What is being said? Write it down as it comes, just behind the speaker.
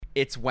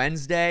It's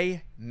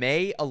Wednesday,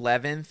 May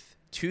 11th,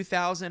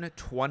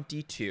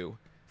 2022,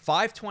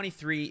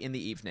 5:23 in the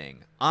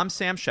evening. I'm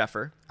Sam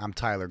Sheffer. I'm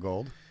Tyler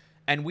Gold.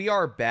 And we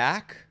are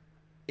back.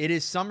 It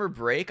is summer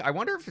break. I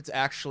wonder if it's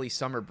actually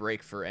summer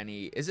break for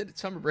any... Is it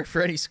summer break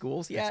for any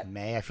schools yet? It's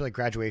May. I feel like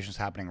graduation's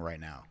happening right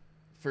now.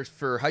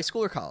 For high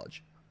school or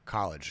college?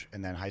 College.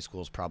 And then high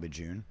school is probably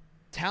June.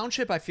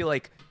 Township, I feel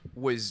like,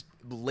 was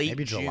late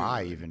Maybe June.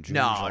 July even. June,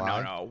 No,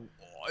 July. no.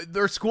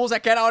 There are schools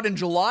that get out in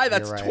July.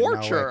 That's You're right.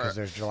 torture. No way, 'cause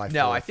there's July 4th.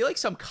 No, I feel like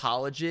some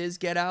colleges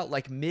get out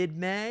like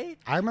mid-May.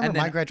 I remember and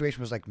then my graduation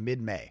was like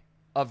mid-May.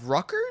 Of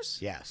Rutgers?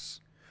 Yes.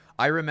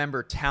 I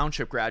remember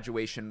Township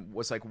graduation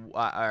was like,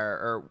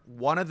 or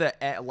one of the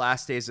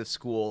last days of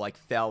school like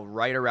fell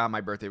right around my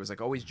birthday. It was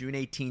like always June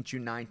 18th,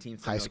 June 19th,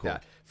 something High like school.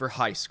 that for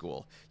high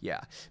school. Yeah.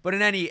 But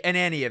in any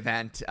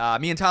event,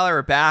 me and Tyler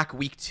are back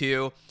week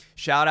 2.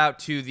 Shout out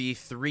to the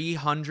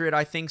 300,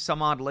 I think,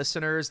 some odd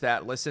listeners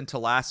that listened to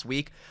last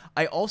week.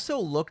 I also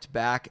looked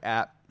back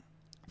at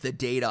the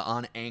data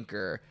on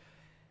Anchor.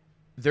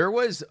 There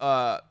was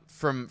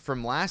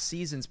from last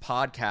season's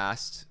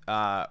podcast,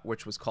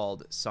 which was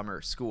called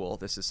Summer School.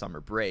 This is Summer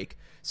Break.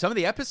 Some of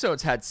the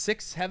episodes had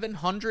 600,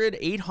 700,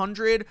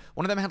 800.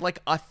 One of them had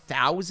like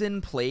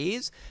 1,000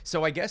 plays.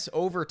 So I guess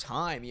over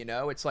time, you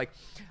know, it's like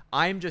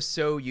I'm just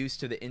so used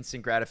to the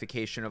instant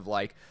gratification of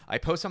like I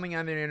post something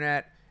on the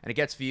internet and it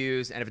gets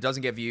views, and if it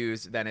doesn't get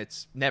views, then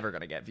it's never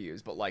going to get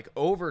views. But like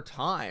over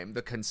time,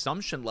 the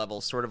consumption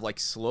levels sort of like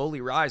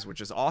slowly rise,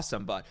 which is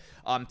awesome. But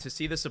to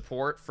see the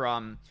support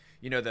from,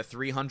 you know, the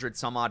 300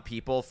 some odd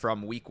people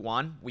from week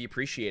 1, we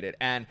appreciate it.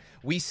 And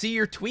we see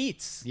your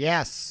tweets.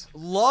 Yes.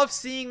 Love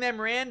seeing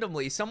them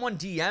randomly. Someone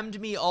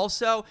DM'd me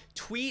also.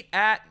 Tweet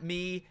at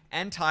me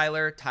and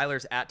Tyler.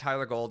 Tyler's at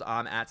Tyler Gold.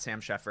 I'm at Sam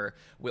Sheffer.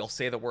 We'll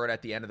say the word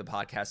at the end of the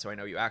podcast so I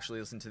know you actually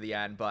listen to the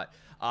end. But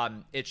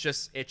it's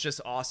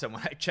just awesome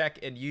when I check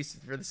and use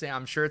for the same.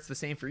 I'm sure it's the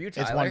same for you,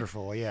 Tyler. It's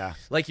wonderful, yeah.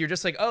 Like you're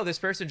just like, oh, this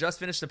person just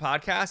finished the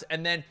podcast,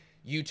 and then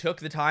you took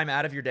the time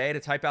out of your day to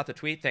type out the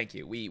tweet. Thank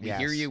you. We Yes.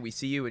 hear you, we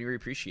see you, and we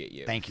appreciate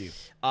you. Thank you.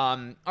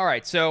 All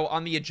right. So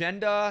on the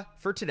agenda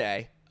for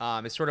today,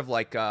 it's sort of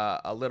like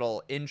a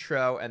little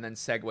intro and then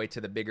segue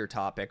to the bigger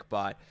topic.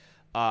 But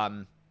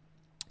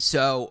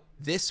so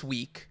this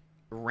week,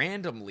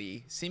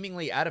 randomly,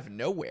 seemingly out of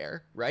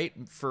nowhere, right?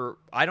 For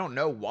I don't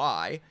know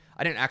why.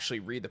 I didn't actually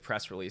read the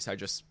press release. I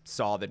just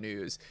saw the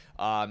news.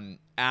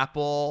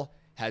 Apple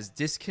has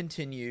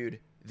discontinued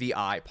the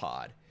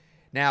iPod.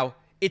 Now,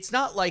 it's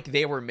not like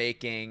they were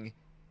making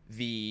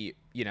the,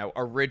 you know,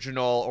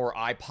 original or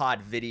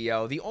iPod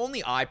video. The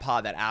only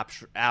iPod that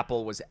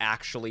Apple was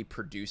actually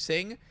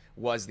producing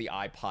was the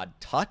iPod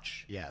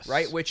Touch. Yes.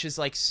 Right? Which is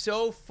like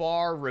so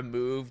far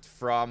removed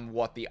from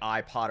what the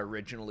iPod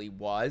originally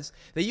was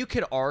that you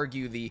could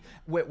argue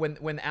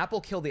when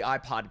Apple killed the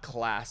iPod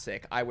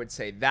Classic, I would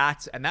say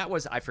that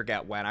was, I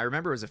forget when. I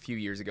remember it was a few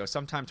years ago,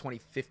 sometime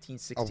 2015,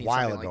 16, A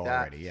while something ago like that.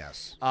 already,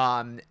 yes.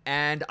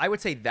 And I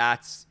would say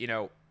that's, you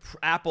know,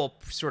 Apple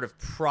sort of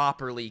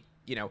properly,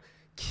 you know,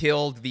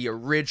 killed the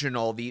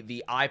original,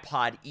 the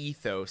iPod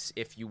ethos,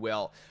 if you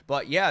will.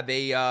 But yeah,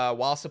 they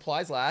while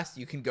supplies last,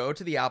 you can go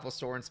to the Apple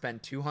Store and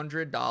spend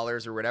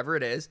 $200 or whatever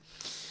it is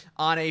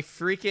on a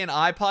freaking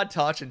iPod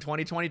Touch in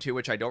 2022,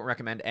 which I don't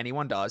recommend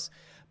anyone does.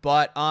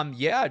 But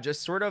yeah,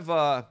 just sort of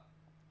I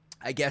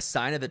guess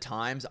sign of the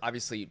times.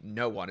 Obviously,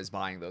 no one is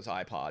buying those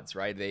iPods,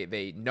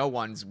 right? No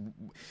one's.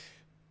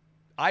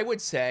 I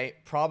would say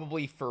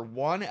probably for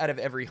 1 out of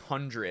every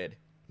 100.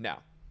 No,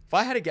 if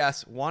I had to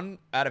guess, 1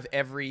 out of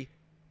every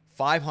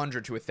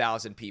 500 to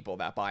 1,000 people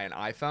that buy an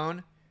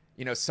iPhone,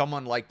 you know,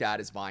 someone like that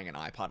is buying an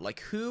iPod.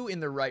 Like, who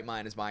in their right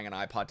mind is buying an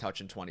iPod Touch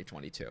in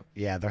 2022?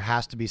 Yeah, there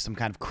has to be some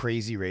kind of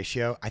crazy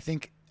ratio. I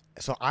think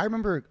so. I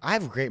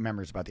have great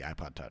memories about the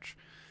iPod Touch.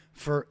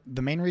 For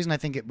the main reason I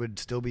think it would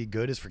still be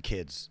good is for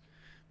kids.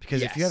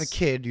 Because if you have a Yes.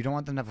 kid, you don't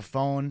want them to have a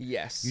phone.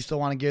 Yes. You still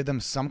want to give them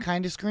some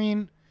kind of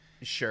screen.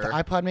 Sure. The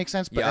iPod makes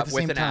sense, but Yeah, at the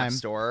with same an time, app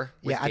store.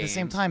 With at the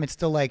same games. time, it's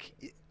still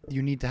like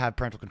you need to have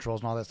parental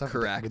controls and all that stuff.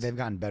 Correct. But they've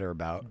gotten better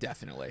about.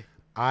 Definitely.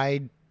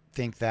 I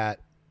think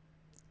that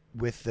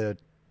with the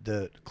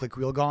click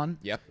wheel gone,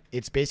 Yep.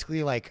 it's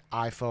basically like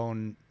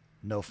iPhone,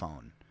 no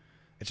phone.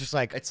 It's just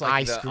like It's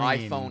like the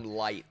iScreen. iPhone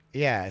Lite.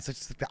 Yeah, it's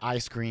just like the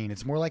iScreen.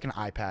 It's more like an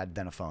iPad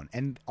than a phone.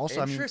 And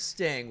also,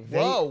 Interesting. they-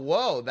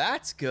 Whoa,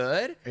 that's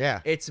good.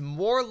 Yeah. It's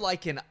more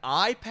like an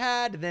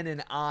iPad than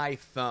an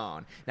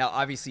iPhone. Now,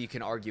 obviously, you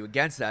can argue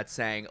against that,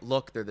 saying,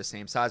 look, they're the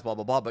same size, blah,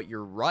 blah, blah, but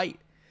you're right.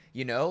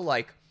 You know,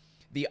 like,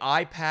 the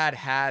iPad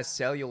has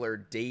cellular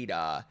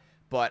data,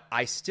 but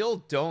I still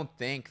don't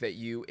think that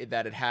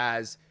it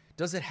has...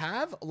 Does it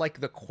have, like,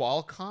 the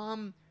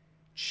Qualcomm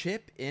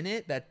chip in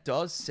it that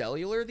does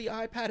cellular, the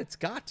iPad? It's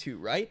got to,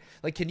 right?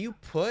 Like, can you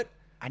put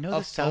I know a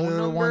the cellular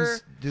phone ones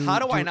number? do, How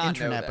do I do not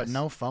internet, know but this?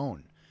 no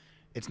phone.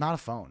 It's not a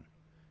phone.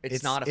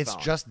 It's not a phone. It's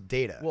just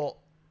data. Well,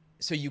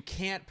 So you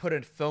can't put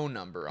a phone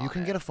number on You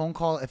can it. get a phone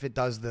call if it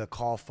does the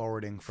call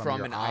forwarding from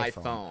your an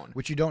iPhone,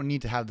 which you don't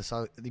need to have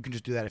you can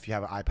just do that if you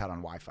have an iPad on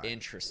Wi-Fi.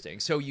 Interesting.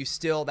 So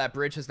that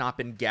bridge has not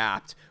been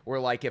gapped,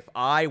 where like if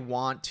I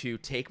want to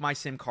take my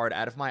SIM card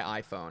out of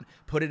my iPhone,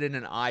 put it in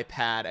an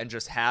iPad, and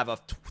just have a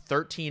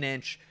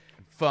 13-inch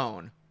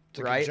phone,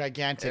 like right? a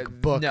gigantic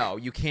book. No,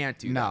 you can't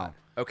do that.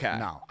 Okay.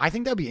 No. I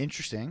think that'd be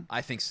interesting.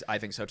 I think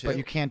so too. But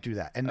you can't do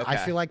that. And I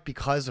Okay. feel like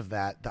because of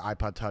that, the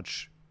iPod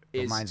Touch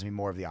reminds me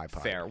more of the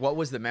iPod. Fair. What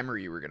was the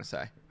memory you were going to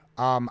say?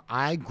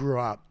 I grew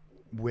up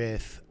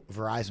with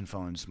Verizon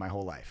phones my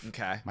whole life.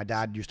 Okay. My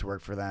dad used to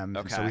work for them.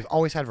 Okay. So we've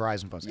always had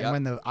Verizon phones. Yep. And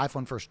when the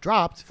iPhone first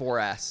dropped,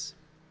 4S.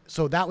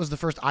 so that was the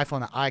first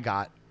iPhone that I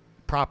got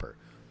proper.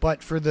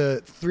 But for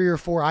the 3 or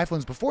 4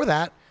 iPhones before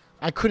that,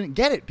 I couldn't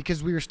get it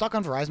because we were stuck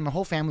on Verizon. My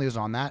whole family was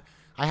on that.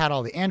 I had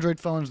all the Android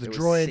phones, the It was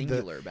Droid,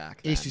 Singular the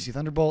back then. HTC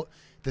Thunderbolt.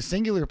 The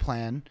Singular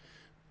plan,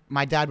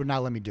 my dad would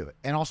not let me do it.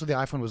 And also the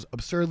iPhone was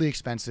absurdly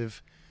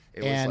expensive.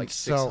 It was and like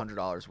so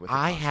 $600 worth of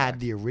I contract. had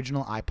the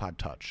original iPod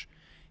Touch.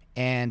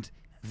 And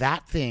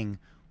that thing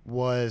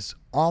was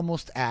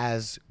almost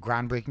as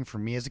groundbreaking for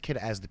me as a kid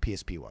as the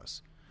PSP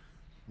was.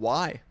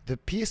 Why? The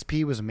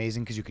PSP was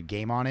amazing because you could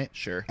game on it.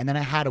 Sure. And then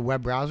it had a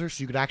web browser,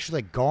 so you could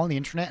actually like go on the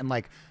internet and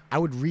like I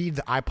would read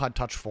the iPod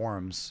Touch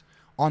forums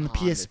on the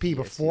PSP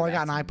before I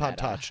got an that's iPod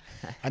meta. Touch.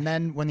 And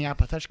then when the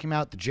iPod Touch came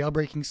out, the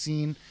jailbreaking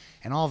scene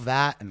and all of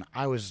that, and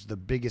I was the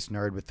biggest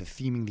nerd with the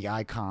theming the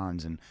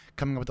icons and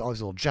coming up with all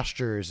these little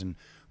gestures and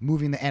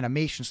moving the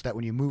animation so that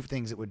when you move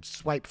things, it would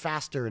swipe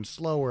faster and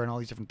slower and all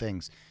these different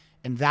things.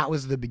 And that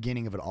was the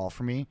beginning of it all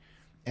for me.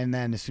 And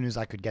then as soon as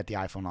I could get the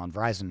iPhone on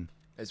Verizon,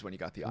 Is when you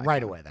got the iPhone.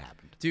 right away that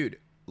happened. Dude,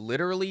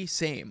 literally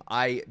same.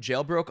 I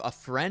jailbroke a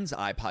friend's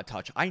iPod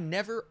Touch. I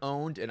never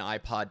owned an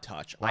iPod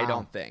Touch, I Wow.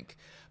 don't think.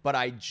 But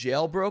I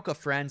jailbroke a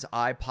friend's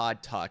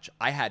iPod Touch.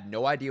 I had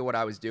no idea what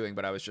I was doing,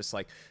 but I was just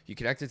like, you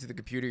connect it to the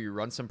computer, you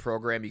run some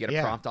program, you get a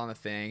Yeah. prompt on the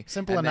thing.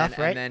 Simple and enough,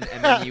 then, right?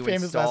 And then you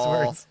Famous last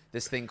install words.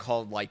 this thing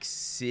called like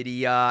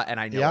Cydia, and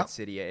I know Yep. what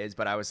Cydia is,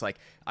 but I was like,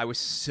 I was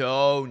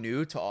so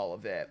new to all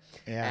of it.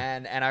 Yeah.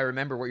 And I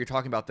remember what you're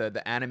talking about,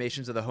 the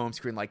animations of the home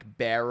screen, like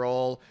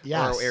barrel,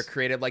 Yes. or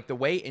created like the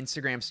way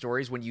Instagram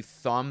stories, when you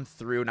thumb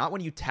through, not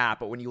when you tap,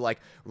 but when you like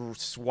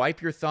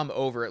swipe your thumb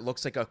over, it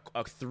looks like a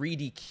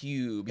 3D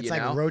cube. It's you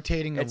like know?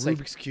 rotating a It's like-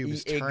 Rubik's Cube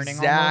is turning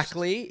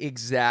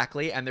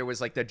Exactly. And there was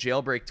like the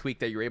jailbreak tweak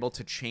that you're able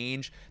to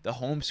change the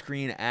home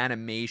screen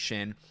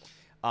animation.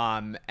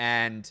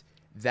 And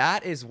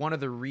that is one of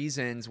the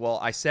reasons, well,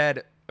 I'm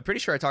pretty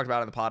sure I talked about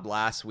it on the pod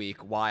last week,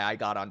 why I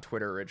got on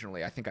Twitter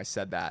originally. I think I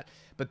said that.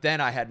 But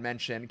then I had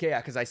mentioned,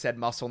 because I said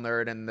Muscle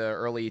Nerd in the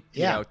early,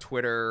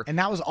 Twitter. And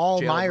that was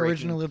all my jailbreaking.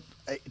 original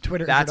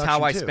Twitter That's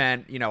how I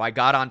introduction, too. spent, I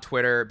got on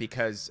Twitter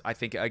because I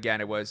think,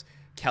 again, it was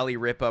Kelly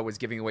Ripa was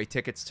giving away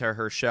tickets to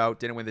her show,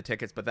 didn't win the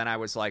tickets, but then I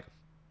was like,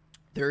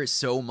 there is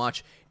so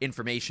much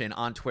information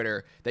on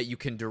Twitter that you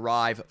can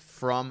derive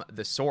from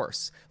the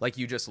source. Like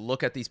you just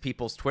look at these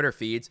people's Twitter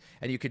feeds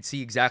and you could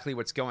see exactly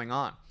what's going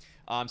on.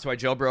 So I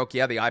jailbroke,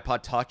 the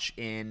iPod Touch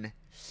in,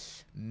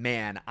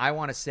 I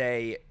want to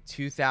say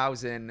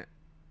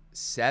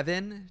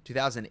 2007,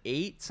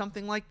 2008,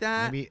 something like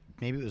that. Maybe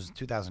it was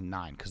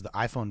 2009 because the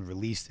iPhone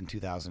released in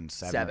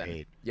 2007 or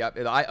 8. Yep.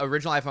 The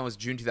original iPhone was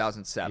June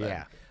 2007.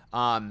 Yeah.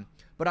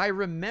 But I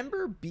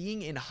remember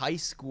being in high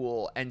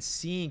school and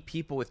seeing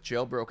people with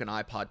jailbroken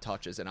iPod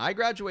Touches, and I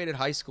graduated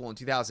high school in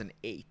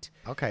 2008.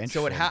 Okay,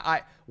 So it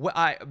interesting.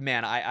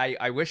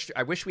 I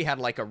wish we had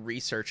like a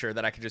researcher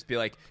that I could just be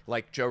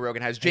like Joe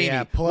Rogan has. Jamie,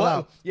 Yeah, pull it what,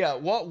 up. Yeah,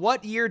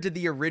 what year did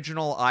the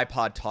original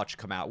iPod Touch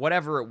come out?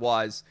 Whatever it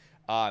was.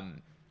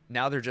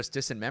 Now they're just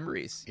distant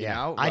memories. You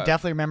know? I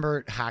definitely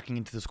remember hacking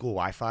into the school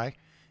Wi-Fi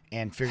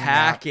and figuring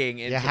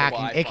Hacking out, into the hacking,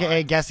 Wi-Fi.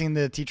 aka guessing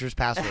the teacher's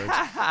passwords,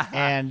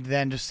 and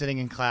then just sitting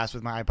in class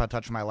with my iPod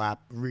Touch in my lap,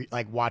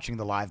 like watching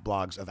the live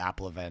blogs of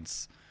Apple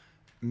events,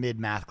 mid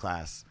math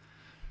class.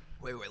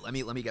 Wait,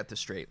 let me get this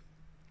straight.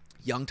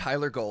 Young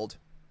Tyler Gold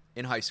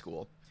in high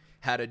school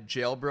had a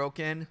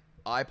jailbroken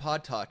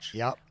iPod Touch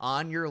Yep.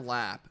 on your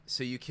lap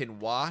so you can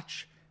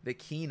watch the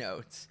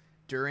keynotes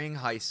during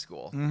high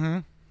school. Mm-hmm.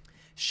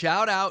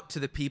 Shout out to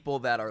the people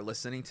that are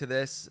listening to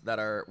this, that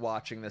are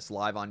watching this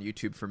live on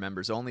YouTube for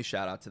members only.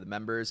 Shout out to the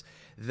members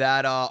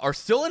that are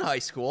still in high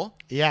school.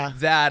 Yeah.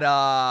 That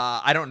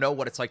I don't know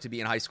what it's like to be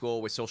in high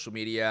school with social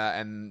media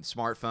and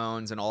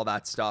smartphones and all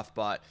that stuff,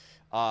 but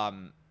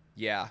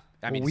yeah.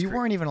 I mean, we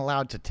weren't even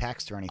allowed to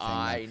text or anything.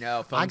 I know.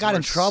 I Phones got were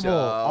in trouble so-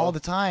 all the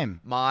time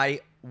My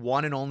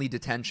one and only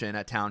detention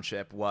at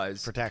Township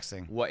was for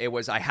texting. What it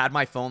was, I had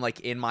my phone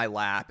like in my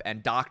lap,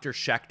 and Dr.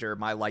 Schechter,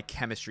 my like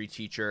chemistry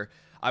teacher,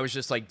 I was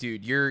just like,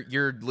 dude,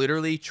 you're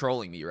literally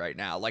trolling me right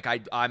now. Like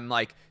I'm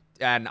like,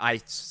 and I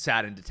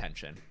sat in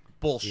detention.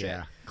 Bullshit.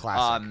 Yeah,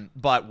 classic.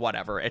 But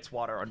whatever. It's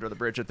water under the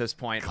bridge at this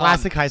point.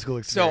 Classic high school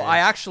experience. So I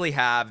actually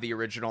have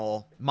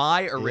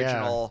my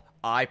original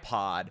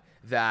iPod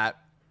that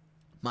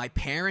my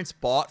parents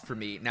bought for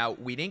me. Now,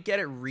 we didn't get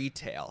it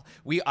retail.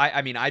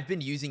 I mean, I've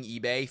been using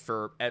eBay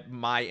for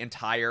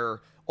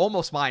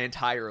almost my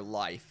entire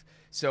life.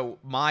 So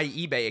my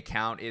eBay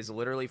account is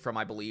literally from,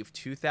 I believe,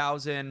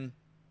 2000,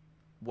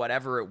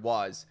 whatever it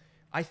was.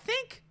 I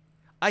think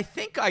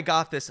I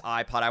got this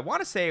iPod. I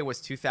want to say it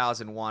was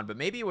 2001, but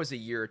maybe it was a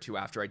year or two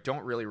after. I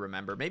don't really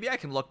remember. Maybe I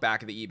can look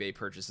back at the eBay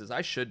purchases.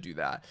 I should do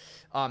that.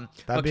 But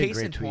be a case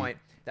great in tweet. point,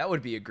 that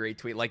would be a great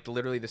tweet. Like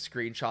literally the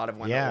screenshot of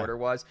when Yeah. the order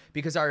was,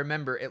 because I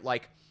remember it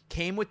like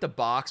came with the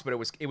box, but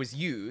it was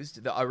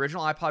used. The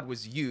original iPod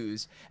was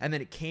used, and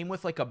then it came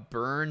with like a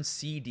burned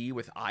CD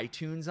with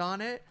iTunes on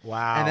it.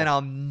 Wow. And then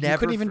I'll You never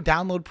couldn't even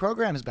download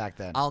programs back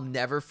then. I'll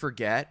never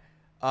forget.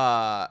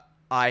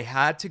 I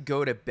had to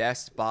go to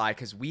Best Buy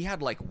because we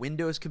had like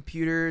Windows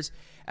computers,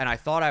 and I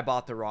thought I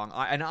bought the wrong.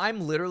 And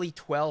I'm literally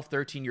 12,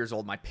 13 years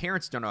old. My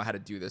parents don't know how to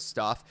do this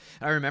stuff.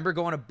 And I remember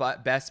going to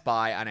Best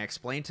Buy, and I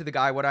explained to the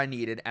guy what I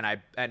needed, and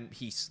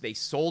they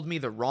sold me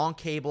the wrong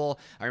cable.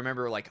 I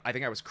remember like I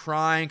think I was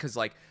crying because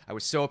like I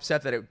was so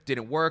upset that it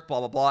didn't work.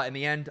 Blah blah blah. In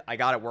the end, I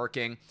got it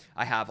working.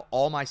 I have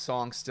all my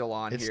songs still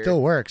on It here. still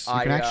works. You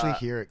I, can actually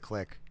hear it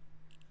click.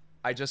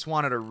 I just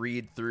wanted to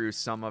read through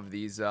some of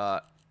these.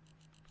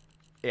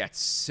 Yeah,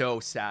 it's so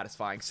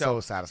satisfying. So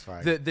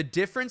satisfying. The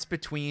difference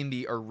between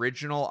the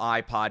original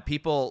iPod,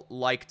 people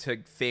like to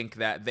think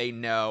that they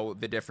know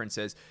the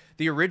differences.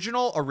 The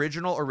original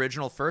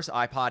first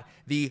iPod,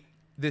 the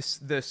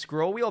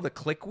scroll wheel, the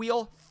click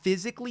wheel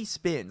physically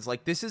spins.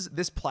 Like this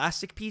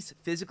plastic piece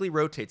physically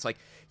rotates. Like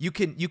you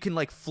can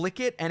like flick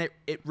it and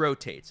it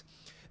rotates.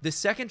 The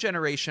second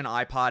generation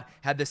iPod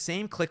had the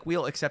same click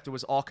wheel, except it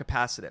was all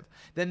capacitive.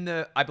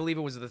 Then I believe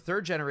it was the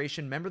third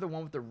generation. Remember the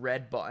one with the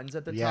red buttons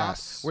at the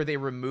Yes. top, where they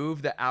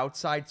removed the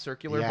outside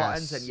circular Yes.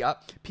 buttons? And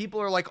people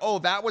are like, "Oh,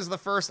 that was the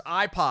first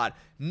iPod."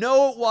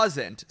 No, it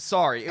wasn't.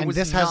 Sorry, it and was.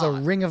 this has a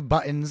not. ring of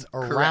buttons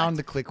around Correct.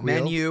 the click wheel.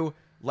 Menu,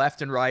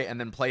 left and right, and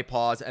then play,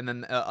 pause, and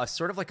then a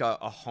sort of like a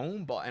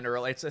home button,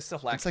 or it's a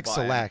select. It's like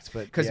button. select,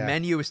 but because yeah.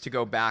 menu is to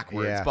go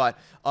backwards. Yeah. But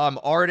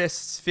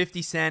artists: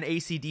 50 Cent,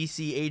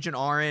 AC/DC, Agent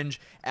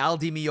Orange, Al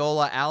Di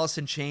Meola, Alice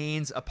in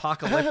Chains,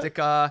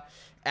 Apocalyptica,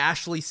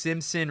 Ashley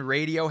Simpson,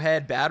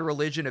 Radiohead, Bad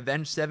Religion,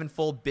 Avenged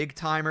Sevenfold, Big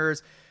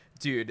Timers.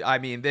 Dude, I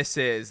mean, this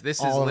is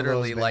All of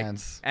literally those like,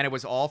 bands. and it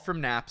was all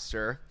from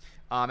Napster.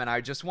 And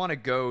I just want to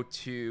go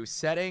to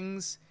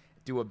settings,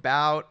 do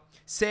about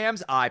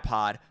Sam's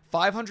iPod,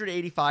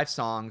 585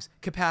 songs,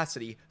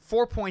 capacity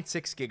 4.6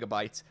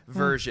 gigabytes,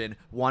 version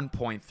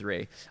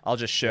 1.3. I'll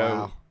just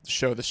show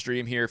the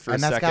stream here for And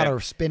a that's second. got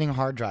a spinning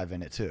hard drive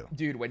in it too.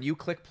 Dude, when you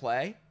click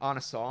play on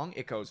a song,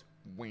 it goes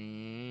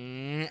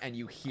 "wing," and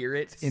you hear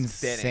it spinning.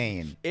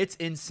 insane. It's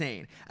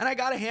insane. And I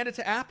gotta hand it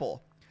to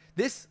Apple.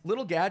 This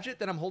little gadget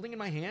that I'm holding in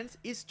my hands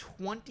is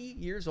 20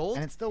 years old.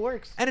 And it still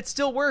works. And it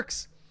still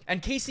works.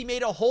 And Casey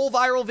made a whole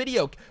viral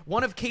video.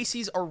 One of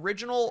Casey's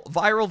original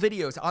viral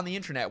videos on the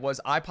internet was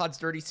iPod's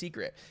dirty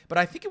secret. But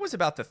I think it was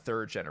about the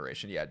third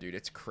generation. Yeah, dude,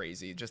 it's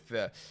crazy. Just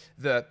the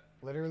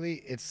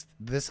Literally, it's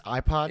this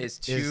iPod Is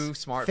two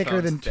smartphones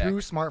thicker than thick. two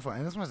smartphones,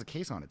 and this one has a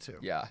case on it too.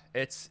 yeah,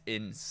 it's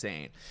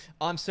insane.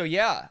 So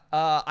yeah,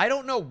 I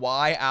don't know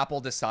why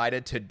Apple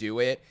decided to do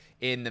it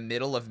in the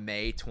middle of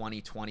May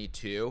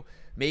 2022.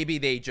 Maybe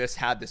they just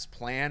had this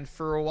planned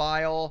for a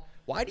while.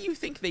 Why do you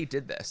think they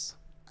did this?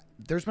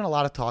 There's been a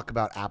lot of talk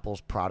about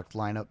Apple's product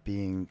lineup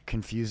being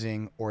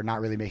confusing or not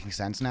really making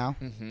sense now.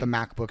 Mm-hmm. The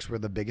MacBooks were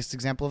the biggest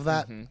example of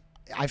that.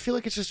 I feel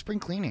like it's just spring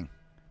cleaning.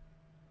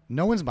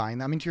 No one's buying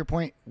that. I mean, to your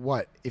point,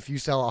 what? If you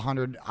sell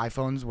 100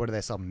 iPhones, what do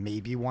they sell?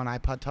 Maybe one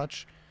iPod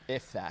Touch?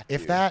 If that.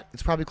 If dude. that,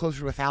 it's probably closer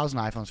to 1,000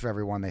 iPhones for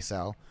every one they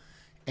sell.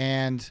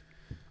 And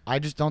I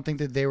just don't think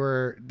that they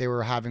were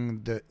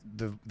having the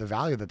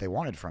value that they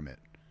wanted from it.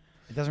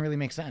 It doesn't really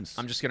make sense.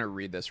 I'm just gonna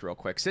read this real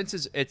quick. Since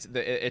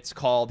it's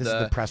called This is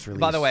the press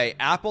release. By the way,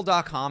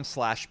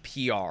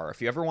 apple.com/PR.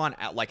 If you ever want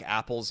like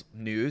Apple's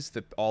news,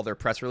 all their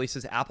press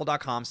releases,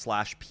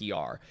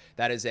 apple.com/PR.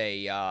 That is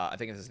I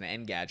think this is an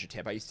Engadget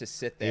tip. I used to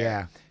sit there.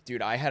 Yeah.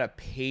 Dude, I had a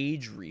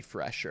page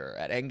refresher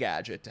at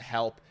Engadget to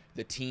help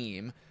the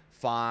team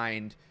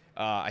find.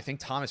 I think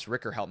Thomas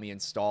Ricker helped me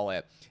install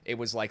it. It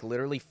was like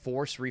literally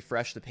force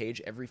refresh the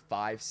page every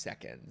 5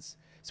 seconds.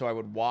 So I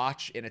would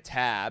watch in a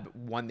tab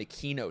when the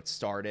keynote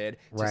started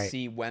to Right.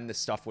 see when the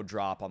stuff would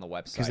drop on the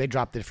website. because they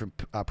dropped different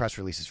press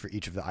releases for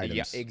each of the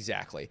items. Yeah,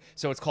 exactly.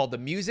 So it's called The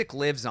Music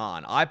Lives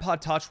On.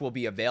 iPod Touch will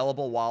be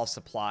available while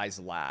supplies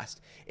last.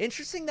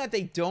 Interesting that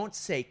they don't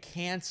say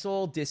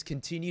cancel,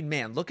 discontinued.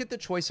 Man, look at the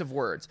choice of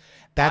words.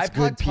 That's iPod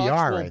good Touch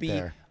PR will right be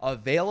there.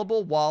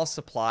 available while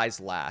supplies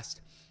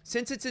last.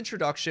 Since its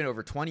introduction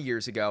over 20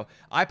 years ago,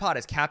 iPod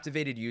has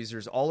captivated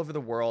users all over the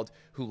world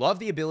who love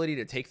the ability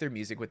to take their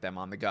music with them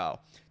on the go.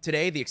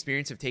 Today, the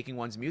experience of taking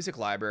one's music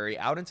library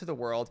out into the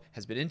world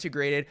has been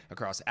integrated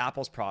across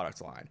Apple's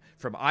product line,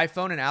 from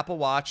iPhone and Apple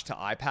Watch to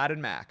iPad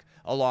and Mac,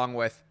 along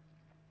with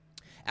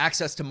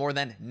access to more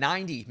than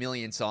 90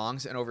 million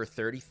songs and over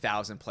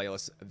 30,000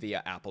 playlists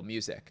via Apple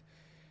Music.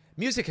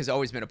 Music has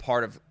always been a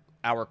part of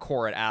our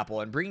core at Apple,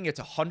 and bringing it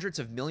to hundreds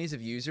of millions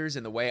of users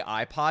in the way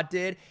iPod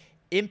did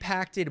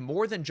impacted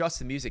more than just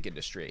the music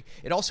industry.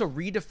 It also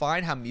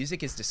redefined how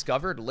music is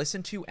discovered,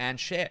 listened to, and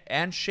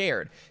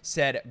shared,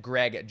 said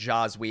Greg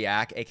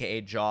Joswiak,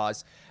 aka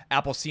Jaws,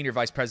 Apple Senior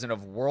Vice President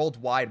of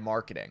Worldwide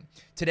Marketing.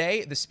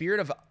 Today, the spirit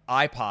of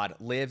iPod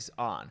lives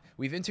on.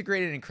 We've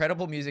integrated an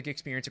incredible music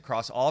experience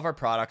across all of our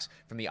products,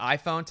 from the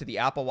iPhone to the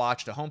Apple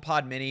Watch to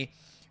HomePod Mini,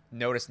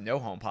 notice no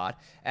HomePod,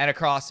 and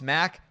across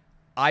Mac,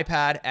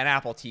 iPad, and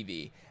Apple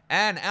TV.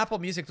 And Apple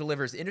Music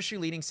delivers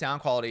industry-leading sound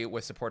quality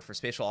with support for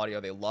spatial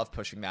audio. They love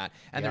pushing that.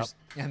 And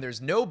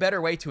there's no better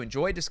way to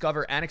enjoy,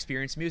 discover, and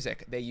experience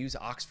music. They use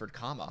Oxford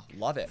Comma.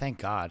 Love it. Thank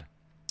God.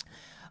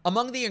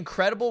 Among the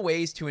incredible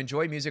ways to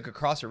enjoy music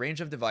across a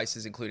range of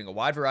devices, including a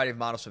wide variety of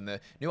models from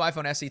the new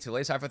iPhone SE to the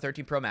latest iPhone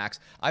 13 Pro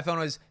Max,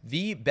 iPhone is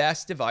the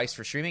best device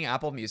for streaming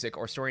Apple Music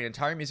or storing an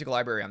entire music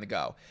library on the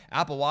go.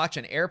 Apple Watch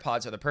and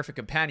AirPods are the perfect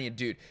companion.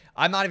 Dude,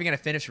 I'm not even going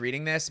to finish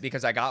reading this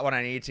because I got what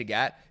I needed to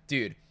get.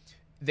 Dude,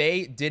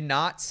 they did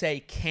not say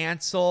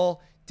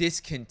cancel,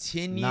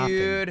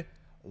 discontinued. Nothing.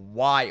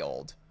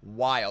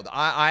 Wild.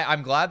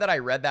 I'm glad that I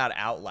read that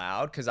out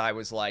loud because I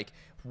was like,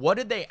 what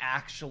did they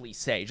actually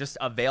say? Just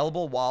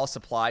available while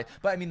supply.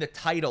 But I mean, the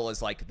title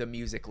is like the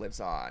music lives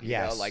on.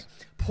 Yes. You know? Like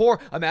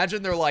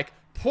imagine they're like,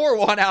 pour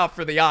one out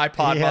for the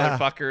iPod,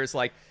 motherfuckers.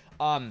 Like,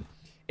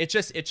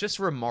 it's just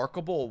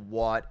remarkable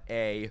what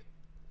a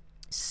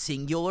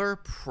singular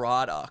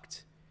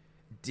product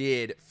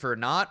did for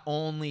not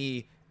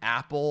only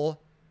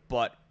Apple,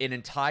 but an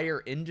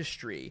entire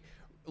industry.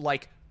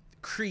 Like,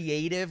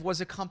 Creative was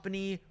a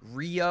company,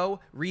 Rio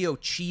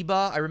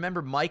Chiba. I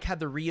remember Mike had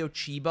the Rio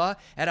Chiba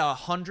at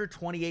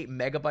 128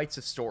 megabytes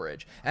of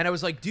storage. And I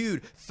was like,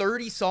 dude,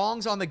 30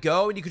 songs on the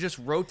go and you could just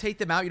rotate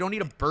them out. You don't need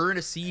to burn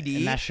a CD.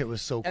 And that shit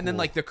was so cool. And then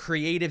like the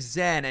Creative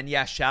Zen, and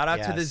yeah, shout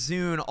out to the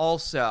Zune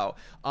also.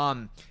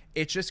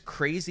 It's just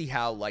crazy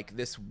how like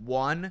this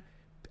one,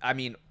 I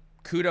mean,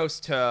 kudos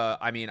to,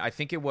 I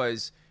think it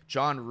was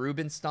John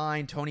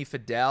Rubinstein, Tony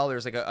Fadell.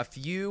 There's like a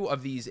few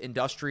of these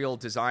industrial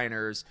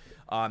designers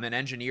and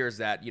engineers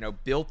that, you know,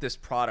 built this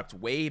product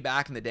way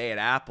back in the day at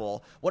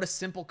Apple. What a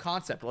simple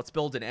concept. Let's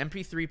build an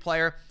MP3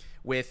 player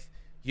with,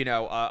 you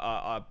know,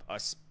 a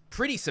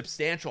pretty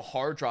substantial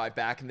hard drive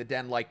back in the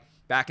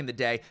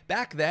day.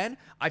 Back then,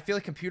 I feel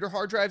like computer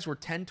hard drives were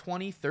 10,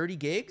 20, 30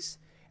 gigs.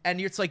 And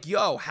it's like,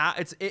 yo,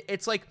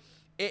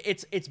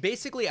 it's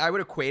basically, I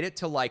would equate it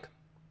to like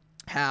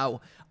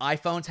how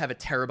iPhones have a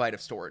terabyte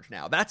of storage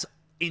now. That's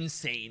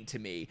insane to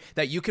me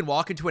that you can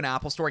walk into an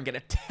Apple store and get a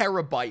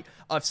terabyte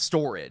of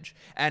storage.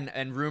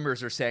 And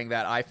rumors are saying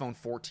that iPhone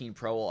 14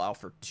 Pro will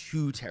offer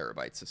 2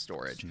 terabytes of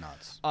storage. It's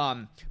nuts.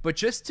 But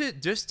just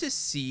to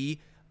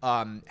see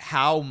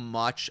how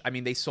much, I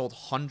mean, they sold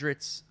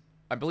hundreds.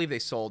 I believe they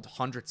sold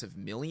hundreds of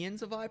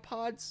millions of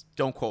iPods.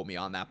 Don't quote me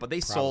on that, but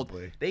they sold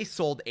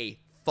a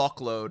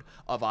fuckload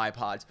of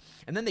iPods,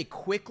 and then they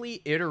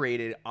quickly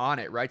iterated on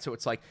it, right? So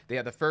it's like they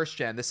had the first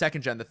gen, the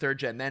second gen, the third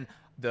gen, then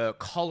the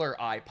color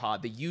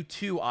iPod, the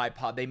U2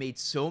 iPod. They made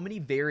so many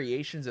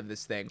variations of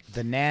this thing.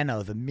 The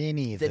Nano, the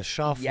Mini, the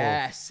Shuffle.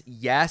 Yes.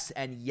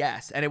 And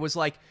it was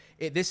like,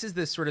 this is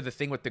the sort of the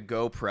thing with the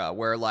GoPro,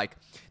 where like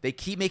they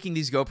keep making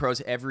these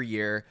GoPros every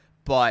year,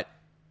 but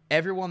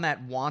everyone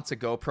that wants a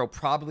GoPro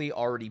probably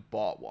already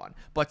bought one.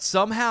 But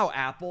somehow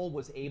Apple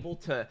was able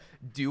to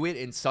do it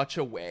in such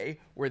a way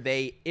where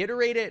they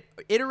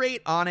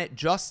iterate on it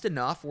just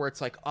enough where it's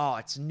like, oh,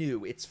 it's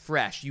new, it's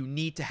fresh. You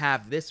need to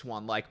have this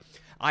one, like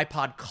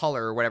iPod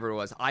Color or whatever it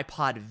was,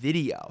 iPod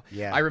Video.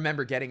 Yeah. I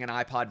remember getting an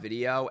iPod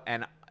Video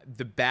and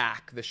the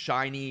back, the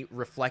shiny,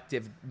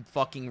 reflective,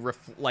 fucking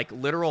like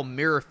literal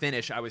mirror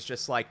finish. I was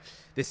just like,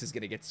 this is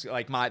gonna get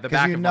like the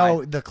back. You of know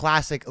my, the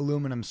classic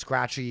aluminum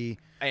scratchy.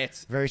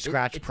 It's very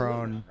scratch prone.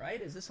 Aluminum,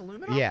 right? Is this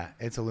aluminum? Yeah,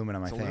 it's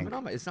aluminum. It's I think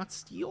aluminum. It's not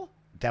steel.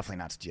 Definitely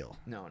not steel.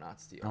 No, not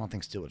steel. I don't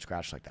think steel would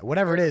scratch like that.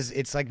 Whatever it is,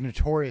 it's like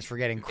notorious for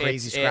getting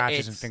crazy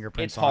scratches and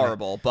fingerprints. It's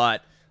horrible,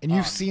 but and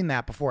you've seen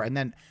that before. And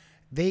then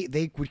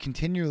they would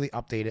continually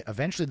update it.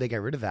 Eventually, they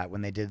got rid of that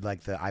when they did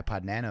like the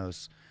iPod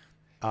Nanos.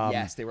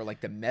 Yes, they were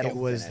like the metal. It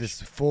was finish.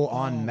 this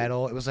full-on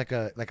metal. It was like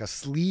a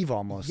sleeve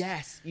almost.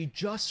 Yes, you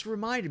just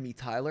reminded me,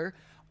 Tyler.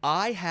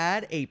 I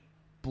had a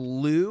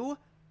blue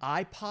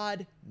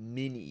iPod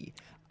Mini.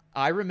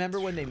 I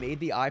remember when they made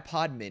the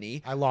iPod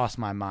Mini. I lost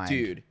my mind,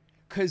 dude.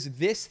 Because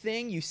this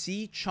thing, you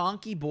see,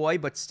 chonky boy,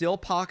 but still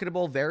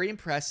pocketable, very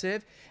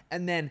impressive,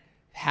 and then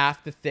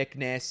half the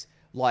thickness,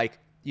 like,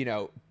 you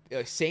know,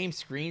 same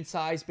screen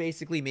size,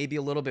 basically, maybe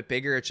a little bit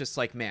bigger. It's just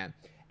like, man,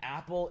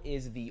 Apple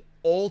is the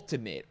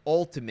ultimate,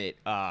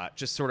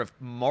 just sort of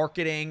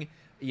marketing,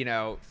 you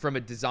know, from a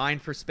design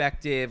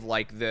perspective,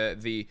 like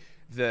the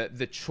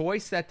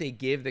choice that they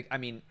give. I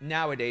mean,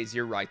 nowadays,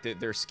 you're right,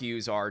 their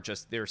SKUs are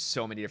just, there's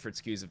so many different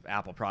SKUs of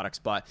Apple products,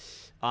 but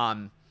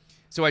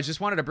so I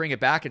just wanted to bring it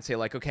back and say,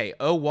 like, okay,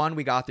 01,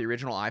 we got the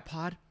original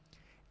iPod,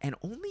 and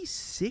only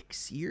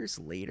 6 years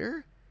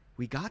later,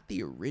 we got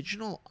the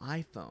original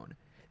iPhone.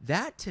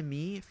 That, to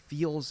me,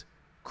 feels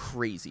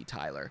crazy,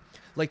 Tyler.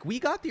 Like, we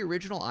got the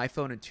original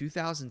iPhone in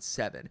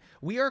 2007.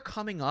 We are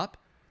coming up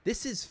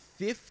This is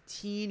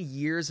 15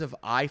 years of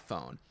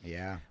iPhone.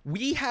 Yeah.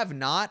 We have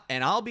not,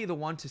 and I'll be the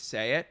one to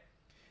say it,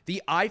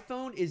 the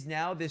iPhone is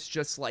now this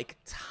just like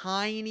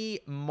tiny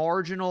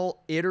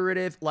marginal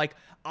iterative, like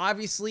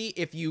obviously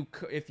if you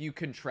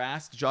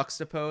contrast,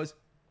 juxtapose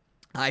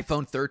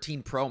iPhone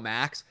 13 Pro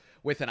Max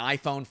with an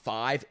iPhone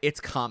 5,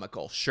 it's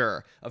comical,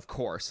 sure, of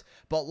course.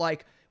 But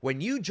like when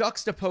you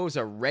juxtapose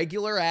a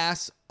regular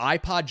ass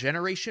iPod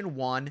Generation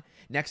 1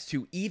 next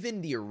to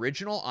even the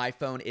original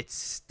iPhone, it's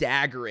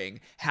staggering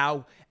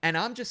how, and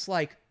I'm just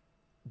like,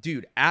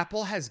 dude,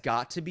 Apple has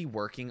got to be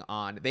working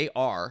on,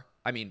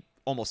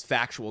 almost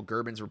factual,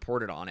 Gerben's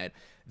reported on it,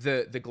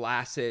 the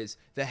glasses,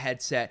 the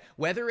headset,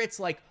 whether it's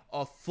like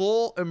a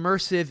full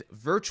immersive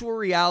virtual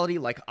reality,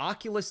 like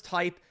Oculus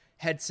type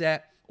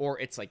headset, or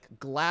it's like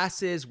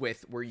glasses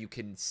with where you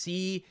can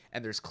see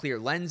and there's clear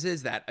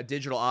lenses that a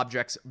digital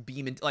objects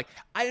beam into. Like,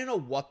 I don't know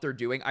what they're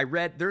doing. I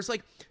read there's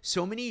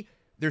so many.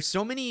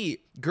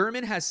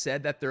 Gurman has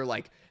said that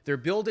they're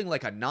building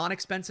like a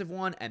non-expensive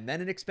one and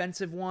then an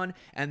expensive one,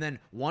 and then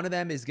one of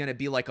them is going to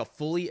be like a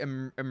fully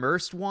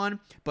immersed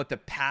one, but the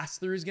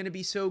pass-through is going to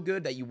be so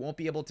good that you won't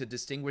be able to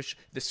distinguish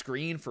the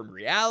screen from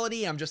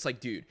reality. I'm just like,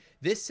 dude,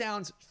 this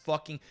sounds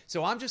fucking.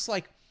 So I'm just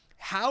like,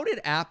 how did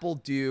Apple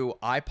do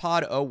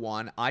iPod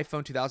 01,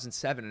 iPhone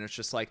 2007? And it's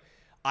just like,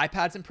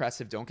 iPad's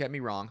impressive, don't get me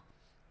wrong.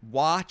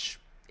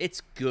 Watch,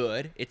 it's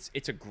good.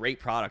 It's a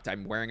great product.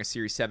 I'm wearing a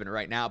Series 7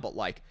 right now, but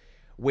like,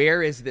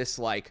 where is this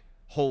like,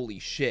 holy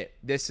shit,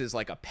 this is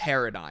like a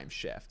paradigm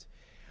shift?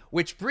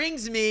 Which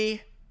brings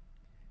me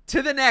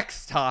to the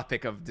next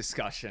topic of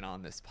discussion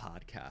on this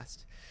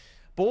podcast.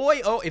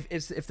 Boy,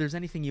 if there's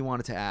anything you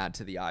wanted to add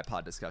to the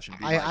iPod discussion,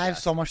 I have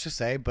so much to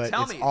say, but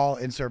it's all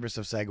in service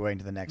of segueing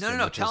to the next thing.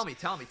 No, tell me.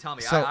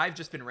 So, I've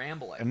just been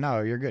rambling.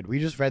 No, you're good. We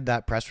just read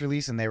that press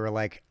release, and they were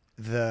like,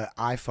 the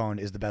iPhone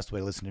is the best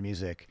way to listen to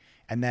music.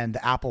 And then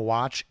the Apple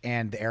Watch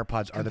and the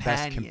AirPods are the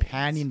best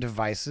companion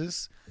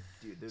devices.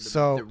 Dude,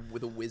 they're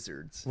the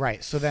wizards.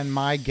 Right. So then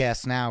my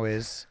guess now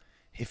is,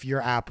 if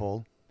you're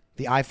Apple,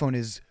 the iPhone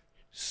is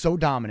so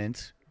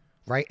dominant,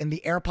 right? And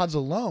the AirPods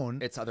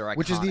alone,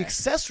 which is the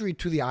accessory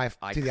to the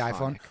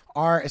iPhone,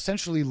 are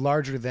essentially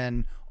larger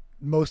than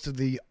most of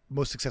the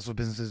most successful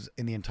businesses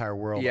in the entire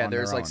world. Yeah,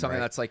 there's like something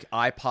that's like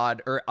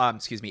AirPods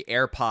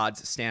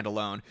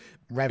standalone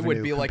revenue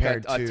would be like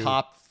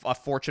a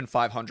Fortune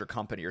 500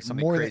 company or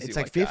something crazy. It's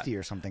like 50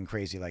 or something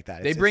crazy like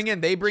that. They bring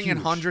in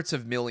hundreds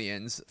of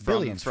millions,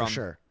 billions for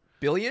sure.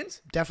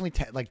 Billions?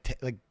 Definitely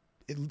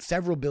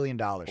several $1 billion.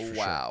 For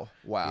wow.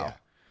 Sure. Wow.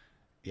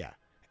 Yeah.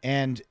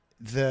 And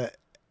the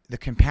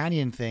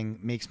companion thing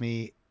makes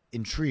me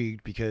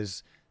intrigued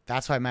because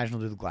that's how I imagine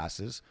they'll do the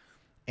glasses.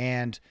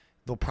 And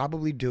they'll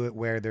probably do it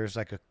where there's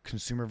like a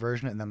consumer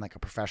version and then like a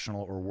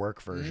professional or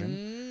work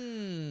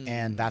version.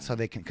 And that's how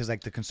they can, because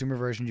like the consumer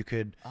version, you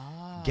could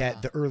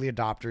get the early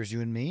adopters,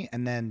 you and me.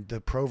 And then the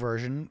pro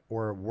version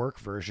or work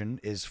version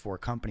is for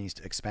companies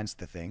to expense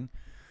the thing.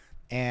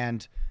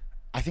 And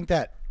I think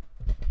that,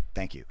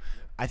 thank you.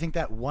 I think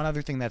that one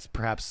other thing that's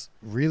perhaps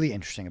really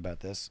interesting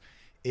about this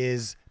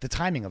is the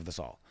timing of this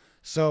all.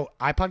 So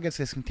iPod gets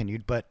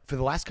discontinued, but for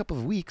the last couple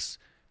of weeks,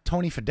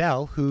 Tony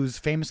Fadell, who's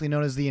famously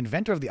known as the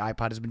inventor of the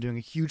iPod, has been doing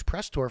a huge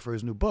press tour for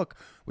his new book,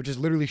 which is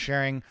literally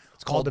sharing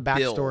all the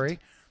backstory.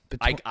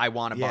 I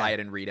want to buy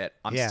it and read it.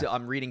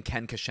 I'm reading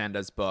Ken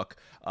Kashenda's book.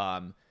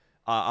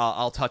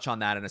 I'll touch on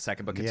that in a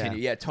second, but continue.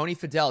 Yeah, Tony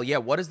Fadell. Yeah,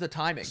 what is the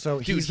timing? So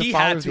he's the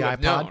father of the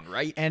iPod, known,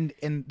 right? And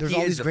there's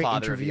all these great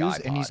interviews,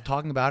 and he's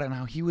talking about it and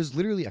how he was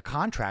literally a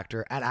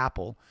contractor at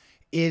Apple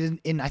in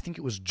I think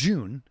it was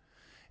June,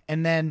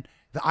 and then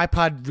the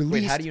iPod released.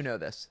 Wait, how do you know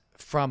this?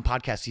 From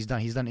podcasts he's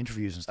done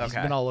interviews and stuff. Okay.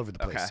 He's been all over the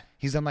place. Okay.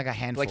 He's done like a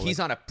handful. Like he's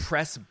on a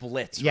press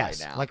blitz right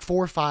now. Like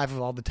 4 or 5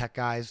 of all the tech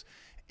guys.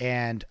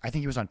 And I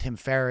think he was on Tim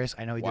Ferriss.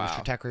 I know he did a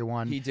Stratechery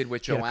one. He did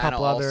with Joanna a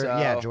couple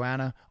also.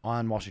 Joanna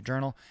on Wall Street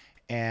Journal.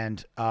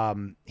 And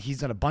he's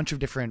done a bunch of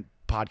different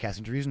podcast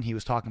interviews, and he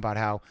was talking about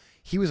how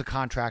he was a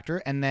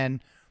contractor, and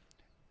then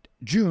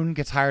June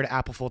gets hired at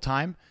Apple full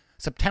time.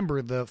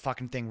 September, the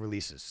fucking thing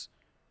releases.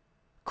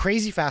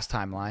 Crazy fast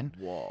timeline.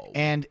 Whoa.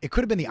 And it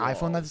could have been the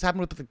iPhone that this happened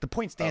with, but the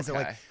point stands that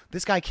like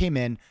this guy came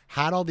in,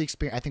 had all the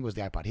experience. I think it was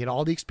the iPod. He had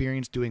all the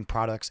experience doing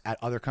products at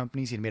other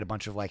companies. He had made a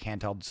bunch of like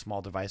handheld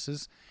small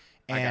devices.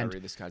 And I gotta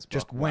read this guy's book.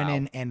 Just went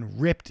in and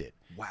ripped it.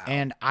 Wow.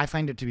 And I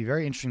find it to be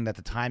very interesting that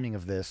the timing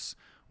of this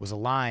was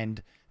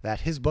aligned,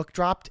 that his book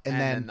dropped and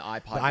then the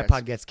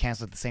iPod gets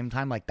canceled at the same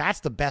time. Like,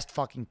 that's the best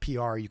fucking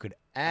PR you could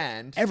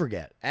ever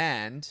get.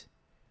 And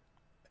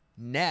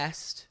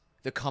Nest,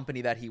 the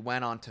company that he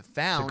went on to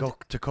found.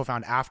 To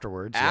co-found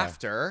afterwards.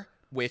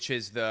 Which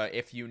is the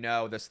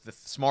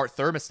smart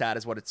thermostat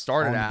is what it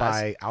started owned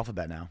by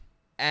Alphabet now.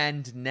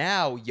 And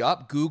now,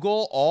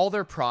 Google, all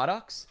their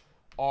products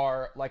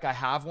are, like, I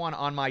have one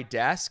on my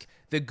desk.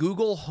 The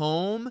Google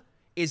Home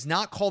is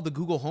not called the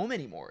Google Home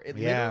anymore. It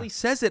literally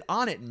says it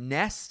on it,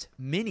 Nest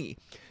Mini.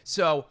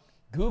 So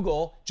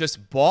Google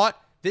just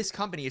bought this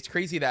company. It's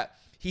crazy that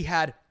he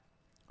had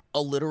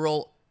a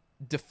literal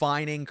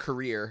defining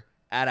career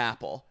at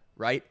Apple,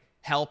 right?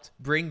 helped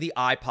bring the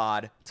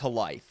iPod to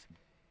life,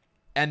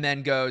 and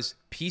then goes,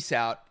 peace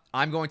out.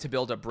 I'm going to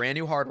build a brand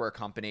new hardware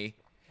company.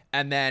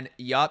 And then,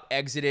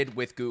 exited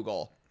with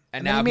Google.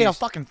 And now he made a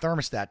fucking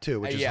thermostat too,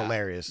 which is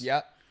hilarious.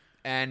 Yep.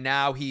 And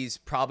now he's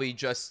probably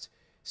just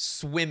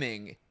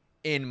swimming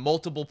in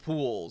multiple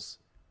pools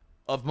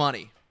of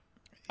money.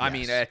 Yes. I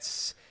mean,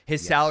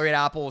 his salary at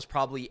Apple was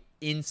probably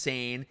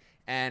insane.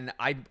 And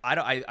I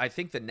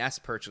think the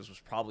Nest purchase was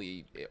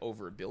probably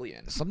over $1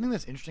 billion. Something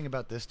that's interesting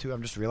about this too,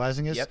 I'm just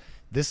realizing is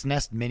this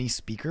Nest Mini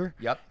speaker.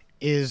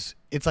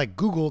 It's like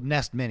Google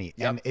Nest Mini,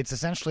 and it's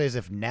essentially as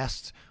if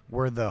Nest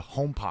were the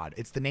HomePod.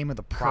 It's the name of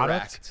the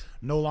product,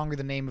 no longer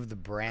the name of the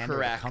brand or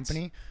the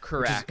company.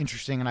 Which is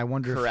interesting, and I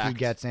wonder if he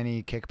gets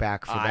any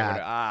kickback for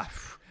that.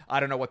 I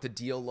don't know what the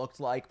deal looked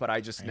like, but I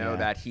just know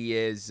that he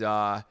is.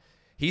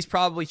 He's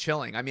probably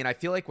chilling. I mean, I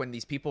feel like when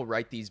these people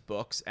write these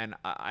books, and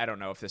I don't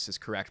know if this is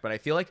correct, but I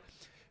feel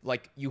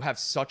like you have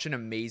such an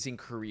amazing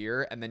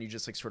career, and then you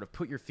just like sort of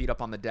put your feet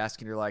up on the desk,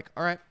 and you're like,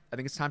 all right, I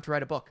think it's time to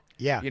write a book.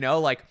 Yeah, you know,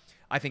 like.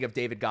 I think of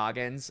David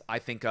Goggins. I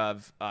think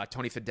of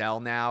Tony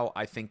Fadell now.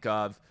 I think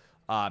of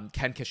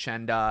Ken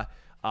Kashenda.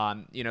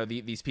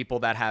 These people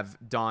that have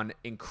done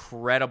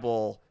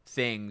incredible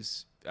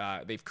things.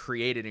 They've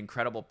created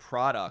incredible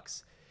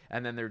products.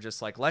 And then they're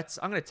just like,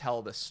 I'm going to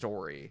tell the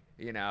story.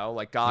 You know,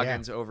 like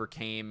Goggins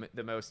overcame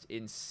the most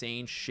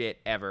insane shit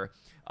ever.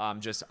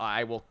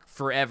 I will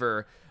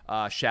forever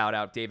shout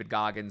out David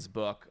Goggins'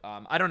 book.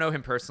 I don't know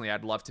him personally.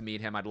 I'd love to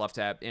meet him. I'd love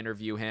to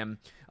interview him,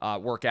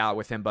 work out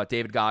with him. But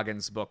David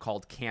Goggins' book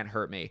called Can't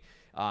Hurt Me.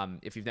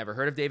 If you've never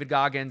heard of David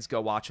Goggins,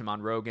 go watch him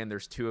on Rogan.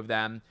 There's 2 of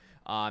them.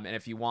 And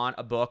if you want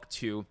a book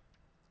to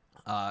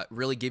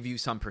really give you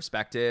some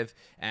perspective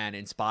and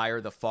inspire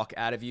the fuck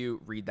out of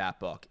you, read that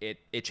book.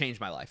 It changed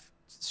my life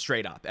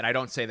straight up. And I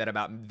don't say that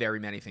about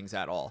very many things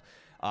at all.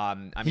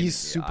 He's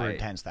super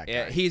intense, that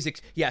guy.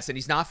 Yes, and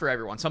he's not for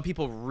everyone. Some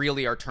people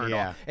really are turned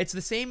off. It's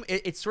the same.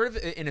 It's sort of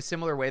in a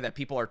similar way that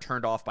people are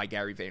turned off by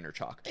Gary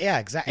Vaynerchuk. Yeah,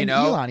 exactly. And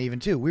Elon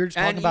even too. We were just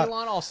talking about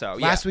Elon also.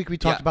 Last week we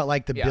talked about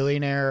like the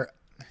billionaire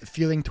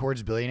feeling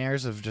towards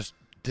billionaires of just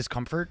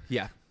discomfort.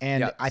 Yeah.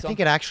 And I think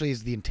it actually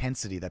is the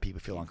intensity that people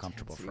feel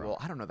uncomfortable from. Well,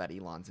 I don't know that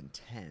Elon's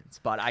intense,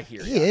 but I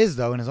hear he is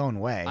though in his own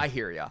way. I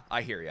hear you.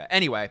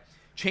 Anyway,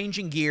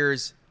 changing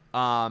gears.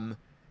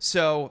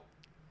 So.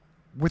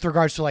 With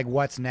regards to like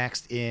what's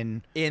next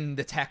in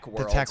the tech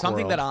world,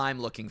 something that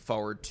I'm looking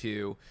forward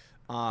to,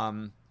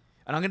 and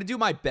I'm going to do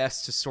my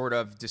best to sort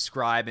of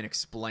describe and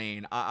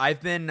explain.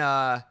 I've been,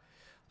 I'm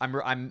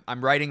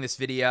writing this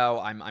video.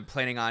 I'm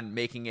planning on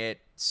making it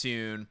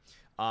soon,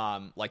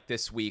 like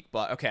this week.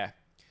 But okay,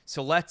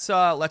 so let's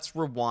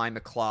rewind the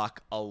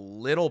clock a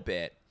little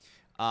bit.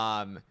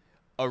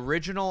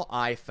 Original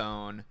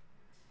iPhone,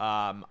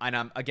 and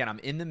I'm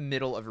in the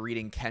middle of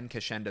reading Ken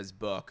Kashenda's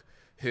book,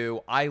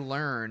 who I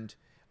learned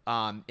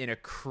in a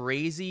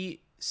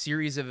crazy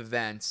series of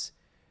events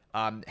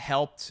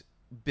helped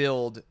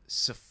build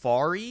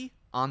Safari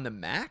on the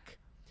Mac.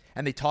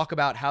 And they talk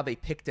about how they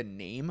picked a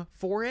name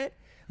for it.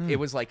 It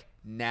was like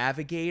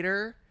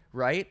Navigator,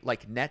 right?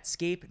 Like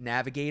Netscape,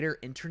 Navigator,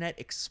 Internet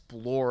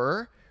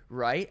Explorer,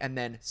 right? And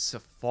then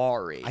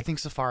Safari. I think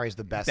Safari is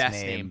the best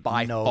name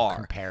by no far.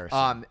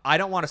 Comparison. I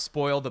don't want to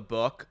spoil the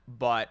book,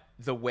 but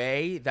the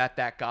way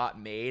that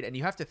got made, and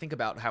you have to think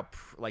about how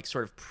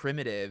sort of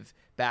primitive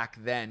back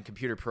then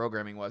computer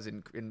programming was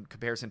in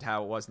comparison to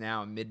how it was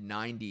now in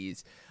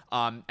mid-90s,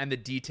 and the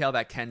detail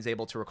that Ken's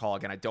able to recall.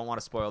 Again, I don't want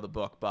to spoil the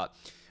book, but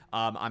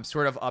I'm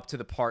sort of up to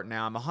the part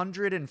now. I'm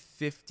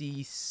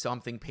 150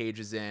 something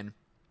pages in,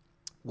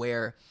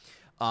 where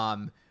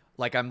I'm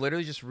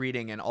literally just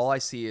reading, and all I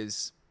see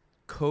is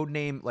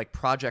codename like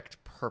Project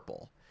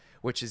Purple,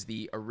 which is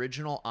the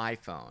original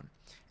iPhone,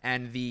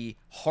 and the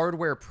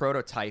hardware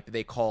prototype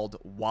they called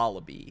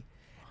Wallaby.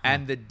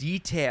 And the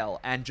detail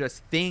and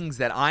just things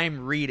that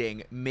I'm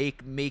reading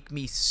make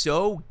me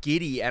so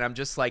giddy, and I'm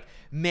just like,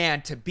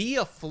 man, to be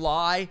a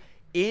fly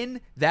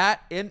in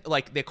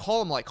like they call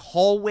them like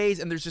hallways,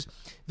 and there's just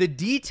the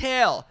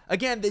detail.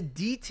 Again, the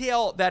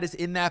detail that is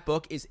in that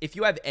book is, if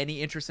you have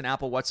any interest in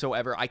Apple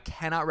whatsoever, I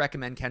cannot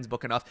recommend Ken's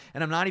book enough,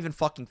 and I'm not even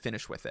fucking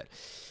finished with it.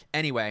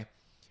 Anyway,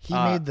 he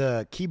made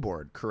the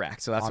keyboard.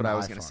 Correct. So that's what I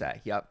was going to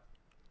say. Yep.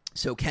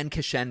 So Ken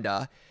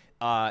Kashenda,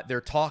 they're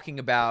talking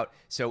about,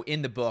 so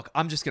in the book,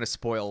 I'm just going to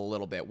spoil a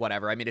little bit,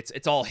 whatever. I mean,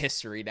 it's all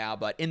history now,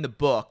 but in the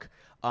book,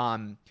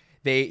 Ken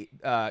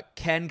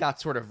got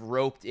sort of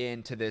roped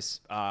into this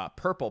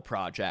Purple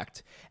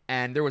project,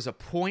 and there was a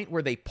point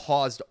where they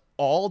paused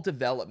all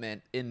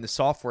development in the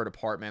software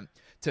department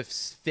to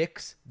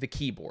fix the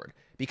keyboard,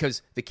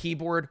 because the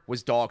keyboard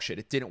was dog shit.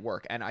 It didn't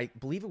work. And I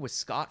believe it was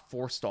Scott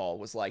Forstall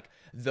was like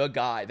the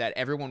guy that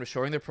everyone was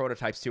showing their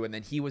prototypes to, and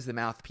then he was the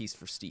mouthpiece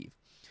for Steve.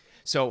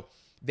 So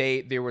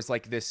there was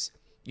like this,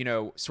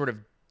 sort of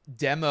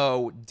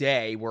demo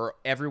day where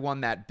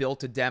everyone that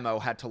built a demo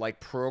had to like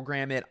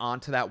program it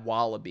onto that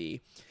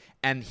Wallaby.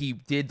 And he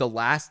did the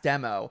last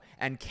demo.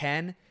 And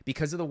Ken,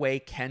 because of the way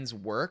Ken's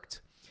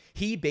worked,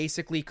 he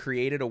basically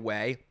created a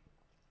way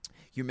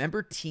You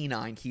remember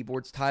T9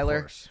 keyboards,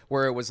 Tyler? course.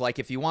 Where it was like,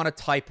 if you want to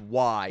type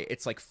Y,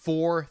 it's like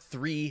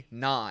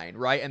 439,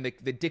 right? And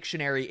the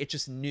dictionary, it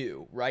just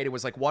knew, right? It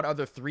was like, what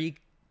other 3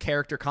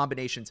 character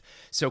combinations?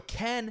 So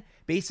Ken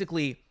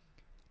basically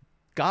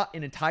got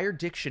an entire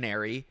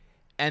dictionary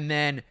and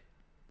then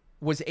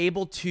was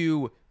able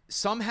to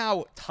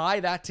somehow tie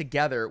that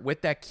together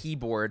with that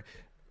keyboard.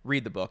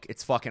 Read the book.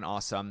 It's fucking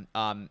awesome.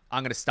 I'm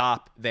going to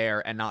stop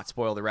there and not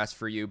spoil the rest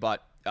for you,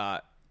 but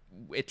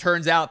it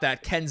turns out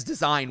that Ken's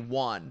design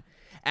won.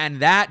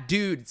 And that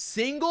dude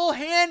single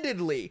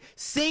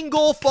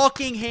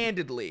fucking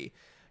handedly,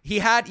 he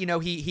had,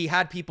 he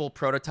had people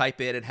prototype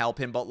it and help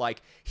him, but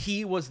like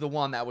he was the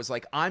one that was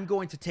like, I'm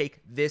going to take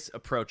this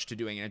approach to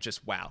doing it. And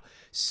just, wow.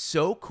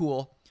 So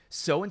cool,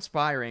 so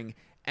inspiring.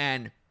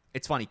 And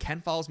it's funny,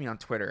 Ken follows me on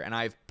Twitter, and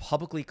I've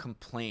publicly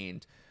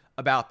complained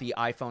about the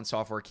iPhone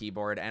software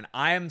keyboard, and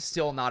I am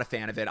still not a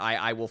fan of it.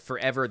 I will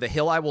forever, the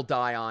hill I will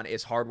die on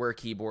is hardware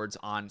keyboards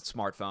on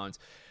smartphones.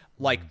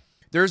 Like,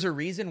 there's a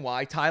reason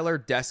why, Tyler,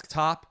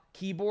 desktop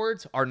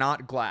keyboards are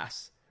not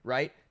glass,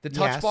 right? The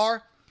touch Yes.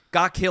 bar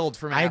got killed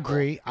from Apple.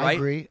 I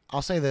agree.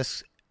 I'll say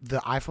this. The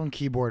iPhone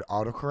keyboard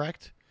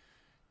autocorrect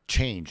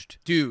changed.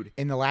 Dude,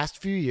 In the last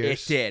few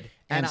years. it did.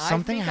 And I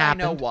something think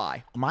happened. I know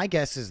why. My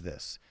guess is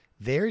this.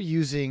 They're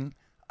using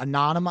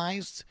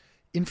anonymized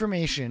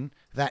information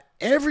that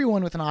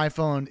everyone with an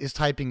iPhone is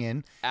typing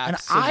in.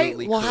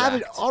 Absolutely and I will have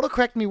it correct.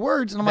 autocorrect me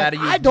words. And I'm That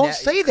like, you I don't ne-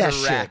 say that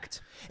correct.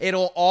 shit.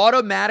 It'll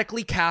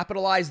automatically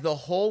capitalize the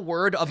whole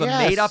word of a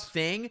Yes. made-up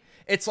thing.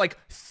 It's like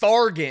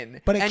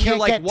Thargan. But it and you're can't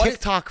like, get what is-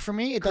 TikTok for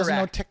me. It doesn't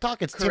know Correct.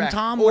 TikTok. It's Correct. Tim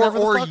Tom, or whatever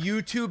the fuck.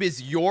 YouTube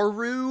is your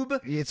Rube.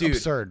 It's Dude,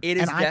 absurd. It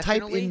is and I type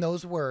definitely- in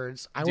those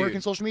words. I work Dude.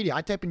 in social media.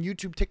 I type in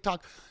YouTube,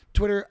 TikTok,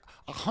 Twitter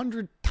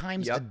 100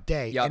 times a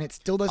day, Yep. and it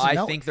still doesn't I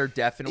know. think they're It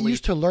definitely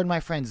used to learn my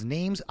friends'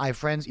 names. I have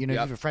friends, you Yep.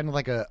 have a friend with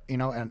like a,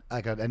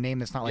 a name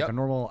that's not like Yep. a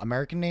normal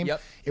American name.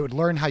 Yep. It would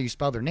learn how you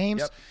spell their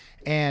names, Yep.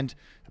 and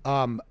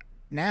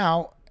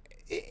now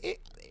it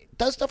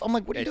does stuff. I'm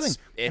like, what are you doing?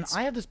 And It's-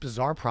 I have this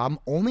bizarre problem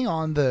only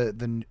on the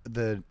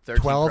 13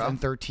 12 Pro? and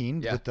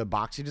 13 Yeah. with the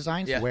boxy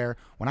designs, Yeah. where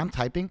when I'm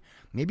typing,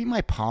 maybe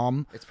my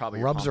palm It's probably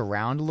your rubs palm.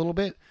 around a little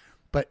bit,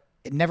 but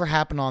it never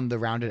happened on the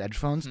rounded edge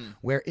phones, Hmm.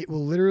 where it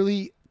will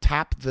literally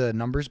tap the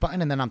numbers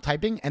button and then I'm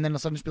typing, and then it'll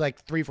suddenly just be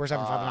like 3, 4,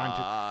 7, 5,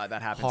 9, 2.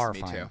 That happens to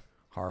Horrifying. me too.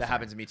 Horrifying. That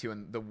happens to me too.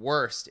 And the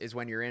worst is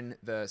when you're in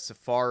the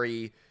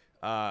Safari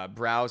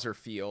browser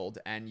field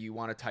and you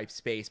want to type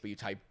space, but you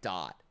type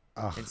dot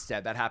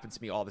instead. That happens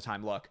to me all the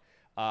time. Look,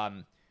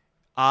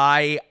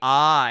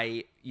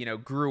 I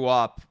grew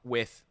up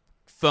with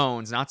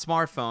phones, not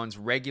smartphones,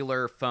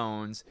 regular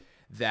phones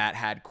that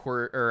had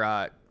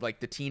like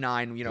the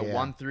T9, Yeah.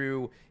 1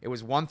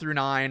 through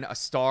 9, a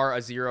star,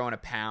 a 0, and a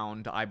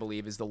pound, I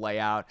believe is the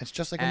layout. It's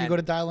just like when you And- go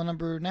to dial a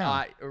number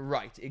now.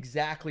 Right,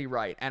 exactly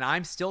right. And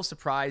I'm still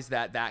surprised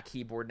that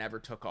keyboard never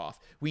took off.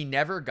 We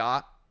never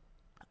got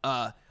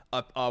a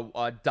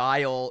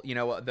dial,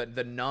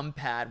 the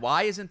numpad.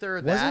 Why isn't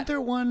there that? Wasn't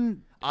there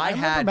one? I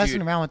remember had messing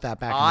dude, around with that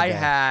back in the I day.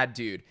 had,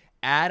 dude,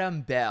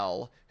 Adam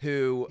Bell,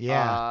 who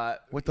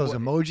with those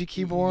emoji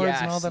keyboards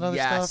and all that other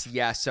stuff.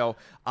 Yes. So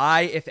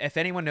if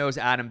anyone knows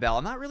Adam Bell,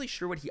 I'm not really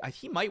sure what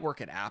he might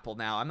work at Apple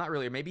now. I'm not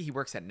really. Maybe he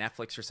works at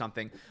Netflix or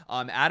something.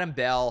 Adam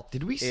Bell.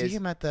 Did we see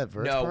him at that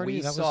Verge no, party? we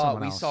That was saw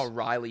someone else.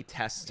 Riley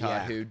Testa,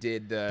 Yeah. who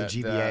did the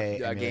GBA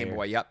Game emulator.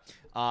 Boy. Yep.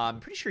 I'm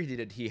pretty sure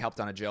he helped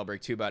on a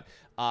jailbreak too, but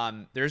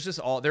there's just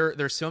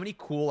there's so many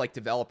cool like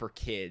developer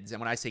kids, and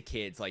when I say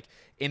kids, like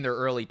in their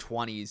early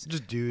 20s,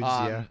 Just dudes,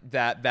 yeah.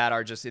 that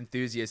are just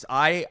enthusiasts.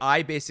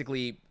 I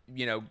basically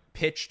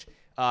pitched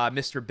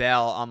Mr.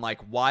 Bell on like,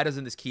 why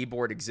doesn't this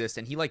keyboard exist,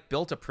 and he like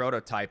built a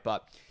prototype.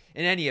 But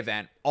in any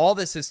event, all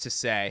this is to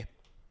say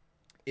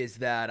is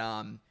that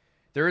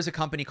there is a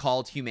company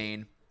called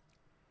Humane.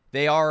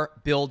 They are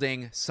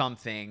building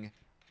something.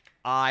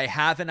 I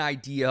have an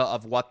idea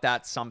of what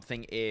that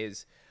something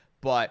is,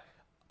 but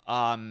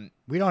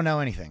We don't know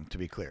anything, to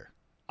be clear.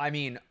 I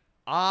mean,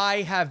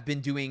 I have been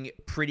doing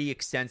pretty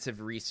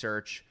extensive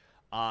research.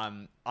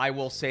 I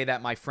will say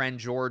that my friend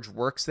George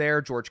works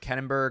there. George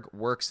Kettenberg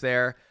works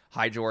there.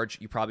 Hi, George.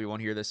 You probably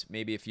won't hear this.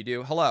 Maybe if you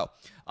do, hello.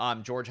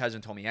 George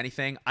hasn't told me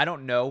anything. I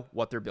don't know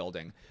what they're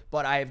building,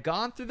 but I have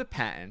gone through the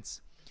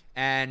patents,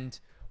 and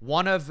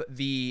one of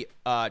the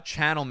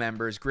channel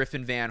members,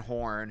 Griffin Van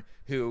Horn,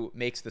 who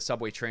makes the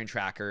subway train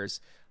trackers,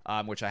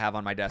 which I have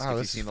on my desk. Oh, if you've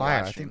this is seen the fire.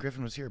 live I stream. think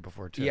Griffin was here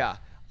before, too. Yeah.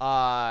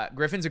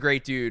 Griffin's a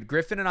great dude.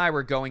 Griffin and I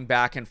were going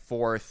back and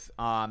forth.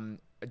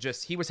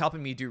 He was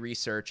helping me do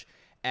research,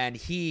 and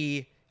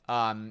he,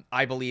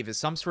 I believe, is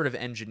some sort of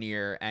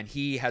engineer, and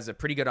he has a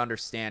pretty good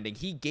understanding.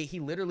 He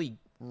literally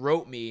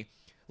wrote me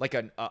like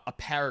a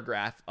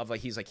paragraph of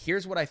like, he's like,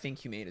 here's what I think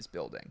Humane is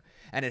building,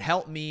 and it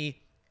helped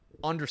me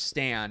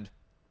understand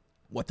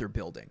what they're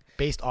building.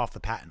 Based off the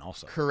patent,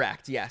 also.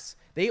 Correct. Yes,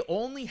 they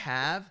only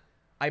have,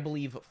 I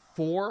believe,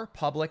 4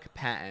 public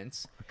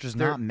patents, Which is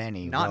They're not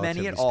many. Not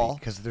many at all.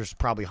 Because there's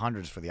probably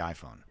hundreds for the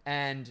iPhone.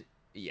 And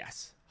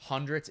yes,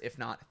 hundreds, if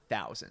not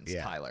thousands,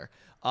 Yeah. Tyler.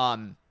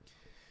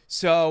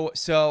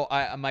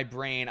 My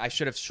brain, I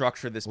should have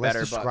structured this Let's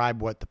better.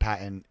 describe what the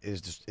patent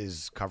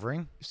is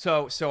covering.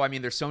 So I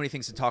mean, there's so many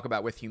things to talk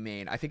about with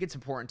Humane. I think it's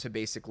important to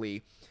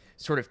basically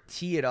sort of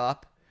tee it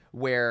up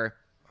where,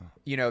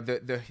 you know,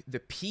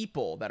 the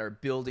people that are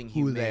building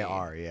Humane,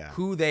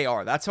 who they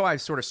are. That's how I'm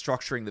sort of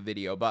structuring the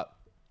video. But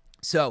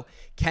so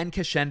Ken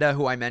Kashenda,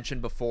 who I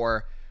mentioned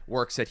before,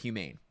 works at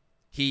Humane.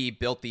 He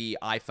built the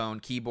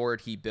iPhone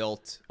keyboard. He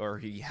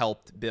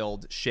helped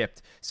build,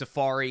 shipped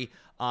Safari.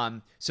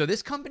 So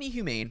this company,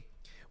 Humane,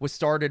 was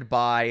started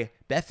by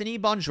Bethany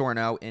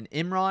Bongiorno and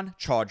Imran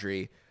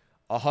Chaudhry,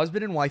 a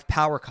husband and wife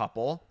power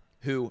couple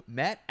who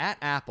met at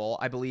Apple,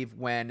 I believe,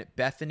 when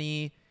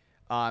Bethany,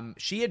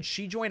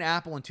 she joined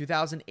Apple in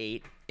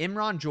 2008.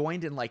 Imran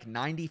joined in like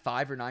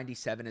 95 or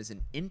 97 as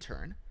an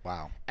intern.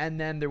 Wow. And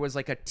then there was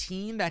like a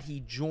team that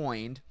he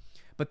joined,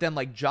 but then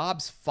like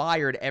Jobs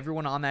fired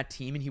everyone on that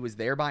team and he was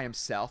there by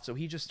himself. So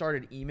he just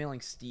started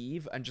emailing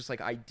Steve and just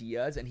like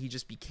ideas, and he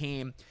just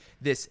became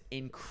this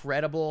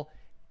incredible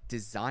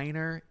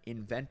designer,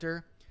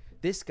 inventor.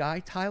 This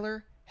guy,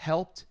 Tyler,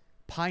 helped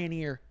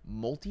pioneer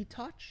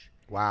multi-touch.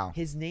 Wow.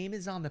 His name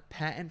is on the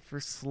patent for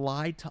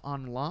slide to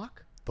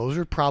unlock. Those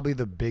are probably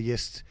the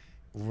biggest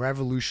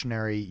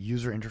revolutionary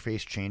user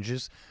interface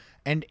changes.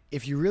 And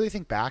if you really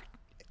think back,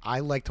 I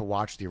like to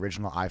watch the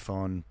original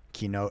iPhone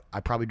keynote. I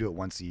probably do it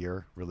once a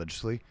year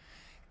religiously.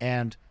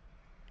 And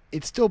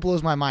it still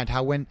blows my mind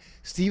how when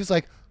Steve's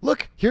like,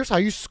 look, here's how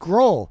you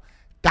scroll.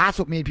 That's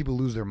what made people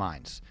lose their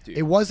minds. Dude.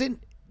 It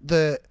wasn't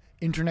the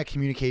internet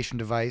communication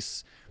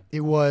device.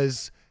 It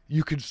was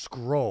you could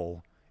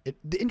scroll.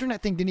 The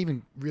internet thing didn't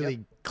even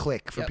really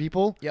click for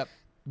people. Yep.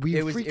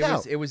 We freaked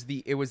out. It was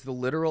the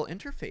literal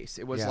interface.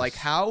 It was like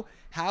how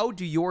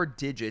do your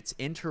digits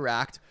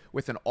interact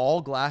with an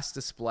all glass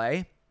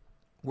display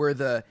where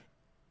the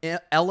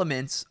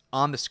elements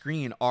on the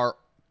screen are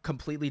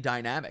completely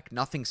dynamic.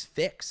 Nothing's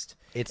fixed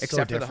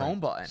except for the home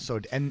button. So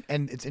and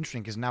it's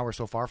interesting because now we're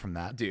so far from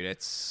that. Dude,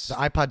 it's the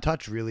iPod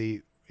Touch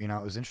really, it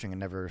was interesting. I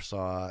never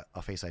saw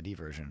a Face ID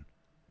version.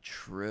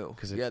 True.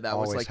 That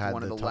was like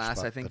one of the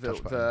last. I think this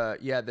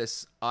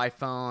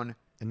iPhone.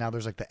 And now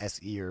there's like the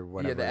SE or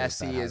whatever. Yeah, the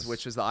SE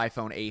which was the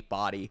iPhone 8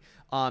 body.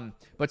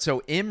 But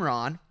so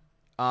Imran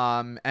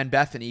and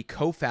Bethany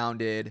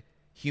co-founded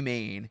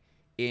Humane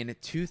in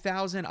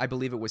 2000, I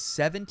believe it was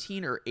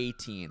 17 or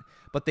 18.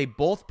 But they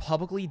both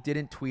publicly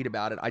didn't tweet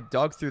about it. I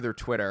dug through their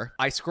Twitter.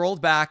 I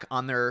scrolled back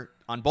on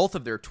both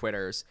of their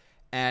Twitters,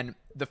 and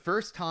the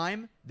first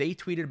time they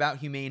tweeted about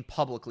Humane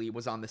publicly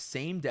was on the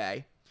same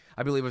day.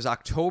 I believe it was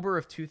October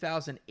of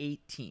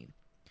 2018.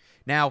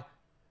 Now,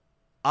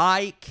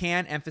 I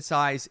can't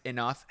emphasize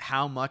enough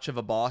how much of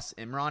a boss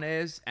Imran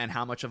is and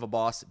how much of a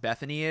boss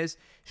Bethany is.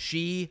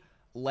 She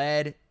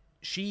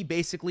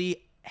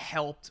basically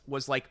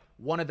was like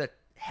one of the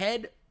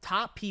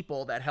top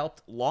people that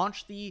helped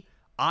launch the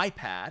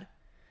iPad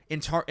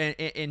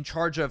in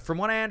charge of, from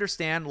what I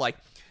understand, like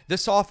the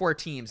software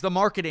teams, the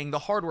marketing, the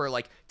hardware,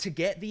 like to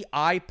get the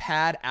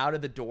iPad out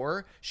of the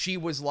door. She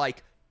was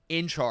like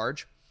in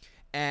charge.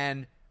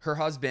 And her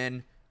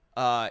husband,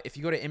 if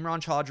you go to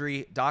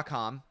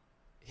imranchaudhry.com,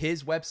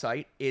 his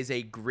website is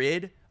a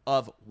grid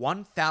of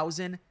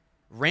 1,000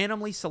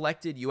 randomly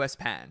selected U.S.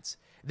 patents.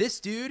 This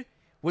dude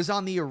was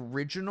on the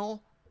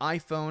original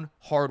iPhone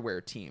hardware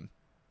team.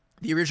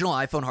 The original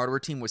iPhone hardware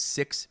team was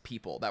 6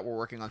 people that were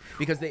working on,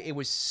 because it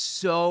was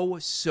so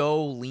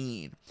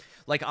lean.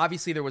 Like,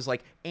 obviously there was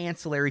like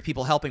ancillary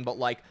people helping, but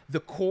like the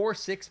core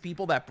 6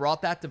 people that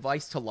brought that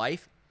device to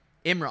life,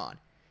 Imran.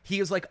 He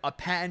is like a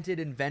patented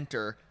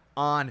inventor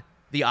on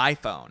the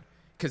iPhone,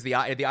 because the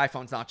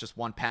iPhone's not just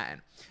one patent.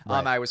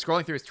 Right. I was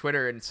scrolling through his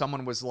Twitter and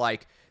someone was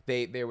like,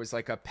 there was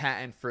like a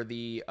patent for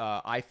the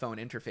iPhone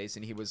interface,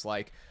 and he was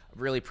like,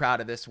 really proud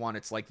of this one.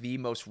 It's like the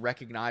most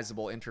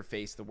recognizable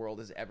interface the world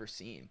has ever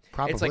seen.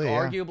 Probably, it's like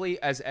arguably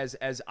as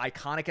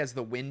iconic as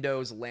the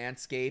Windows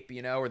landscape,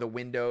 or the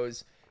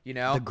Windows,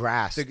 the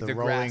grass, the rolling,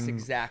 grass,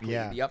 exactly.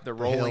 Yeah, yep, the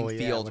rolling hill,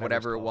 fields,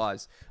 whatever it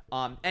was.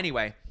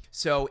 Anyway,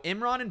 so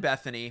Imran and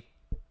Bethany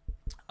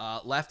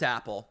left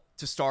Apple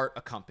to start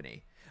a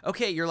company.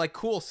 Okay, you're like,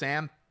 cool,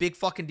 Sam, big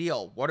fucking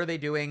deal. What are they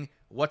doing?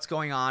 What's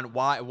going on?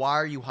 Why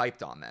are you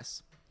hyped on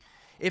this?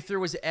 If there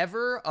was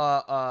ever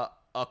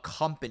a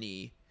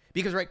company,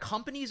 because right,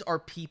 companies are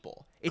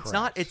people. It's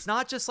Correct. It's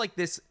not just like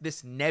this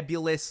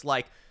nebulous,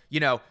 like,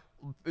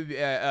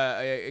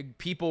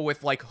 people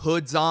with like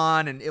hoods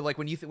on, and like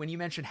when you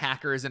mention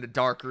hackers in a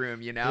dark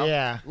room,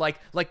 Yeah.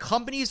 like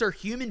companies are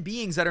human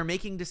beings that are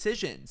making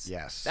decisions.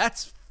 Yes.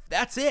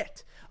 That's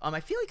it. I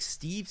feel like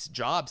Steve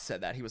Jobs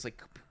said that. He was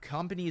like,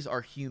 companies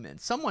are human.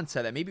 Someone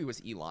said that. Maybe it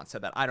was Elon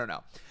said that. I don't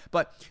know.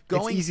 But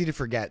it's easy to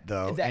forget,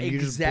 though. And you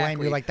just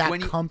blame, you're like,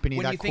 that company,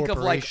 that corporation. When you think of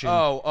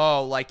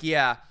like, like,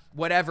 yeah,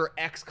 whatever,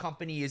 X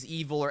company is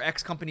evil or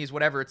X company is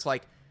whatever, it's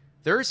like,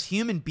 there's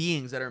human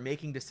beings that are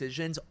making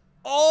decisions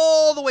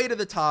all the way to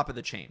the top of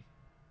the chain.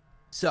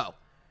 So,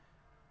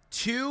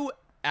 2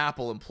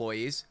 Apple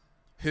employees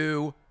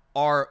who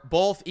are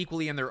both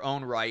equally in their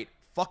own right,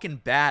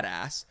 fucking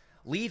badass,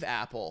 leave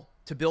Apple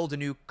to build a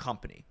new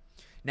company.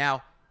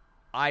 Now,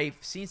 I've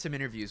seen some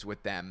interviews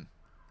with them.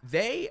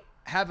 They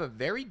have a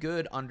very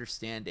good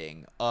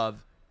understanding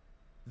of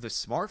the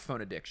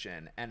smartphone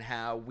addiction and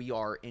how we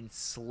are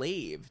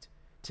enslaved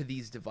to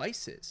these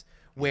devices.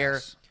 Where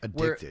Yes.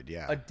 Addicted, we're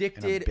yeah, in a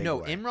addicted. big No,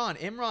 way.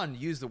 Imran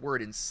used the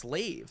word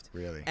enslaved.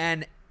 Really?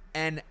 And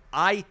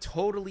I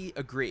totally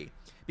agree,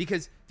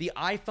 because the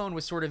iPhone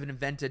was sort of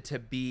invented to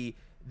be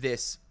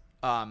this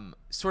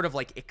sort of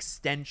like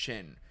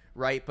extension,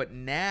 right? But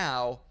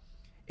now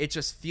it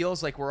just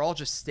feels like we're all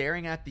just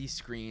staring at these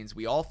screens.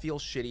 We all feel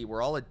shitty.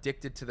 We're all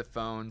addicted to the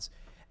phones,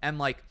 and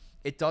like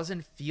it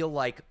doesn't feel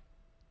like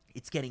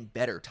it's getting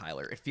better,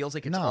 Tyler. It feels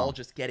like it's No. all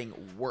just getting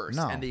worse,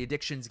 No. and the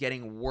addiction's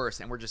getting worse,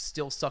 and we're just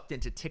still sucked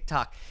into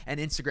TikTok and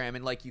Instagram,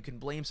 and like you can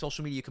blame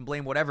social media, you can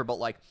blame whatever, but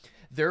like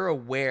they're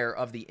aware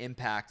of the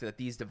impact that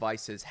these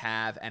devices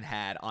have and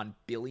had on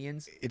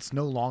billions. It's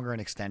no longer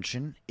an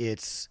extension.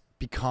 It's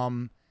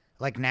become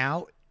like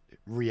now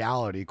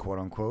reality, quote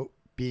unquote,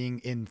 being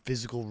in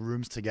physical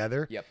rooms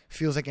together Yep.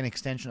 feels like an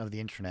extension of the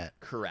internet.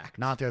 Correct.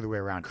 Not the other way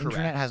around. Correct.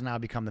 Internet has now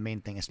become the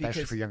main thing, especially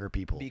Because- for younger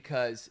people.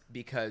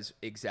 because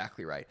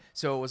exactly right.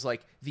 So it was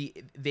like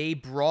they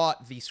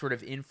brought the sort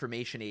of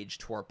information age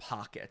to our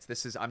pockets.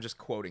 This is, I'm just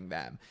quoting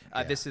them.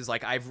 This is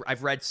like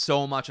I've read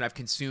so much and I've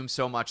consumed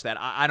so much that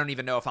I don't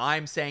even know if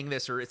I'm saying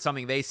this or it's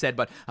something they said,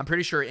 but I'm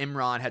pretty sure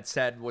Imran had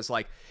said was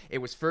like it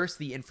was first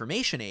the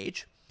information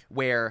age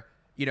where,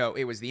 you know,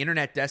 it was the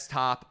internet,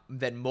 desktop,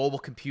 then mobile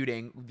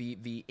computing,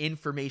 the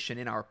information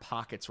in our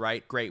pockets,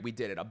 right? Great, we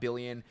did it. 1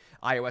 billion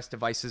iOS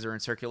devices are in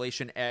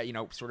circulation. You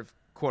know, sort of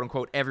quote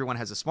unquote, everyone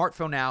has a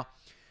smartphone now.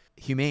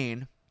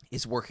 Humane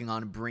is working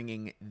on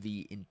bringing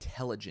the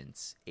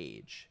intelligence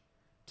age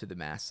to the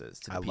masses,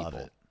 to the I people. love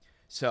it.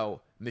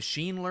 So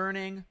machine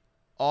learning,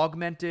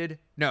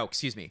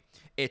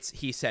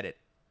 he said it.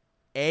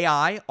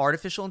 AI,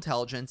 artificial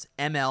intelligence,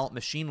 ML,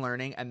 machine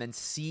learning, and then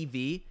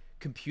CV,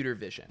 computer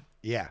vision.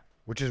 Yeah,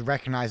 which is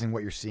recognizing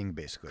what you're seeing,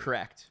 basically.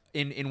 Correct.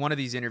 In one of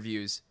these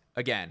interviews,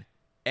 again,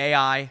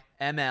 AI,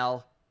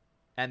 ML,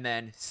 and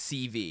then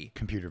CV,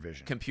 Computer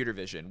vision. computer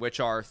vision, which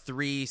are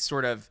three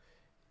sort of,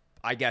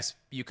 I guess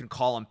you can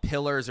call them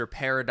pillars or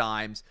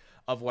paradigms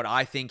of what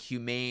I think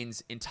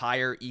Humane's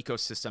entire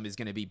ecosystem is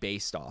going to be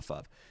based off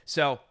of.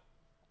 So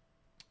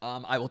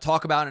I will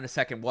talk about in a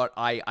second what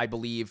I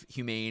believe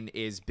Humane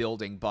is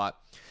building. But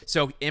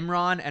so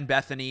Imran and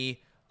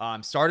Bethany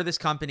started this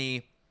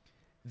company.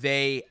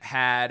 They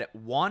had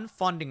one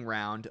funding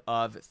round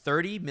of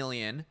 $30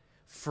 million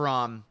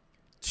from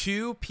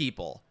two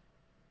people.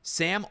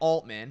 Sam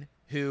Altman,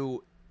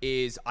 who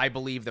is, I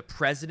believe, the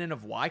president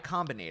of Y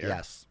Combinator.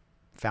 Yes.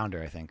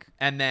 Founder, I think.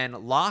 And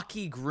then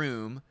Lockie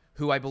Groom,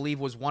 who I believe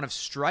was one of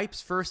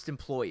Stripe's first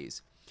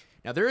employees.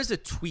 Now, there is a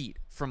tweet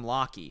from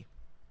Lockie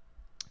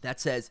that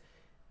says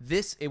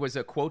it was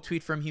a quote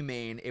tweet from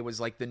Humane. It was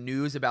like the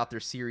news about their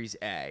Series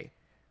A,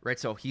 right?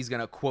 So he's going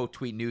to quote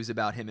tweet news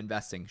about him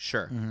investing.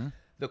 Sure. Mm-hmm.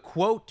 The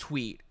quote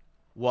tweet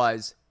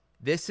was,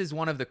 "This is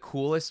one of the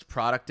coolest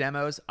product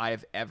demos I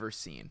have ever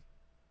seen."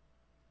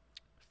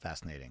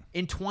 Fascinating.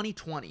 In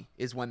 2020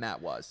 is when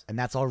that was. And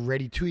that's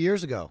already 2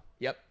 years ago.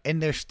 Yep.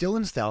 And they're still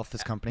in stealth,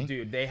 this company.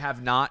 Dude, they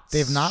have not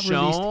They've not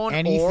released shown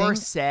anything or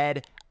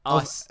said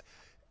us.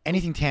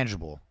 Anything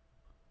tangible.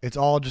 It's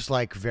all just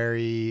like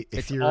very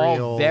It's ethereal.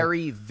 all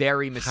very,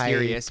 very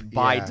mysterious hype,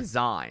 by yeah.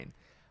 design.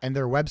 And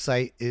their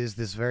website is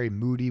this very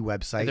moody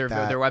website Their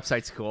that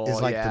website's cool.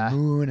 is like yeah. the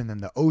moon and then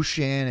the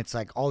ocean. It's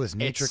like all this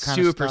nature It's kind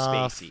super of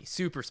stuff. spacey.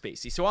 Super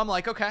spacey. So I'm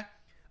like, okay.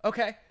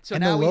 So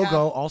And now the we logo, have,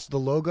 also the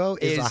logo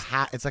is a is-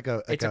 hat. It's like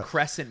a it's a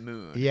crescent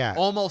moon. Yeah.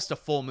 Almost a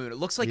full moon. It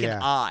looks like Yeah.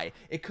 an eye.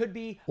 It could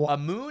be Well- a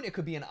moon, it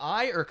could be an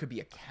eye, or it could be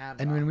a camera.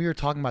 And when we were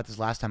talking about this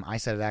last time, I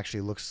said it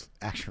actually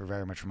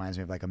very much reminds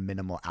me of like a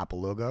minimal Apple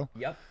logo.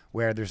 Yep.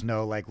 Where there's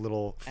no like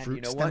little And fruit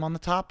you know stem what? on the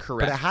top.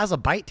 Correct. But it has a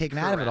bite taken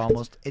out of it Correct.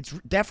 almost. It's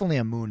definitely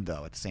a moon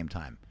though at the same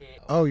time.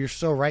 Oh, you're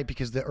so right,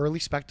 because the early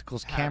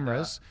Spectacles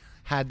cameras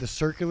had the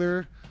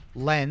circular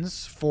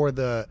lens for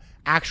the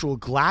actual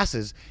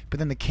glasses, but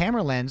then the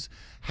camera lens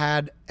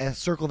had a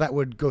circle that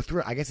would go through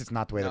it. I guess it's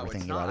not the way that No, we're it's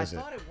thinking not. about, I is it?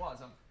 thought it was.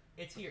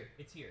 It's here.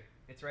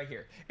 It's right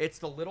here. It's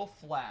the little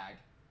flag.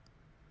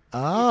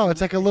 Oh,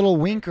 it's like a little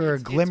wink or a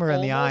It's glimmer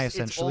in the eye, almost-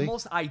 essentially. It's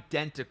almost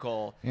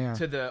identical Yeah.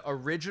 to the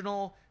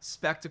original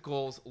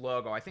Spectacles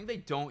logo. I think they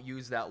don't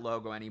use that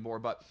logo anymore,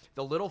 but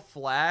the little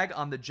flag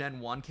on the Gen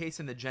 1 case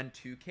and the Gen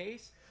 2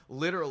 case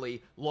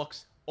literally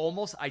looks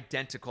almost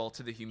identical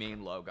to the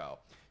Humane logo.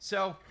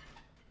 So,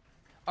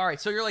 all right,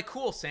 so you're like,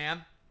 cool,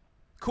 Sam.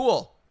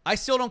 Cool. I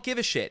still don't give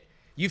a shit.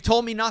 You've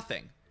told me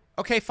nothing.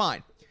 Okay,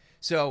 fine.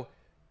 So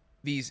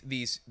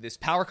this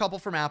power couple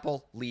from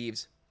Apple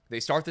leaves. They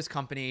start this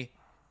company,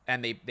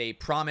 and they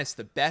promise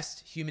the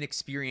best human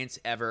experience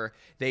ever.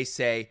 They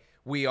say,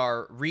 we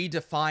are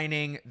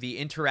redefining the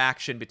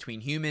interaction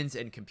between humans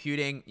and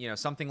computing,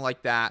 something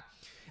like that.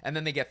 And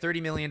then they get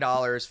 $30 million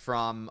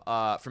from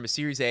a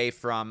Series A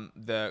from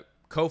the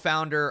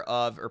co-founder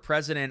or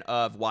president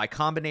of Y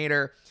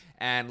Combinator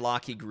and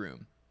Lockie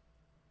Groom.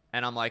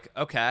 And I'm like,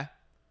 okay,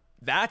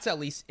 that's at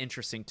least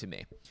interesting to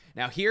me.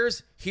 Now,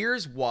 here's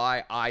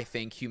why I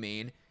think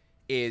Humane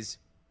is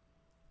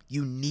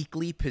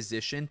uniquely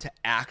positioned to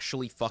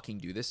actually fucking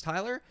do this,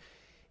 Tyler,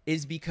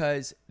 is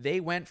because they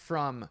went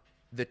from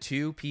the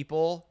two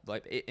people,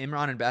 like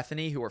Imran and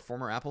Bethany, who are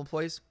former Apple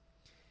employees.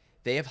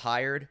 They have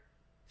hired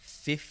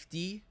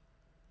 50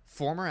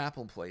 former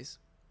Apple employees.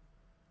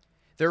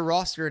 Their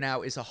roster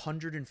now is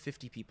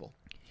 150 people.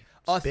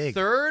 It's big.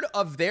 Third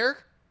of their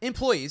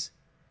employees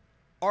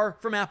are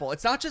from Apple.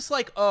 It's not just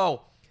like,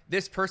 oh,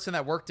 this person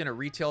that worked in a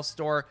retail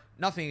store.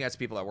 Nothing against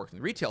people that worked in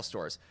retail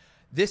stores.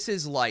 This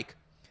is like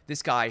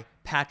this guy,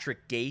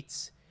 Patrick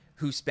Gates,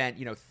 who spent,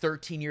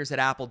 13 years at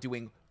Apple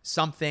doing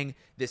something.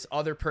 This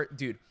other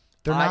dude.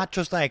 They're not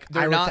just like,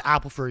 I worked at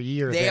Apple for a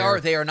year. They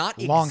are not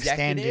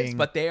long-standing, executives,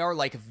 but they are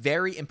like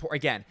very important.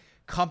 Again,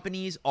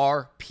 companies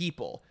are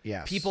people.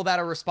 Yes. People that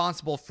are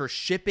responsible for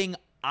shipping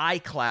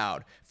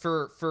iCloud,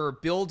 for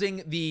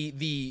building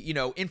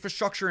the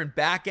infrastructure and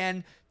back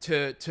end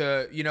to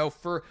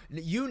for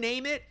you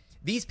name it.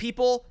 These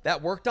people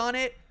that worked on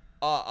it,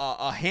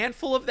 a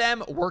handful of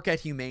them work at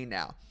Humane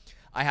now.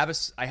 I have a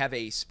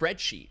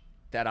spreadsheet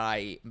that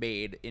I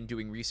made in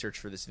doing research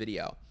for this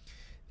video.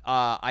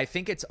 I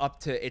think it's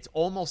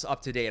almost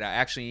up to date. I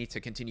actually need to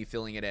continue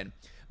filling it in.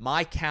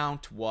 My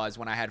count was,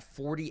 when I had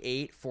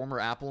 48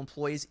 former Apple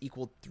employees,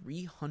 equaled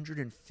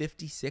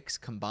 356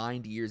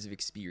 combined years of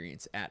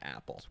experience at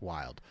Apple. It's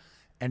wild.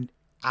 And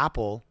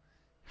Apple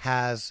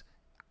has,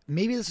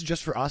 maybe this is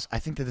just for us, I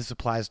think that this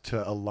applies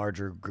to a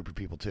larger group of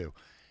people too.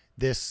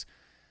 This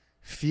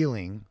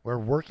feeling where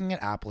working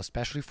at Apple,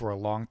 especially for a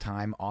long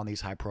time on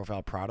these high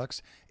profile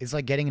products, is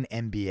like getting an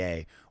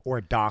MBA or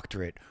a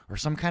doctorate or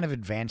some kind of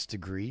advanced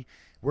degree.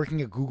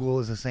 Working at Google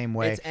is the same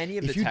way. It's any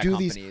of if the you tech do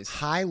companies. these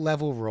high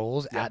level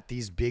roles Yep. at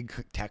these big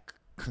tech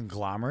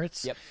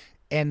conglomerates, Yep.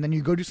 and then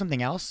you go do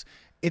something else,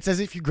 it's as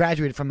if you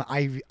graduated from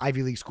the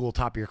Ivy League school,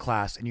 top of your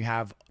class, and you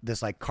have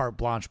this like carte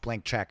blanche,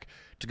 blank check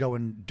to go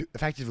and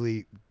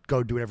effectively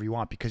go do whatever you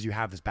want because you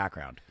have this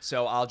background.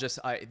 So I'll just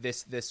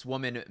this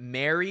woman,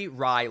 Mary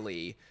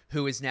Riley,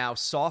 who is now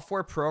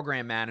software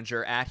program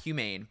manager at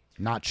Humane,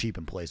 Not cheap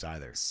employees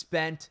either.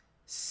 spent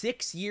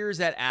 6 years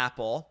at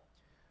Apple.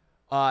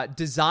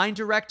 Design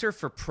director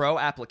for pro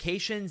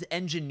applications,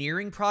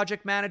 engineering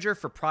project manager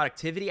for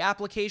productivity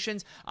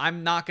applications.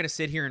 I'm not going to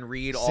sit here and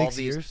read all 6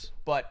 these, years?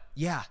 but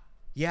yeah.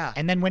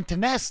 And then went to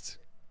Nest.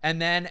 And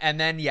then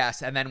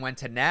went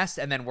to Nest,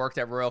 and then worked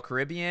at Royal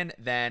Caribbean.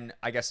 Then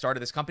I guess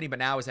started this company, but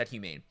now is at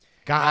Humane.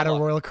 Got Now out of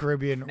look. Royal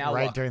Caribbean Now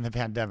right look. during the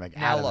pandemic.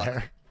 Now Out of look.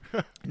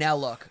 there. Now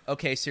look,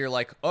 okay, so you're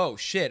like, oh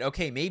shit,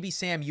 okay, maybe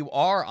Sam, you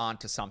are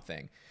onto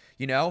something.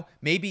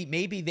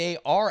 Maybe they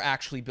are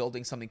actually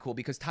building something cool,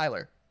 because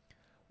Tyler,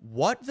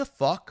 what the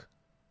fuck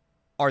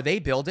are they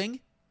building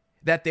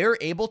that they're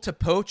able to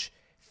poach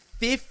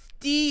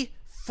 50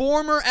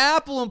 former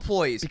Apple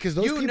employees? Because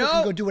those people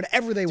can go do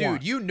whatever they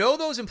want. Dude,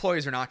 those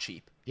employees are not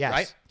cheap. Yes,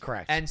 right?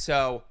 correct. And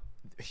so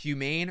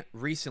Humane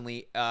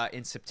recently,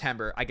 in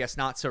September, I guess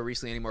not so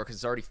recently anymore because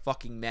it's already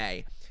fucking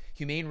May,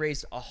 Humane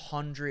raised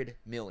 $100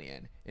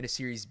 million in a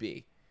Series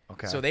B.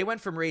 Okay. So they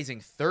went from raising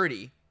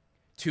 30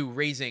 to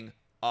raising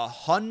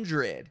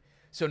 100.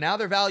 So now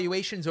their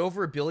valuation's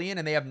over $1 billion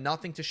and they have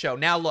nothing to show.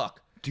 Now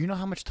look, Do you know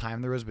how much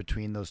time there was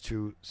between those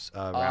two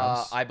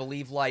rounds? I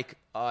believe like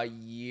a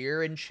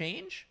year and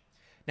change.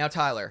 Now,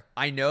 Tyler,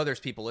 I know there's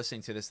people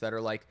listening to this that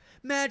are like,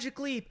 Magic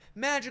Leap,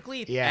 Magic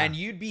Leap. Yeah. And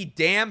you'd be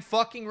damn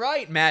fucking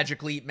right,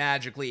 Magic Leap,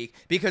 Magic Leap.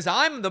 Because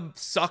I'm the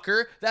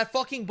sucker that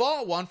fucking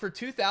bought one for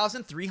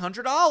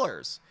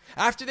 $2,300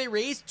 after they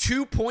raised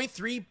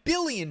 $2.3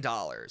 billion.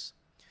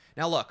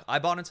 Now, look, I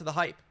bought into the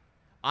hype.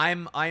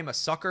 I'm a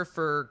sucker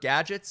for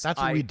gadgets.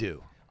 That's what we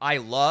do. I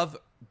love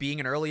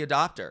being an early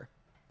adopter.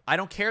 I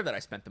don't care that I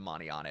spent the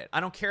money on it. I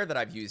don't care that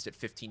I've used it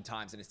 15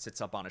 times and it sits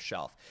up on a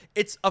shelf.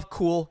 It's a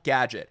cool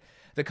gadget.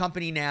 The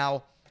company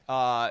now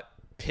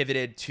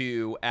pivoted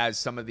to, as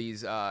some of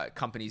these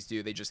companies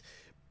do, they just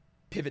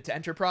pivot to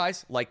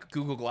enterprise like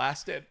Google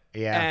Glass did.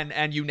 Yeah.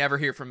 And you never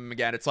hear from them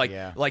again. It's like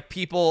Yeah. like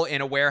people in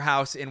a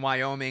warehouse in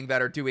Wyoming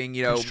that are doing,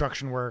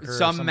 Construction work or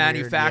some some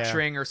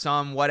manufacturing or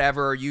some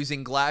whatever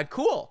using Glad.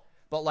 Cool.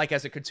 But like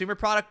as a consumer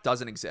product,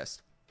 doesn't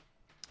exist.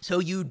 So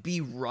you'd be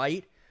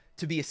right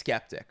to be a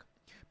skeptic.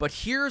 But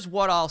here's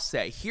what I'll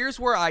say. Here's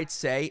where I'd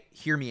say,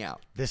 hear me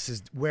out. This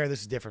is where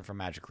this is different from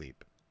Magic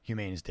Leap.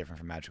 Humane is different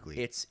from Magic Leap.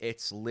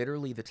 It's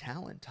literally the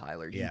talent,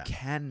 Tyler. You Yeah.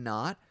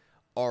 cannot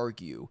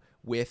argue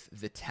with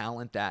the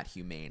talent that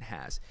Humane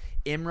has.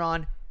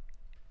 Imran,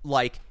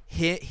 like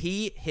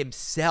he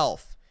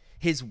himself,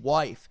 his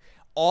wife,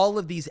 all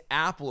of these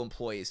Apple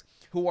employees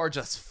who are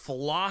just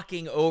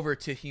flocking over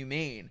to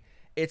Humane.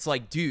 It's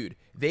like, dude,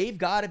 they've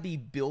got to be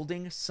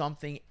building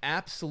something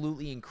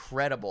absolutely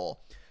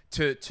incredible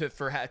to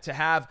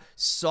have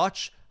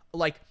such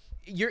like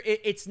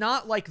it's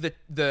not like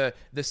the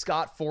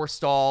Scott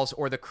Forstalls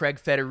or the Craig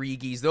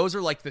Federighi's. Those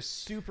are like the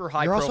super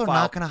high You're profile. also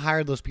not going to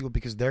hire those people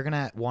because they're going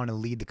to want to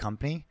lead the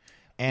company.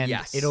 And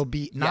Yes. it'll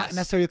be not Yes.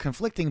 necessarily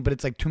conflicting, but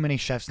it's like too many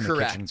chefs in the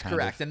kitchen.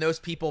 Correct. Of. And those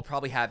people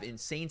probably have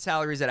insane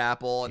salaries at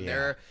Apple, and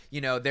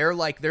Yeah.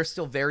 they're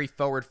still very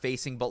forward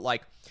facing, but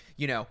like,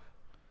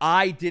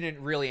 I didn't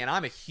really, and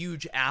I'm a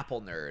huge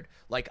Apple nerd.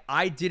 Like,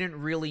 I didn't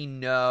really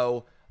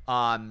know,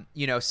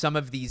 some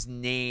of these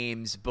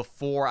names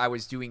before I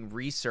was doing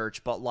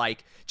research, but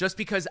like, just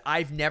because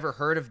I've never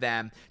heard of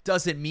them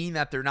doesn't mean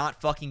that they're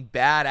not fucking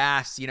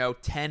badass,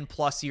 10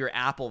 plus year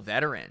Apple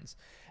veterans.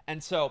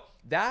 And so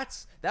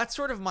that's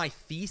sort of my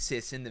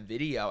thesis in the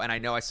video. And I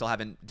know I still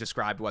haven't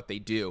described what they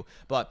do,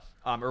 but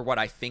or what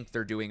I think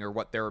they're doing or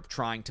what they're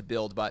trying to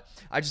build. But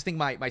I just think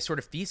my sort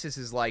of thesis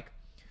is like,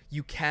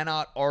 you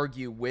cannot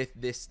argue with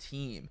this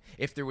team.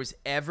 If there was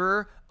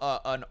ever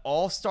an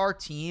all-star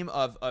team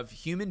of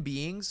human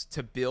beings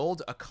to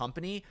build a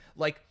company,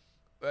 like,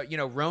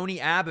 Roni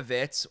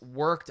Abovitz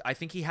worked, I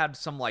think he had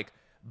some like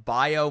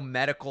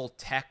biomedical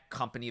tech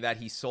company that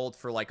he sold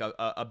for like a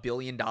 $1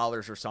 billion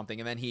or something.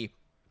 And then he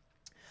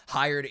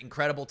hired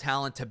incredible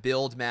talent to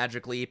build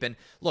Magic Leap. And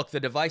look, the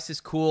device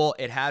is cool.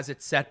 It has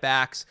its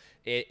setbacks.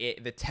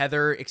 The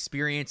tether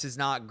experience is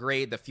not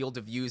great. The field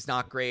of view is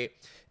not great.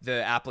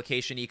 The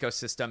application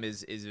ecosystem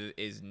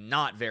is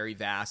not very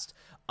vast.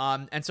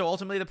 And so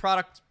ultimately the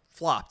product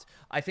flopped.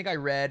 I think I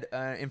read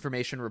an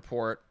information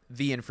report,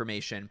 The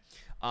Information,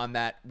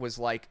 that was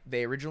like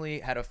they originally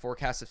had a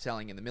forecast of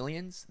selling in the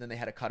millions. Then they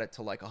had to cut it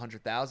to like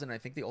 100,000. I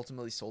think they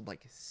ultimately sold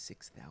like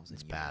 6,000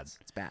 units. Bad.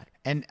 It's bad.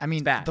 And I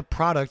mean, the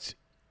product,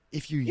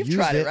 if you've used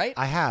tried it, it, right?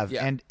 I have.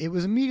 Yeah. And it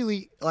was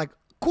immediately like,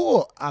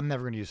 cool, I'm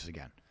never going to use it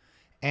again.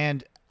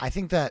 And I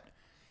think that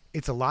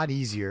it's a lot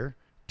easier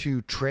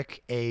to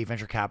trick a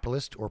venture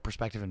capitalist or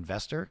prospective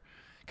investor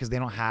because they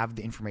don't have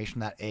the information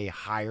that a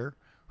hire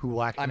who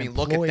will actually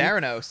look at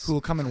Theranos, who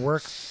will come and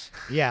work.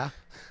 Yeah.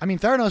 I mean,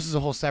 Theranos is a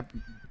whole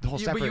separate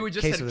but you would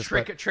just case had of to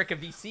this, trick a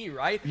VC,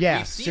 right? Yeah,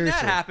 We've seen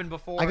seriously. that happen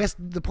before. I guess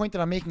the point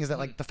that I'm making is that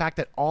like the fact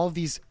that all of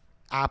these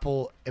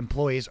Apple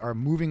employees are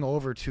moving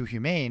over to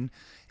Humane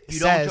You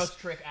says don't just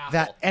trick Apple.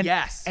 that, and,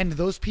 Yes. and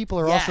those people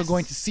are Yes. also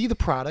going to see the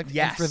product.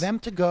 Yes. And for them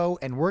to go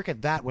and work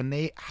at that when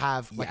they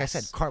have, like I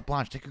said, Yes. carte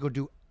blanche, they could go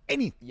do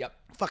any Yep.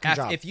 fucking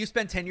job. If you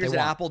spend 10 years they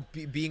at want.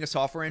 Apple being a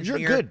software You're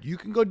engineer, good. You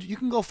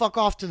can go fuck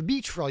off to the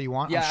beach for all you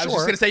want. Yeah, I'm I was sure.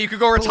 just gonna say you could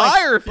go But, like-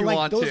 retire if but, you like,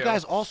 want those to.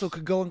 guys also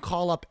could go and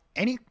call up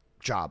any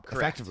job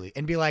effectively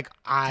and be like,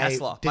 I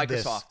Tesla, did Microsoft,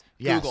 this.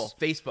 Yes. Google,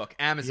 Facebook,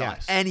 Amazon,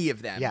 Yes. any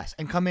of them. Yes,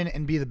 and come in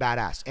and be the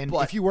badass. And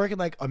But- if you work at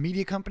like a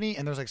media company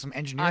and there's like some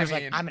engineers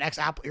like, I'm an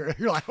ex-Apple, you're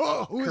like,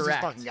 oh, who is this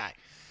Correct. fucking guy?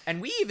 And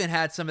we even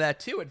had some of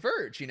that too at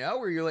Verge,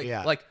 where you're like,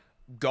 Yeah. like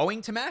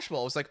going to Mashable.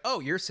 It was like, oh,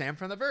 you're Sam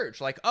from The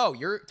Verge. Like, oh,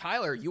 you're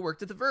Tyler. You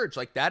worked at The Verge.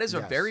 Like, that is a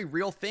Yes. very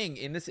real thing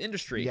in this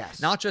industry. Yes.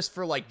 Not just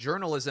for like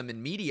journalism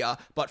and media,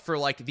 but for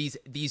like these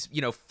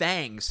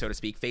fangs, so to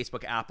speak.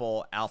 Facebook,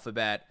 Apple,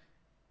 Alphabet.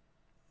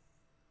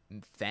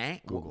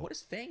 Fang? Google. What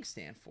does Fang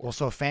stand for? Well,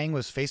 so FANG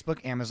was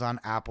Facebook, Amazon,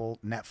 Apple,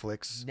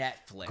 Netflix,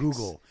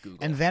 Google.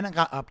 And then it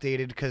got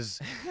updated because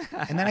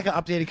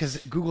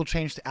Google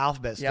changed to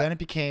Alphabet. So Yep. then it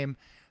became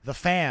the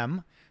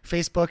FAM,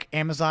 Facebook,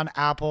 Amazon,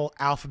 Apple,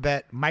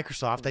 Alphabet,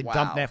 Microsoft. They Wow.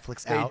 dumped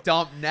Netflix out. They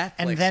dumped Netflix.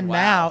 And then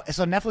Wow. now,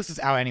 so Netflix is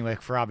out anyway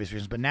for obvious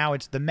reasons, but now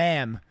it's the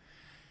MAM,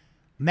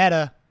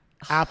 Meta,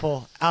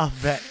 Apple,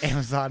 Alphabet,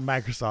 Amazon,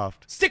 Microsoft.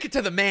 Stick it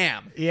to the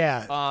ma'am.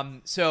 Yeah.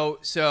 So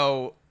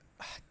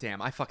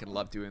damn, I fucking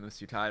love doing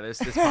this, Tyler. This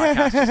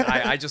podcast,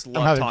 I just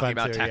love having talking fun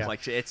about too, tech. yeah.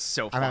 Like, it's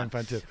so I'm fun. having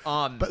fun too.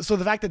 Um, But so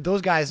the fact that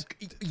those guys,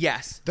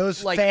 yes,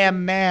 those like,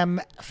 FAM,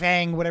 MAM,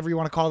 FANG, whatever you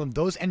want to call them,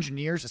 those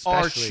engineers are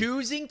especially,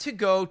 choosing to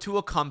go to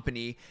a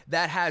company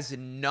that has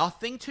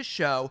nothing to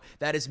show,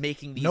 that is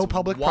making these No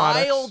public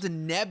wild, products.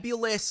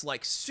 nebulous,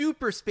 like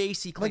super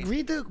spacey like claims.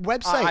 read the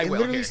website. I It will.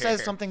 literally Here, says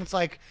here. something. It's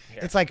like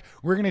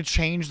we're gonna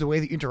change the way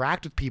that you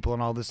interact with people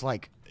and all this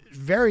like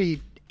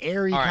very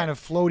airy All right. kind of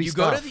floaty you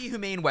stuff. go to the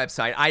Humane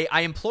website.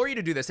 I implore you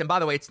to do this. And by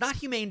the way, it's not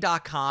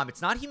humane.com.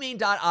 It's not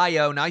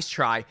humane.io. Nice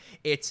try.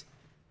 It's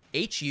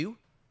hu.ma.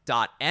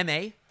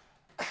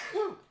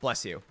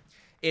 Bless you.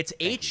 It's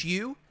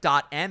hu.ma.ne.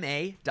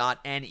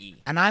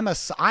 And I'm a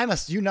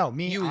you know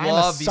me. You I'm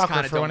love a these sucker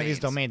kind of for one of these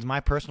domains. domains.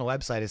 My personal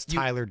website is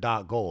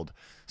tyler.gold.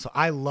 So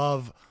I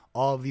love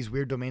all of these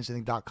weird domains. I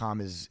think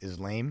 .com is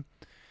lame.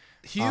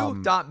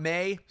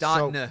 hu.ma.ne.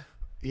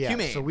 Yeah.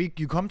 Humane. So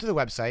you come to the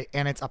website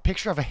and it's a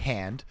picture of a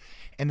hand,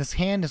 and this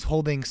hand is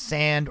holding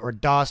sand or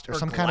dust or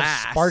some kind of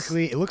glass.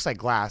 sparkly. It looks like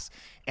glass,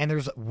 and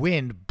there's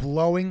wind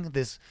blowing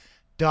this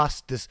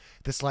dust, this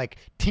like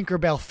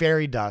Tinkerbell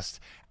fairy dust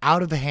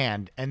out of the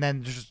hand, and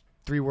then there's just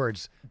 3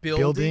 words: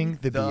 building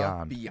the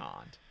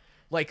beyond.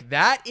 Like,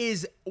 that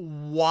is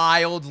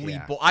wildly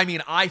Yeah. I mean,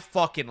 I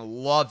fucking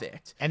love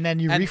it. And then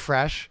you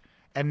refresh,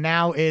 and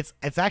now it's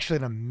actually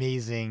an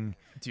amazing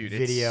Dude, it's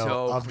video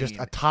so of just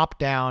clean. a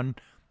top-down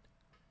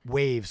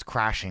waves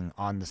crashing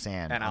on the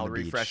sand. And on I'll the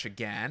beach. refresh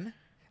again,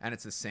 and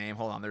it's the same.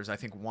 Hold on, there's I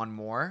think one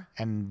more.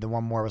 And the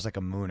one more was like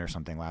a moon or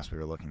something last we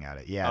were looking at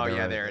it. Yeah. Oh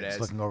yeah, there it is.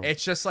 Looking over.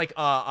 It's just like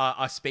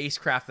a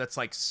spacecraft that's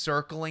like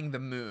circling the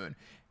moon.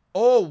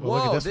 Oh, Well,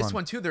 look at whoa! this This one.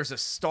 one too. There's a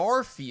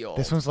star field.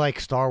 This one's like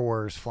Star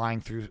Wars flying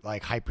through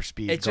like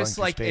hyperspeed. It's going just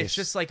through like space. it's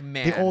just like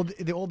man.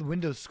 the old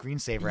Windows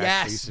screensaver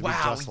actually used Yes. to be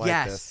Wow. just like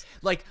Yes. this.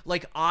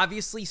 Like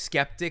obviously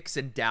skeptics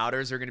and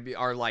doubters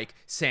are like,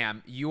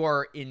 Sam, you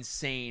are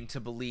insane to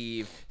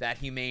believe that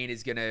Humane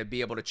is gonna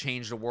be able to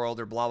change the world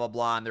or blah blah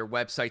blah, and their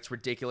website's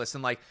ridiculous.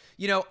 And like,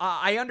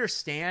 I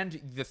understand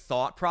the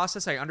thought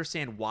process. I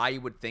understand why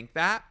you would think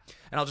that.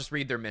 And I'll just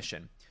read their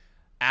mission.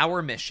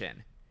 Our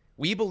mission.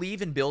 We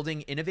believe in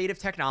building innovative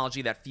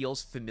technology that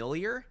feels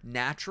familiar,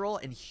 natural,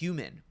 and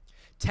human.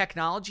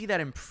 Technology that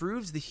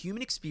improves the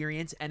human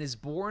experience and is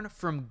born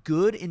from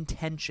good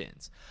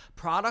intentions.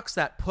 Products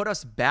that put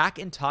us back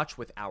in touch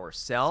with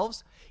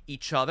ourselves,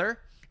 each other,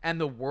 and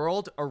the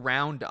world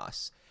around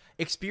us.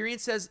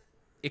 Experiences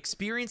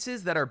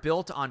that are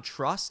built on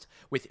trust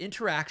with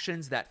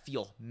interactions that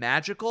feel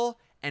magical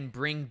and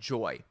bring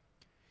joy.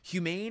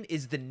 Humane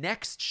is the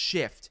next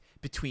shift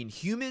between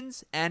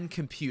humans and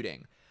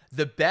computing.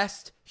 The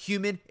best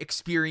human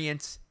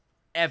experience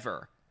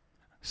ever.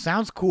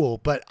 Sounds cool,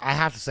 but I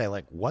have to say,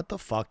 like, what the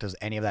fuck does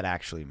any of that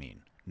actually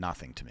mean?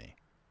 Nothing to me.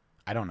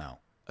 I don't know.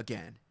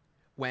 Again,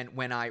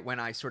 when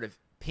I sort of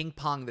ping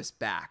pong this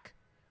back,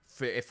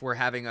 if we're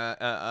having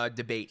a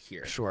debate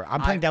here. Sure,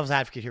 I'm playing devil's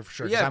advocate here for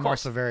sure. Yeah, of I'm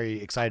course. also very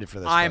excited for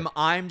this.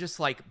 I'm just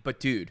like, but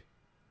dude,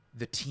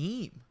 the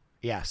team.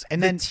 Yes,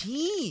 and The then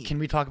team. can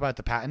we talk about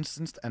the patents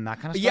and that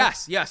kind of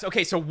stuff? Yes.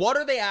 Okay, so what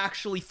are they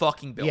actually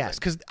fucking building? Yes,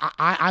 because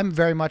I'm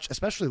very much,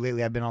 especially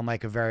lately, I've been on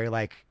like a very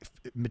like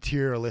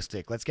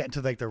materialistic. Let's get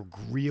into like the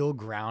real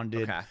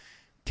grounded, Okay.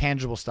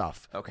 tangible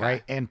stuff. Okay.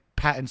 Right, and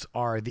patents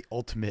are the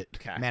ultimate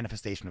Okay.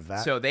 manifestation of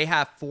that. So they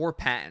have 4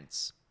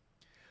 patents.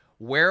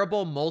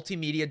 Wearable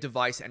multimedia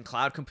device and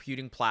cloud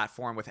computing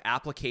platform with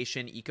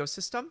application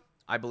ecosystem,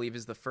 I believe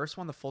is the first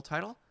one, the full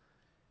title.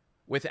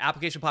 With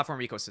application platform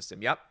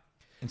ecosystem, yep.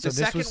 and so the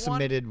this second was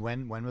submitted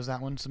when was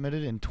that one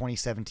submitted? In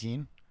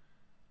 2017,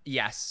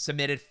 Yes,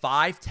 submitted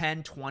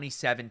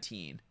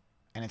 5/10/2017.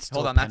 and it's still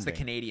Hold on, that's the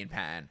pending. Canadian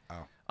patent.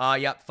 Oh.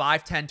 Yep,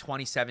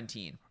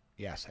 5/10/2017.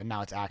 Yes, and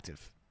now it's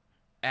active.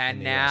 And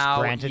In the now, US.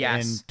 Granted in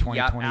yes, yep,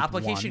 2021.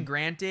 application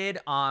granted.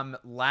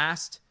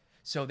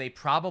 So they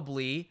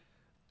probably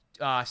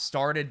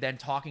started then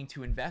talking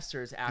to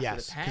investors after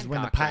Yes, the because patent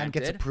when the got patent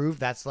gets granted. approved,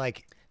 that's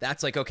like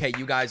That's like, okay,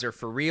 you guys are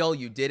for real.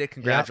 You did it.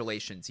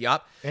 Congratulations.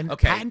 Yep. and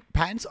Okay.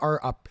 patents are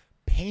a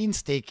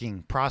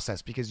painstaking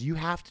process because you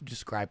have to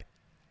describe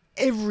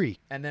every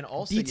And then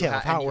also detail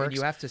of how it works.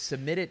 you have to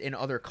submit it in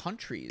other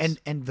countries.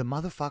 and the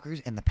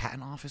motherfuckers in the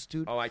patent office,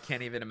 dude, oh, I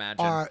can't even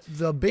imagine. are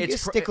the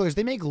biggest pro- sticklers.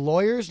 They make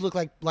lawyers look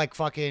like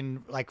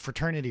fucking like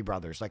fraternity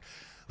brothers. Like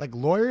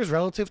lawyers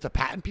relative to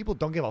patent people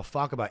don't give a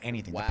fuck about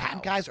anything. Wow. The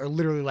patent guys are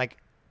literally like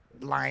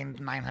line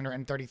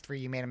 933.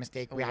 You made a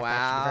mistake. We have to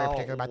actually be very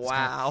particular about this.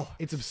 Wow.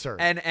 It's absurd.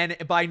 And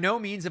by no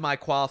means am I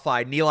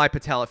qualified. Nilay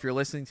Patel, if you're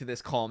listening to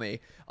this, call me.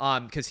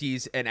 Because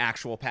he's an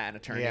actual patent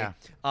attorney. Yeah.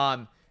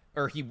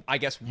 Or I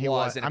guess He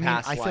was in a I mean,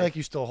 past I feel life. like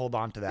you still hold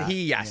on to that.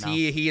 He you know?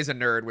 he is a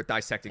nerd with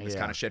dissecting this Yeah.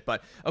 kind of shit.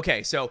 But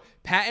okay, so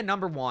patent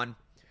number 1,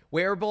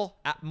 wearable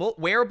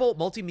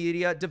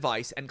multimedia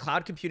device and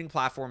cloud computing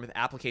platform with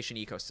application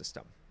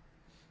ecosystem.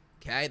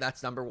 Okay,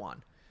 that's number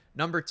 1.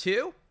 Number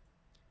 2,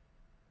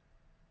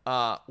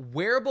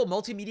 wearable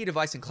multimedia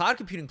device and cloud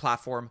computing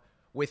platform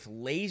with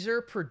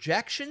laser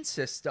projection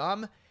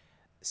system.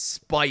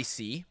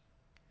 Spicy.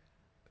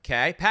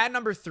 Okay, patent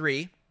number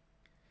 3,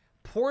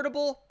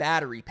 portable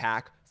battery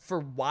pack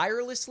for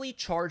wirelessly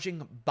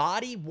charging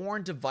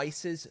body-worn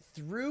devices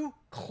through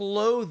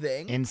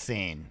clothing.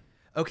 Insane.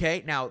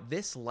 Okay, now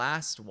this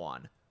last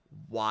one,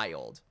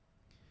 wild.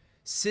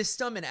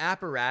 System and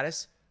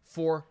apparatus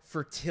for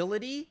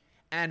fertility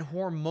and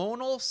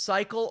hormonal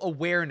cycle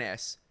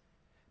awareness.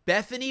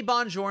 Bethany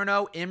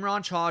Bongiorno,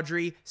 Imran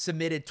Chaudhry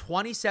submitted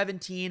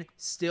 2017,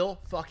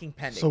 still fucking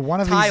pending. So one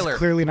of these is Tyler,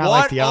 clearly not what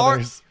like the are-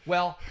 others.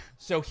 Well,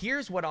 so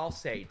here's what I'll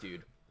say,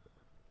 dude.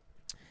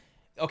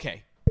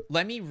 Okay,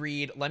 let me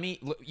read.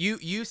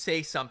 You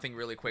say something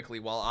really quickly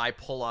while I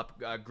pull up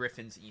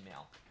Griffin's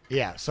email.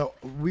 Yeah, so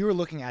we were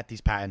looking at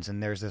these patents,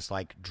 and there's this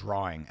like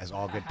drawing, as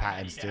all good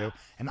patents do.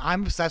 And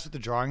I'm obsessed with the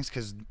drawings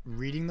because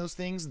reading those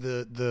things,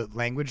 the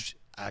language,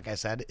 like I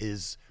said,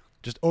 is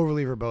just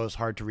overly verbose,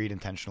 hard to read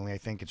intentionally. I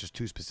think it's just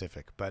too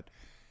specific. But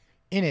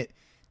in it,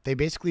 they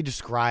basically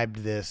described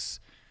this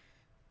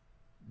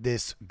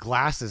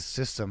glasses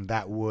system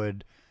that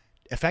would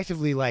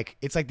effectively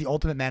it's like the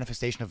ultimate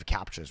manifestation of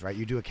captures, right?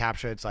 You do a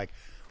capture, it's like,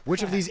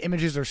 which of these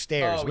images are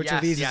stairs? Which of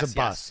these is a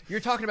bus?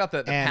 You're talking about the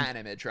And- patent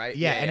image, right?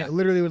 Yeah, and it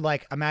literally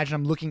would imagine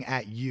I'm looking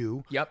at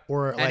you. Yep.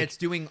 Or and it's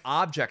doing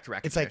object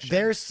recognition. it's like,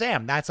 there's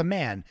Sam. That's a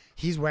man.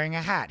 He's wearing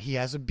a hat. He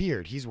has a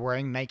beard. He's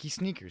wearing Nike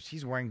sneakers.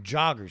 He's wearing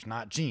joggers,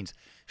 not jeans.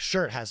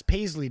 Shirt has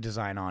paisley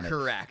design on it.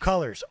 Correct.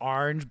 Colors,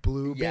 orange,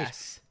 blue,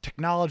 Yes. beige.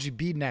 Technology,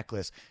 bead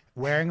necklace.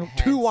 Wearing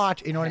two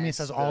watch. You know what I mean? It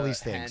says all these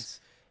things. Hence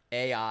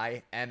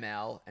AI,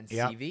 ML, and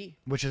Yep. CV.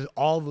 Which is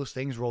all those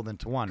things rolled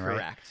into one, right?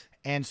 Correct.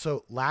 And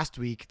so last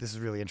week, this is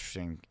really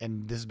interesting,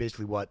 and this is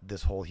basically what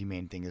this whole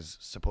humane thing is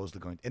supposedly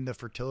going. And the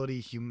fertility,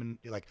 human,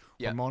 Yep.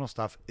 hormonal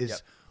stuff is Yep.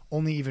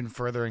 only even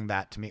furthering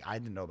that to me. I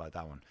didn't know about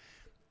that one.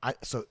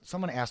 So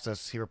someone asked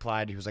us, he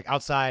replied, he was like,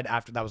 outside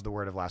after, that was the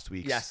word of last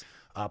week's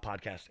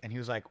podcast. And he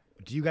was like,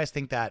 do you guys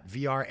think that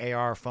VR,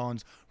 AR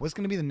phones, what's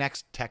going to be the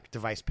next tech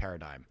device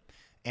paradigm?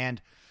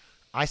 And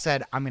I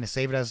said, I'm going to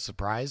save it as a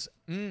surprise.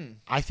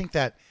 I think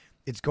that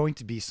it's going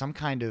to be some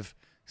kind of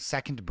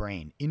second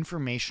brain,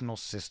 informational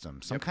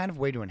system, some kind of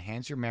way to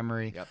enhance your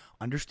memory,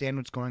 understand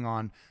what's going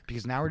on,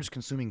 because now we're just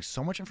consuming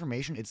so much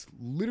information. It's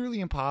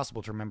literally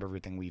impossible to remember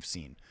everything we've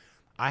seen.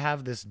 I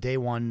have this Day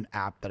One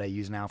app that I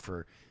use now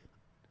for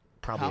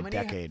probably a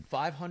decade.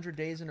 500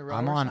 days in a row.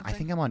 I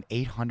think I'm on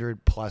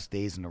 800 plus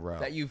days in a row.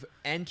 That you've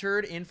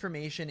entered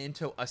information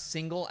into a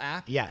single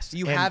app? Yes.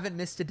 You haven't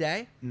missed a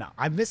day? No.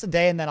 I've missed a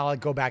day, and then I'll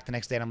go back the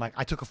next day, and I'm like,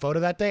 I took a photo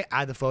that day,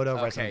 add the photo,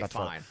 write something about the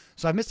photo.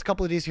 So I've missed a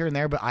couple of days here and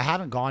there, but I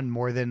haven't gone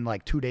more than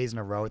like 2 days in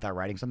a row without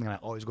writing something, and I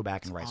always go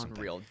back and write something.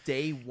 Unreal.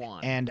 Day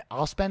one. And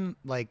I'll spend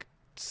like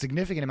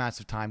significant amounts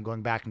of time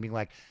going back and being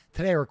like,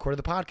 today I recorded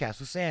the podcast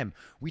with Sam.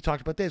 We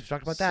talked about this. We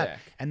talked about that.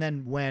 And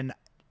then when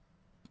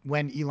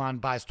Elon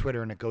buys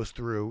Twitter and it goes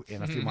through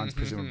in a few months,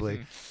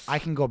 presumably, I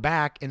can go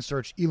back and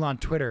search Elon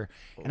Twitter,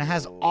 and it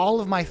has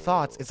all of my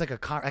thoughts. It's like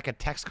a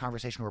text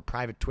conversation or a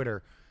private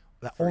Twitter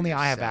that only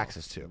I have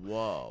access to.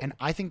 Whoa. And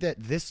I think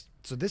that this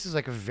is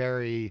like a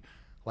very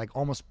like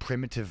almost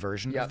primitive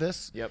version of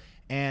this.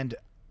 And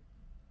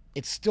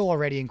it's still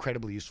already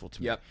incredibly useful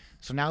to me.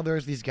 So now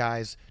there's these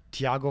guys.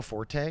 Tiago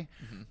Forte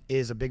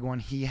is a big one.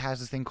 He has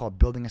this thing called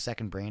Building a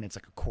Second Brain. It's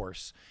like a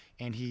course.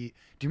 And do you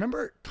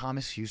remember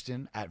Thomas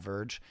Houston at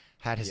Verge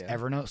had his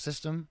Evernote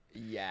system?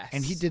 Yes.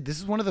 And this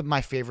is one of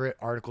my favorite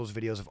articles,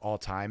 videos of all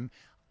time.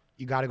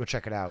 You got to go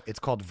check it out. It's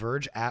called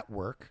Verge at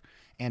Work.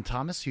 And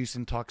Thomas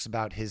Houston talks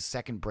about his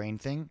second brain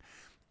thing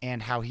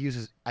and how he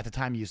uses, at the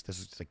time this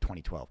was like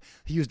 2012,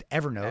 he used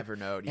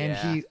Evernote. And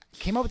he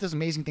came up with this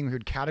amazing thing where he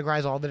would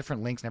categorize all the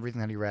different links and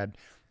everything that he read.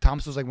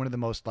 Thomas was like one of the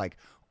most like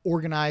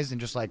organized and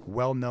just like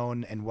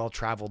well-known and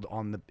well-traveled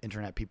on the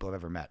internet people I've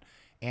ever met.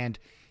 And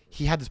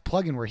he had this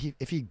plugin where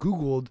if he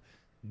Googled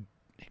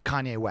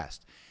Kanye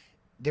West,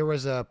 there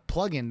was a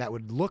plugin that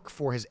would look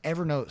for his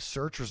Evernote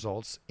search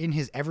results in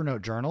his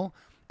Evernote journal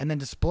and then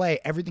display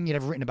everything he'd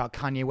ever written about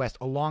Kanye West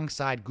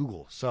alongside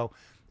Google. So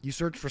you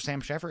search for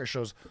Sam Sheffer, it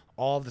shows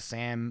all of the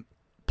Sam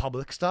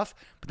public stuff,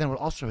 but then it would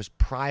also show his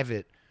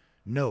private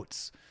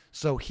notes.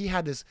 So he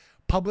had this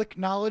public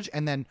knowledge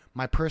and then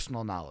my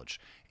personal knowledge.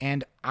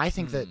 And I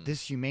think that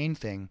this humane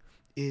thing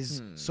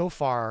is so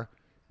far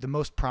the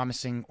most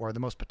promising or the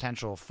most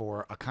potential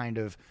for a kind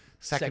of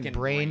second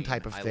brain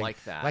type of thing. I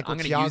like that. Like I'm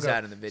going to use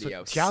that in the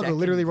video. So Tiago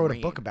literally wrote a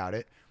book about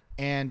it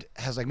and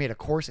has like made a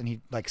course, and he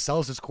like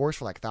sells this course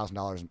for like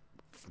 $1,000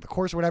 for the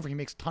course or whatever. He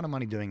makes a ton of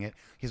money doing it.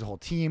 He has a whole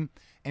team,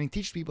 and he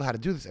teaches people how to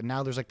do this. And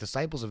now there's like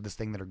disciples of this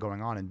thing that are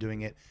going on and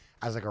doing it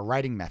as like a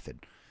writing method.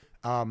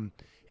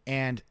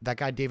 And that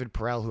guy, David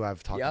Perel, who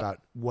I've talked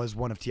about, was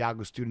one of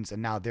Tiago's students,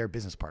 and now they're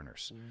business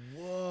partners.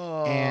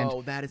 Whoa.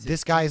 And that is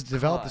this guy has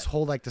developed this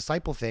whole like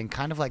disciple thing,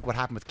 kind of like what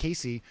happened with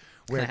Casey,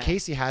 where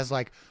Casey has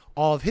like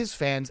all of his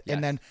fans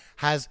and then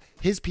has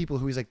his people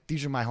who he's like,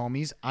 these are my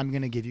homies. I'm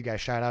going to give you guys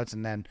shout outs.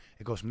 And then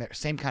it goes from there.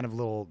 Same kind of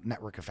little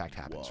network effect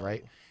happens,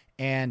 right?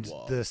 And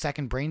the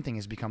second brain thing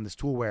has become this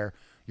tool where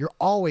you're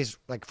always,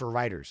 like for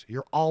writers,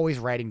 you're always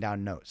writing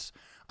down notes.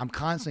 I'm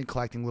constantly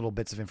collecting little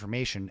bits of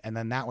information, and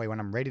then that way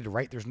when I'm ready to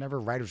write, there's never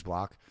writer's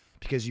block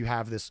because you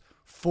have this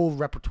full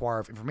repertoire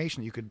of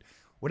information that you could,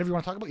 whatever you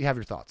want to talk about, you have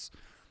your thoughts.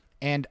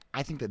 And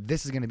I think that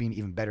this is going to be an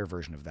even better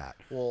version of that.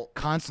 Well,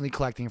 constantly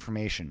collecting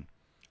information.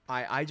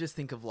 I just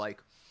think of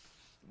like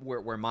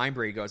where my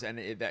brain goes, and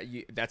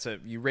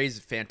you raise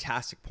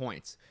fantastic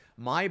points.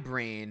 My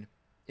brain,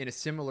 in a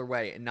similar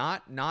way,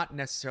 not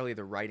necessarily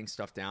the writing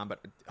stuff down,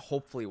 but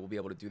hopefully we'll be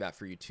able to do that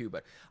for you too.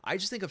 But I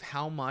just think of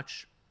how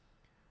much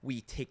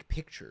we take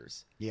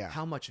pictures,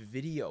 how much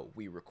video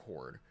we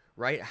record,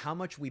 right? How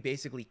much we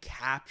basically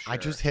capture. I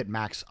just hit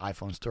max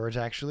iPhone storage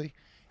actually,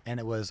 and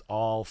it was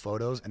all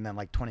photos and then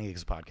like 20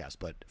 gigs of podcast,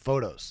 but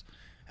photos.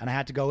 And I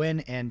had to go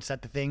in and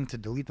set the thing to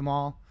delete them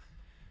all.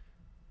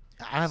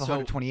 I have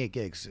 128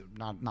 gigs,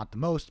 not the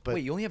most, but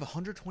wait, you only have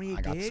 128 gigs?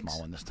 I got the small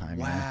one this time.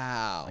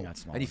 Wow. I got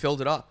small. And you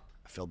filled it up?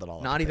 I filled it all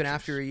up. Not even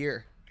after a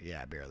year?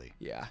 Yeah, barely.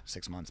 Yeah.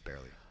 6 months,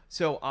 barely.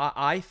 So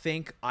I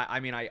think,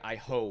 I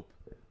hope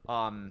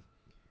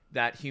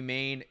that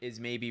Humane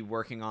is maybe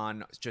working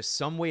on just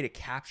some way to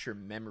capture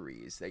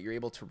memories, that you're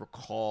able to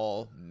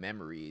recall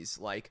memories.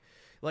 Like,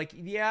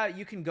 yeah,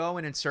 you can go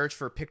in and search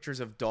for pictures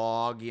of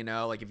dog,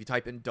 like if you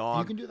type in dog.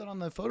 You can do that on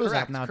the Photos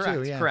app now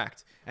too. Yeah.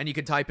 Correct. And you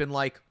can type in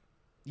like,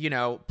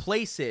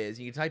 places.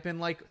 You can type in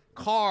like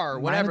car,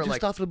 whatever. Like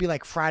stuff will be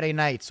like Friday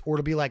nights, or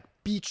it'll be like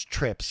beach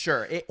trips.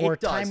 Sure. Or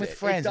time with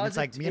friends. It's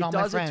like me and all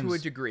my friends. It does it to a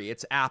degree.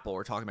 It's Apple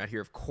we're talking about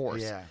here, of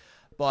course. Yeah.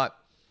 But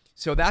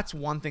so that's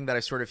one thing that I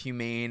sort of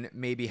Humane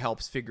maybe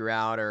helps figure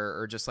out,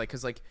 or just like,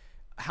 because like,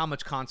 how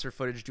much concert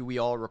footage do we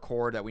all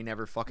record that we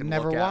never fucking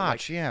look at?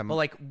 Watch? Like, yeah. But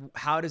like,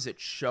 how does it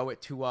show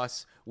it to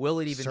us? Will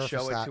it even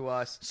show it to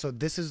us? So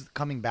this is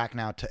coming back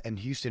now to, and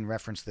Houston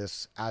referenced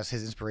this as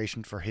his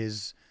inspiration for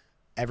his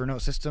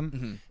Evernote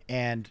system.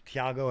 And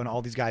Tiago and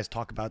all these guys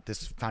talk about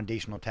this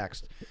foundational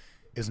text.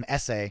 It was an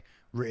essay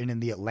written in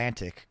the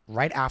Atlantic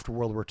right after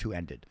World War II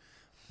ended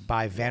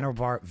by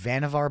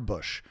Vannevar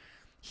Bush.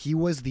 He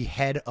was the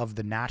head of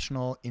the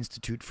National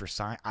Institute for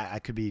Science. I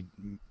could be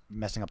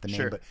messing up the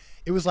name, but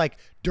it was like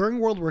during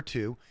World War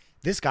II,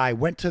 this guy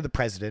went to the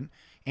president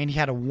and he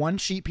had a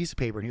 1-sheet piece of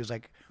paper and he was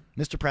like,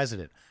 Mr.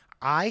 President,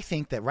 I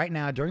think that right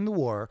now during the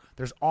war,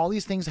 there's all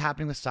these things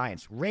happening with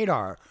science,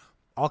 radar,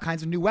 all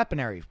kinds of new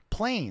weaponry,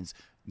 planes,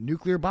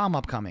 nuclear bomb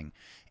upcoming.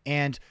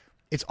 And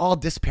it's all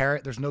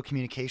disparate. There's no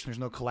communication. There's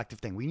no collective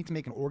thing. We need to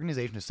make an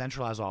organization to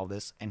centralize all of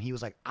this. And he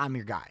was like, I'm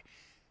your guy.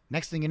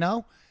 Next thing you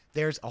know,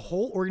 there's a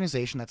whole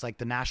organization that's like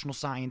the National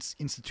Science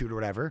Institute or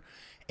whatever.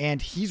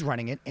 And he's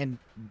running it. And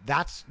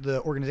that's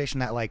the organization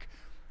that like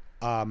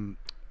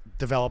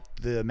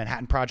developed the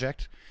Manhattan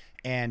Project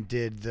and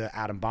did the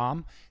atom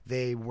bomb.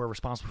 They were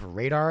responsible for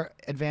radar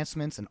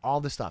advancements and all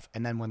this stuff.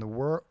 And then when the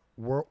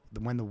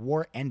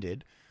war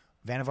ended,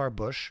 Vannevar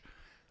Bush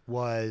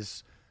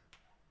was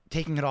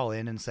taking it all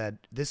in and said,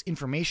 this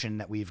information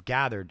that we've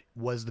gathered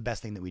was the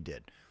best thing that we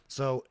did.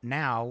 So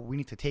now we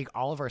need to take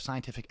all of our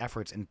scientific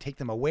efforts and take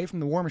them away from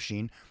the war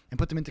machine and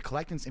put them into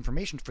collecting this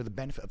information for the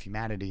benefit of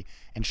humanity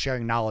and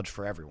sharing knowledge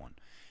for everyone.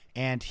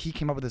 And he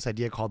came up with this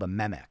idea called a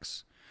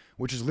Memex,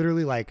 which is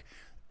literally like,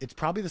 it's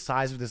probably the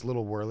size of this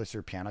little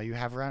Wurlitzer piano you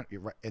have around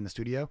in the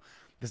studio,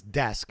 this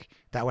desk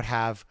that would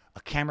have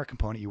a camera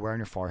component you wear on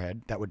your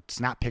forehead that would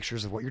snap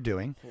pictures of what you're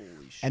doing.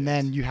 Holy shit. And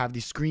then you have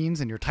these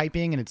screens and you're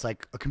typing and it's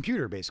like a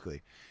computer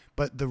basically.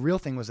 But the real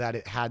thing was that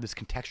it had this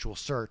contextual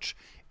search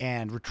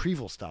and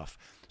retrieval stuff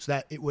so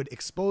that it would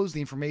expose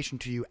the information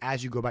to you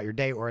as you go about your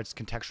day or it's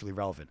contextually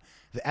relevant.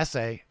 The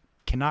essay,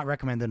 cannot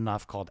recommend it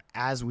enough, called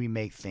As We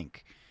May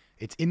Think.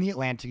 It's in the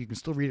Atlantic. You can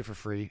still read it for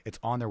free. It's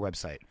on their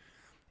website.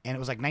 And it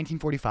was like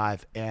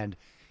 1945. And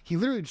he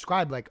literally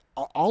described like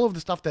all of the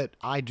stuff that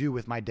I do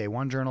with my Day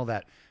One journal,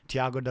 that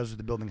Tiago does with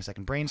the Building a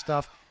Second Brain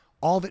stuff,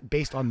 all of it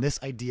based on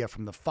this idea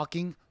from the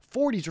fucking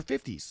 40s or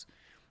 50s.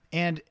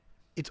 And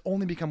it's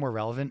only become more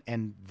relevant,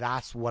 and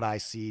that's what I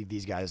see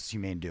these guys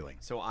Humane doing.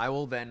 So I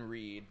will then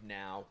read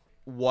now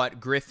what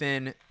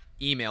Griffin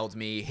emailed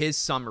me, his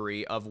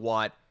summary of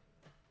what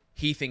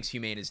he thinks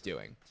Humane is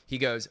doing. He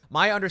goes,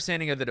 my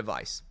understanding of the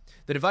device.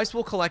 The device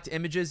will collect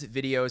images,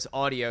 videos,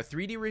 audio,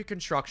 3D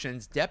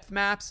reconstructions, depth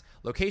maps,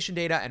 location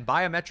data, and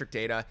biometric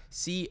data.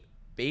 See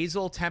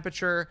basal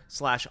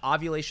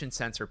temperature/ovulation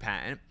sensor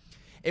patent.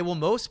 It will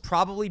most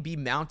probably be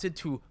mounted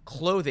to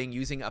clothing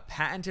using a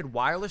patented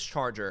wireless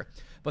charger,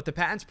 but the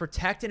patents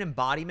protect an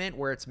embodiment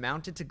where it's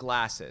mounted to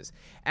glasses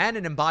and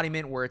an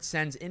embodiment where it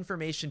sends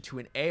information to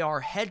an AR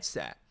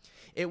headset.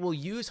 It will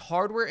use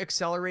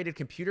hardware-accelerated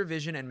computer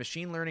vision and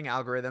machine learning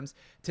algorithms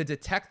to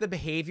detect the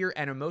behavior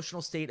and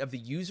emotional state of the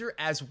user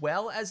as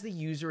well as the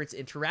user it's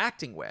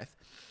interacting with,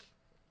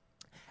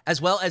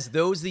 as well as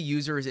those the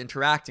user is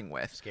interacting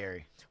with.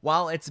 Scary.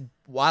 While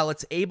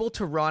it's able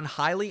to run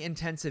highly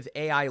intensive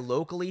AI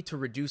locally to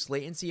reduce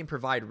latency and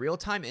provide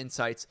real-time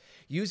insights,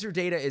 user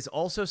data is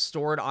also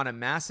stored on a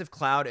massive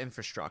cloud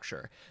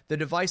infrastructure. The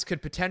device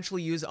could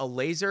potentially use a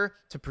laser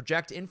to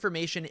project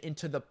information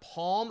into the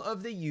palm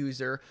of the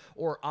user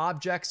or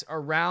objects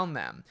around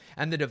them,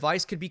 and the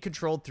device could be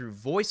controlled through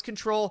voice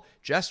control,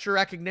 gesture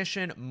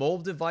recognition,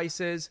 mobile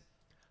devices,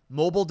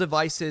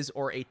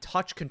 or a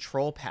touch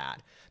control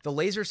pad. The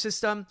laser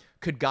system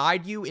could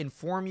guide you,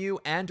 inform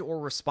you, and or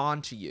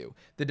respond to you.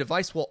 The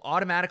device will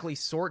automatically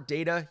sort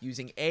data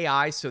using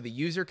AI so the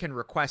user can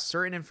request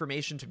certain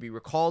information to be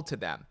recalled to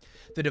them.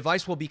 The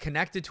device will be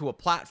connected to a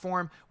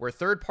platform where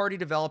third-party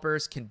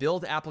developers can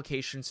build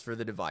applications for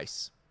the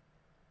device.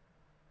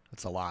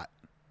 That's a lot.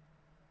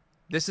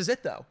 This is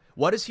it, though.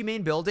 What is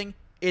Humane building?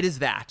 It is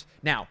that.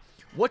 Now,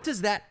 what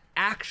does that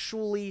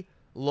actually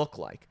look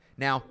like?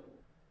 Now,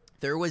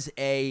 there was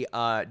a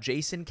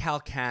Jason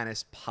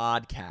Calacanis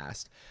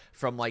podcast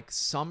from like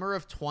summer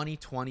of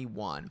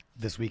 2021.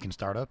 This Week in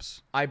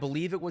Startups? I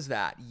believe it was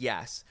that,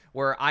 yes,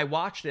 where I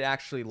watched it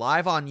actually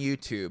live on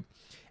YouTube.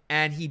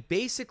 And he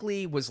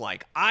basically was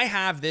like, I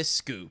have this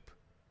scoop.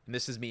 And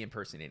this is me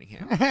impersonating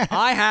him.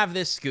 I have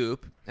this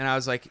scoop. And I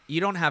was like,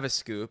 you don't have a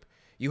scoop.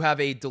 You have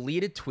a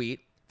deleted tweet.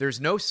 There's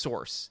no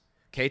source.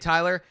 Okay,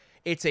 Tyler?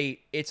 It's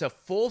a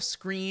full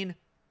screen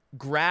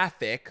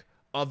graphic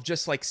of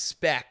just like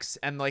specs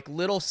and like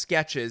little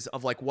sketches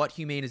of like what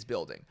Humane is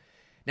building.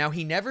 Now,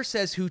 he never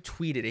says who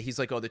tweeted it. He's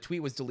like, oh, the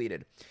tweet was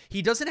deleted.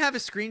 He doesn't have a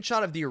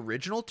screenshot of the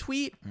original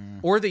tweet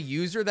or the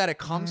user that it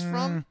comes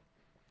from.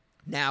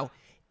 Now,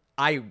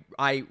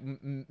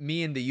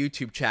 me in the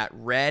YouTube chat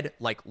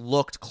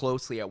looked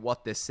closely at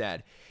what this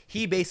said.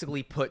 He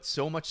basically put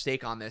so much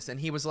stake on this, and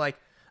he was like,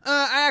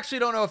 I actually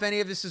don't know if any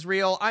of this is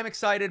real. I'm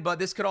excited, but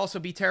this could also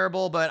be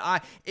terrible.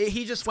 But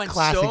he just went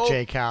classic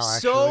J. Cal,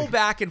 so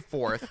back and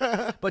forth.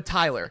 But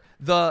Tyler,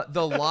 the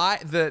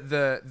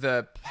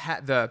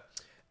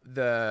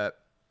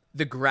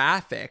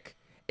graphic,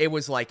 it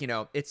was like,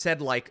 it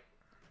said like,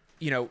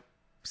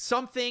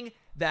 something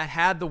that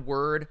had the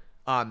word,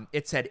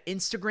 it said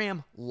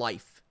Instagram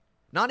life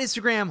Not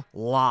Instagram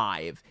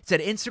Live. It said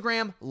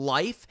Instagram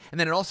Life, and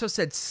then it also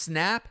said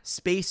Snap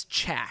space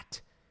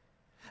chat.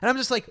 And I'm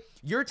just like,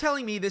 you're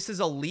telling me this is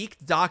a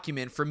leaked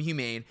document from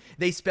Humane.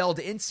 They spelled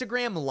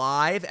Instagram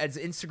Live as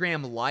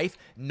Instagram Life.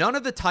 None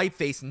of the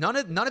typeface, none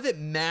of it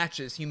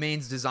matches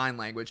Humane's design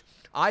language.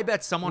 I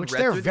bet someone Which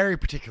read they're through very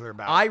particular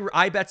about.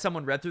 I bet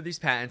someone read through these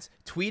patents,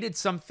 tweeted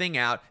something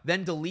out,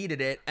 then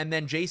deleted it, and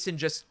then Jason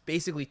just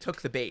basically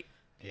took the bait.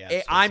 Yeah, that's what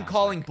it I'm sounds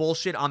calling like.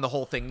 bullshit on the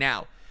whole thing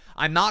now.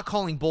 I'm not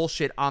calling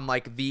bullshit on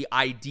like the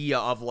idea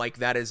of like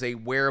that is a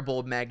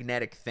wearable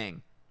magnetic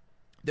thing.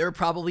 They're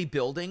probably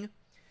building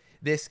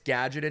this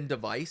gadget and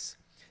device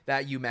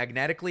that you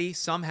magnetically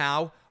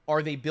somehow,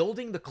 are they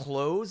building the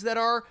clothes that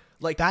are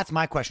like That's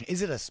my question.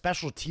 Is it a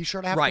special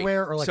T-shirt I have right? to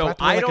wear, or like so do I have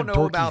to wear, I like, don't a know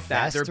dorky about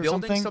that. vest They're or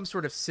building something? some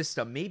sort of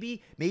system.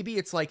 Maybe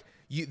it's like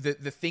the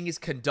thing is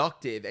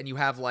conductive, and you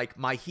have like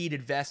my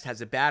heated vest has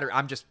a battery.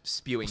 I'm just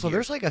spewing. So here.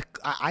 there's like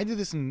I did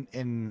this in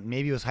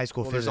maybe it was high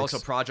school Well, physics. there's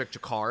also Project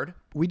Jacquard.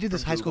 We did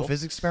this from high school Google.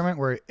 physics experiment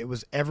where it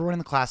was everyone in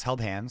the class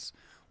held hands.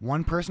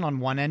 One person on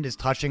one end is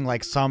touching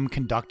like some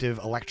conductive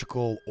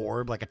electrical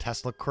orb, like a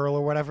Tesla curl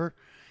or whatever.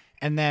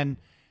 And then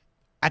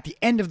at the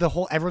end of the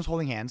whole, everyone's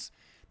holding hands.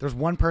 There's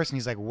one person.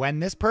 He's like, when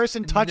this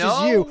person touches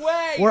No you,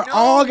 way, we're no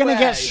all going to way.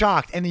 get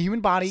shocked. And the human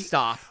body,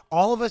 Stop.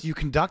 all of us, you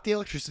conduct the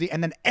electricity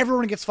and then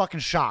everyone gets fucking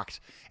shocked.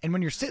 And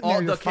when you're sitting there,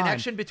 All you're the fine.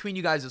 connection between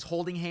you guys is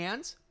holding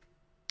hands.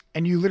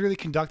 And you literally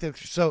conduct the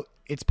electricity. So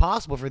it's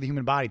possible for the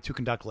human body to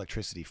conduct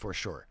electricity for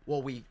sure.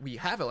 Well, we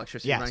have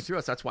electricity Yes. running through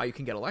us. That's why you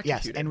can get Yes,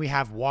 electrocuted. and we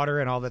have water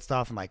and all that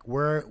stuff, and like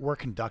we're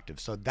conductive,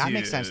 so that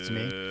makes sense to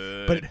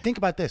me. But think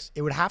about this: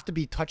 it would have to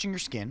be touching your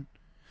skin,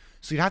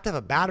 so you'd have to have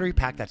a battery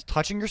pack that's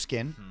touching your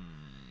skin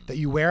that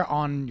you wear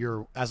on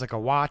your as like a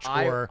watch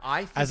or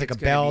I think as like a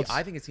it's gonna belt.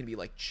 I think it's gonna be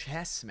like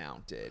chest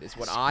mounted. Is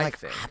what Like, I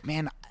think.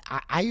 man,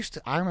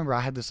 I remember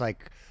I had this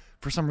like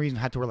for some reason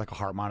I had to wear like a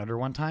heart monitor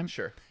one time.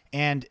 Sure.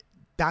 And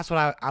that's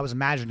what I was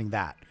imagining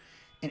that.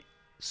 And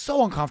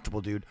so uncomfortable,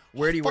 dude.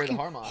 Where do you wear the Fucking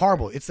heart monitor?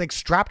 Horrible. It's like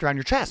strapped around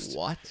your chest.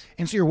 What?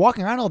 And so you're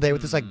walking around all day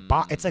with this like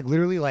it's like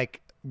literally like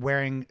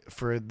wearing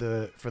for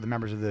the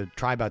members of the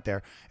tribe out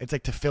there. It's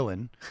like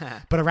tefillin,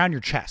 but around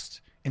your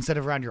chest instead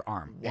of around your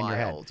arm and your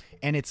head. Wild.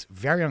 And it's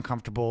very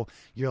uncomfortable.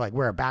 You're like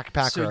wear a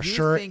backpack So or a you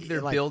shirt. think they're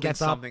it, like, building gets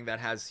up. something that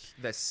has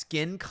the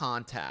skin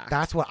contact?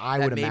 That's what I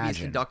that would maybe is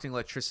imagine. conducting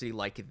electricity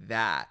like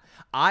that.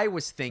 I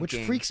was thinking, Which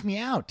freaks me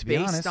out, to be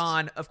based honest.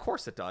 on, of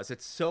course it does.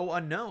 It's so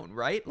unknown,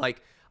 right?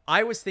 Like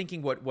I was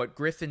thinking what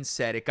Griffin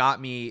said. It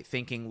got me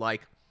thinking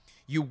like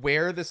you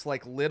wear this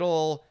like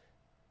little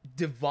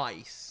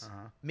device.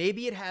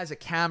 Maybe it has a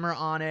camera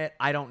on it.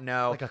 I don't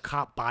know. like a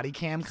cop body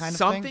cam kind of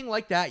Something thing.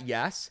 like that,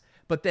 yes.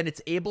 But then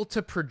it's able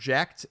to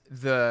project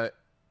the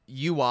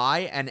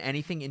UI and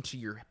anything into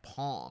your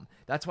palm.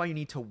 That's why you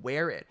need to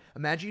wear it.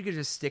 Imagine you could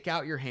just stick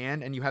out your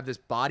hand and you have this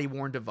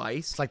body-worn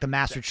device. It's like the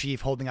Master Chief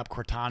holding up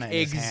Cortana in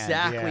his hand.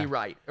 Exactly Yeah.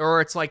 right.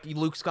 Or it's like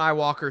Luke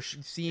Skywalker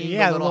seeing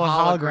Yeah, the little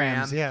hologram.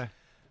 holograms. Yeah.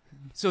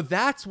 So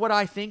that's what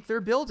I think they're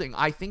building.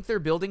 I think they're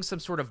building some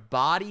sort of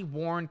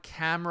body-worn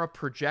camera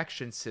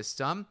projection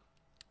system.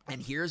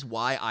 And here's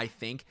why I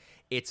think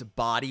it's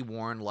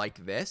body-worn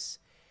like this.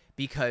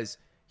 Because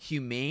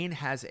Humane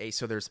has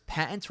so there's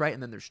patents, right?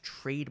 And then there's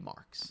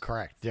trademarks.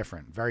 Correct.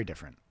 Different. Very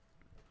different.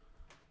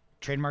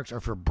 Trademarks are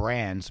for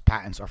brands.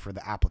 Patents are for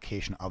the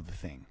application of the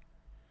thing.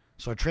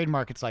 So a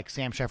trademark, it's like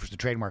Sam Sheffer's the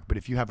trademark, but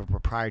if you have a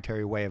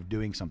proprietary way of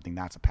doing something,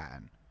 that's a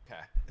patent.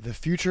 Okay. The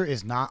future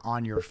is not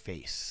on your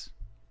face.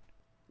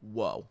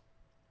 Whoa.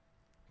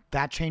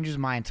 That changes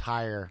my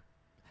entire...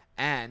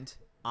 And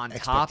on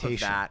top of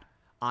Expectation.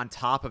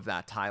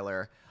 that,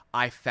 Tyler,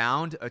 I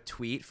found a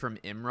tweet from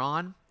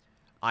Imran.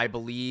 I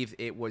believe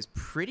it was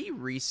pretty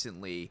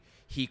recently.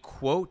 He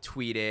quote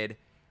tweeted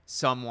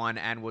someone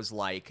and was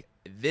like,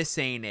 this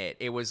ain't it.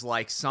 It was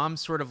like some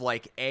sort of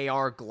like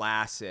AR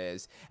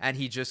glasses. And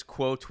he just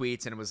quote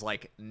tweets and it was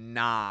like,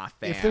 nah,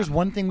 fam. If there's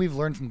one thing we've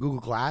learned from Google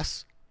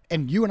Glass,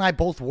 and you and I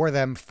both wore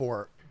them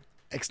for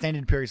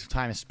extended periods of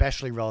time,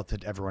 especially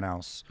relative to everyone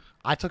else.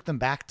 I took them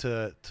back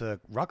to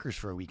Rutgers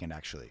for a weekend,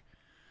 actually.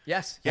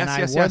 Yes. And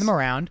I wore them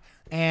around,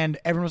 and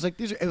everyone was like,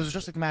 "These are." It was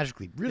just like Magic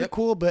Leap, really Yep.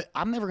 cool. But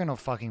I'm never gonna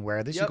fucking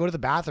wear this. You Yep. go to the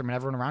bathroom, and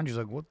everyone around you's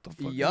like, "What the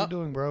fuck are you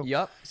doing, bro?"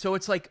 Yep. So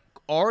it's like,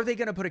 are they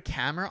gonna put a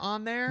camera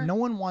on there? No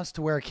one wants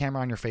to wear a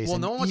camera on your face. Well,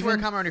 and no one wants to wear a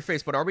even- camera on your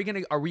face, but are we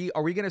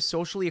gonna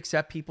socially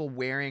accept people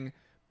wearing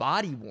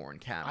body worn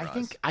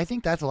cameras? I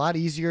think that's a lot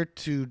easier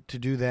to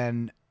do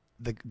than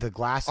the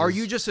glasses. Are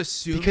you just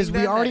assuming because we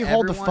then that already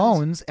hold the everyone's-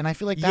 phones, and I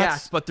feel like that's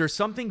Yes, but there's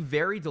something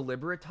very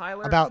deliberate,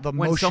 Tyler, About the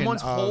when motion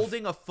someone's of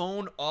holding a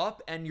phone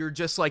up and you're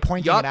just like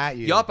pointing it at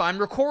you. Yup, I'm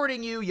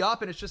recording you.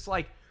 Yup, and it's just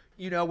like,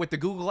 you know, with the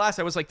Google Glass,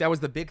 I was like, that was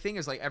the big thing.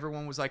 Is like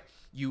everyone was like,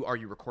 are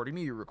you recording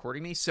me? You're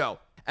recording me. So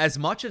as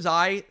much as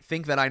I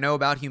think that I know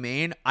about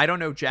Humane, I don't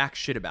know jack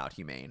shit about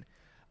Humane.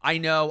 I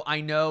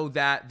know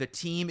that the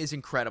team is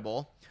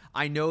incredible.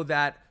 I know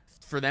that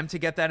for them to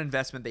get that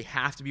investment, they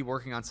have to be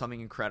working on something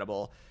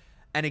incredible.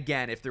 And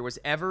again, if there was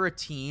ever a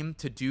team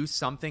to do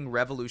something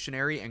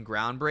revolutionary and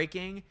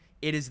groundbreaking,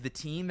 it is the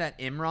team that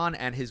Imran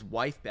and his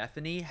wife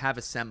Bethany have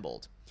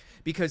assembled.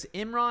 Because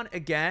Imran,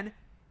 again,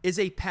 is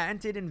a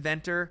patented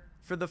inventor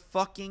for the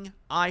fucking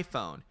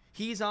iPhone.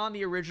 He's on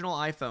the original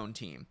iPhone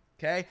team.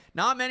 Okay?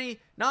 Not many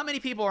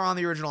people are on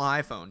the original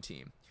iPhone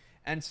team.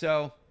 And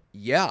so,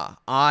 yeah,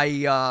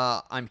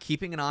 I'm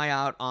keeping an eye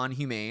out on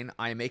Humane.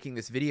 I am making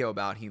this video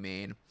about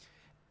Humane.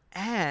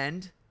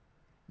 And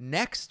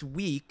next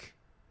week,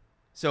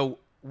 so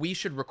we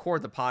should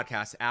record the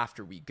podcast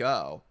after we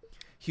go.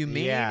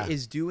 Humane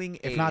is doing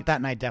if not that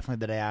night,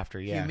 definitely the day after.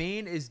 Yeah.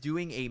 Humane is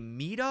doing a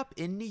meetup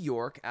in New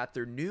York at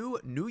their new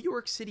New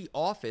York City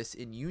office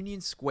in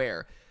Union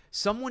Square.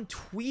 Someone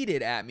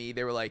tweeted at me.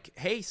 They were like,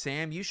 "Hey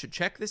Sam, you should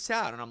check this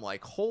out." And I'm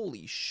like,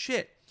 "Holy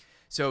shit."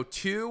 So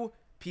 2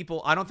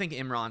 people, I don't think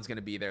Imran's going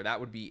to be there. That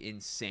would be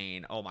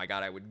insane. Oh my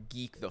God, I would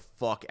geek the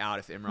fuck out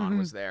if Imran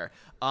was there.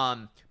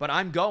 But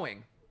I'm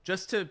going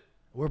just to.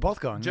 We're both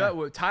going.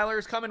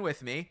 Tyler's coming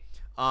with me.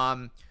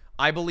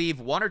 I believe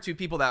 1 or 2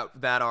 people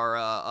that are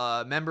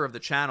a member of the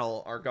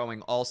channel are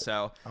going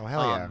also. Oh,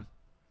 hell yeah.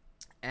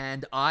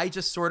 And I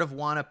just sort of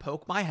want to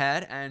poke my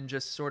head and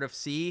just sort of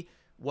see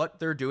what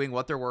they're doing,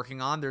 what they're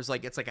working on. It's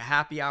like a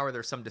happy hour.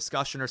 There's some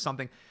discussion or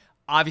something.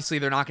 Obviously,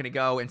 they're not going to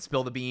go and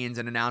spill the beans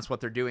and announce what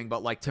they're doing,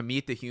 but like to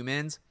meet the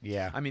humans.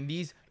 Yeah. I mean,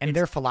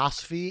 their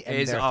philosophy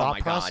and their thought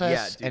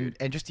process, and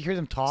just to hear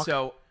them talk.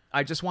 So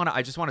I just want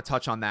to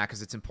touch on that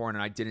because it's important,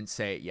 and I didn't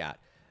say it yet.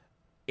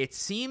 It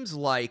seems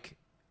like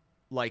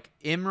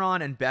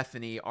Imran and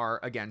Bethany are,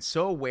 again,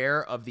 so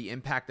aware of the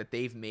impact that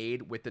they've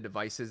made with the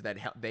devices that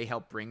they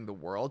help bring the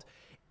world.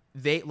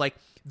 They like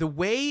the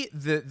way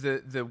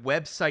the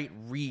website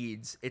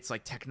reads. It's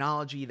like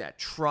technology that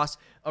trust.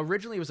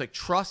 Originally, it was like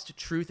trust,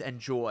 truth, and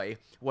joy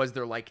was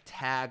their like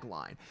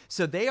tagline.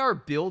 So they are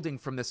building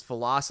from this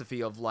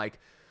philosophy of like,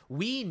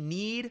 we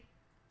need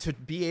to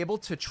be able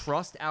to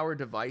trust our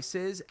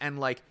devices and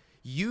like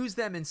use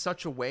them in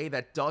such a way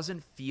that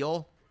doesn't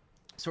feel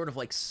sort of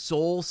like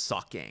soul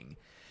sucking.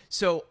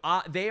 So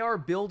they are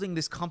building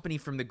this company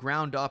from the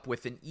ground up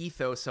with an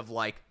ethos of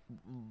like,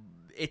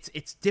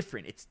 it's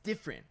different. It's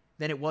different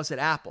than it was at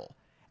Apple.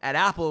 At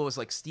Apple, it was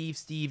like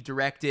Steve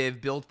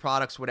directive, build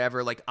products,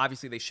 whatever. Like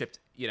obviously they shipped,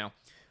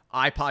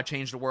 iPod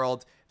changed the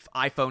world,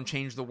 iPhone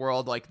changed the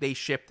world. Like they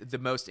shipped the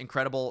most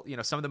incredible,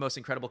 some of the most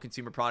incredible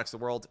consumer products the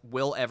world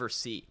will ever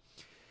see.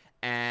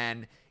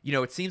 And,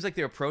 it seems like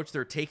the approach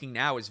they're taking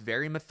now is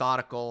very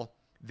methodical,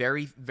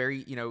 very,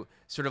 very,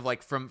 sort of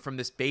like from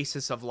this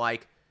basis of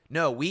like,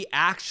 no, we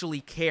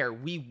actually care.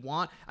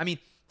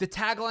 The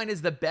tagline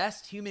is the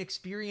best human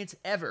experience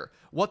ever.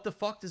 What the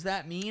fuck does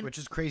that mean? Which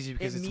is crazy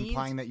because it's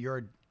implying that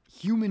you're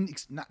human,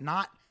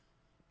 not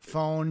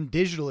phone,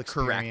 digital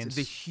experience. Correct.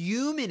 The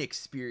human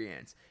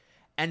experience.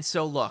 And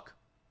so, look,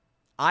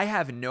 I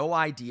have no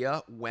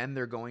idea when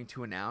they're going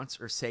to announce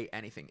or say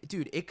anything.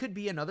 Dude, it could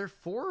be another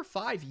 4 or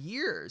 5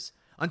 years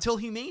until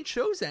Humane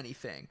shows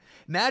anything.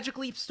 Magic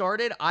Leap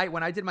started,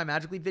 when I did my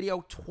Magic Leap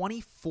video,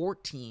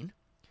 2014.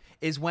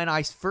 Is when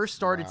I first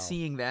started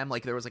seeing them.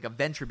 Like there was like a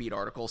VentureBeat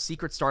article,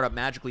 Secret Startup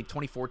Magic Leap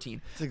 2014.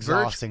 It's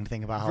exhausting to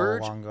think about how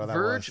long ago that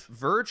was.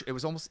 Verge,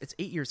 it's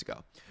 8 years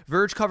ago.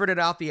 Verge covered it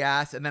out the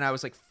ass, and then I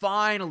was like,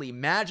 finally,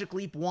 Magic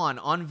Leap 1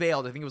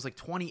 unveiled. I think it was like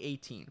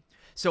 2018.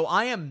 So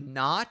I am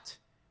not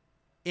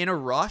in a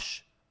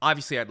rush.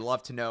 Obviously, I'd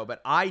love to know,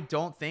 but I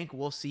don't think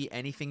we'll see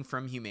anything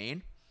from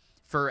Humane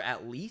for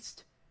at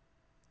least,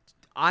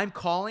 I'm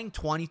calling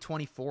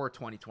 2024 or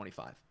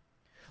 2025.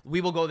 We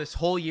will go this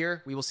whole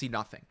year. We will see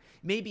nothing.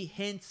 Maybe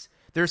hints.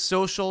 Their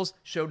socials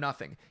show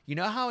nothing. You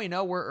know how I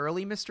know we're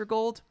early, Mr.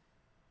 Gold?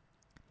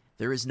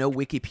 There is no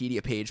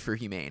Wikipedia page for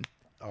Humane.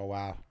 Oh,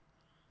 wow.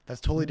 That's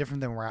totally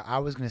different than where I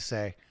was going to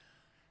say.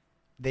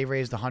 They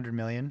raised $100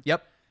 million.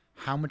 Yep.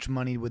 How much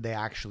money would they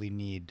actually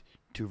need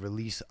to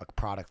release a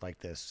product like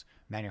this?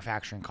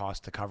 Manufacturing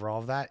costs to cover all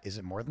of that? Is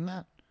it more than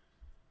that?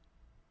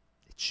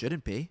 It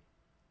shouldn't be.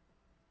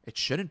 It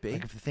shouldn't be.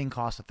 Like if the thing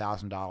costs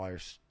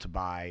 $1,000 to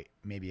buy,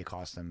 maybe it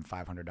costs them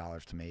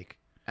 $500 to make.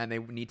 And they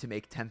need to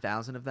make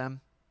 10,000 of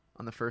them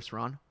on the first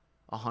run.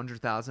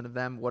 100,000 of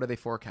them. What are they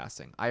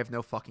forecasting? I have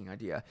no fucking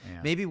idea.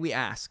 Yeah. Maybe we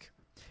ask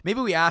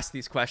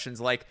these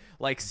questions like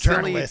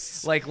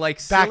journalists, silly, like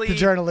back silly, to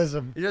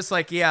journalism. Just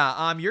like,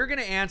 you're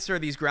gonna answer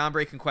these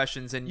groundbreaking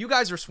questions, and you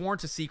guys are sworn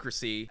to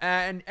secrecy,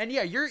 and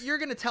yeah, you're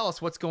gonna tell us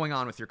what's going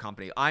on with your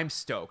company. I'm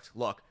stoked.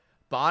 Look,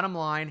 bottom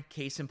line,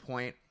 case in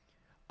point.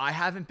 I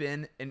haven't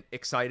been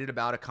excited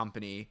about a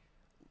company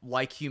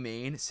like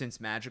Humane since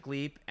Magic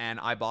Leap, and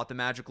I bought the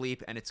Magic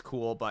Leap, and it's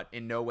cool, but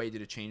in no way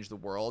did it change the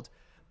world.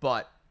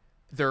 But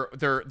there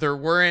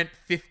weren't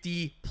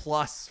 50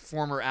 plus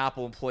former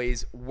Apple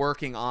employees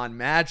working on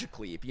Magic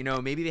Leap.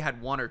 Maybe they had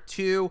 1 or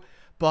 2,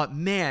 but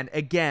man,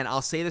 again,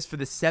 I'll say this for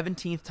the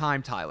 17th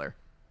time, Tyler.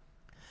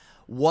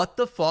 What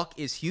the fuck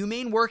is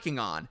Humane working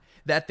on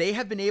that they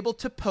have been able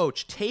to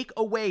take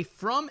away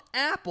from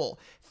Apple?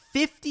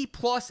 50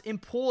 plus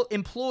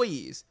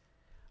employees.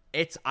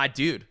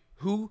 Dude,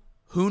 who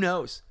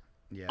knows?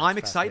 Yeah, I'm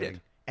excited.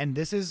 And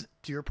this is,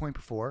 to your point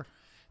before,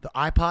 the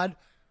iPod,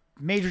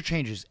 major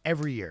changes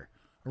every year.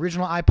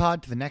 original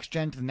iPod to the next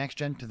gen, to the next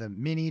gen, to the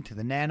mini, to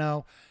the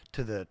nano,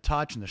 to the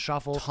touch and the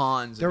shuffle.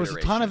 Tons. There was a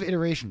ton of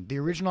iteration. The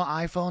original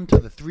iPhone to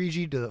the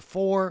 3G, to the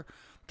 4,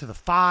 to the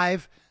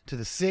 5, to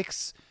the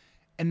 6,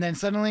 and then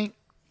suddenly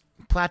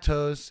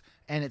plateaus,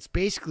 and it's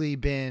basically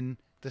been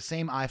the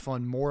same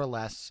iPhone more or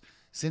less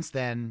since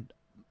then.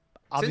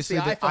 Obviously,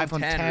 Since the iPhone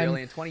 10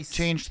 really, in 20...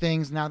 changed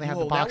things. Now they have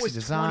the boxy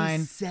design.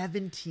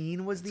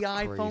 2017 was the It's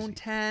iPhone crazy.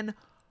 10.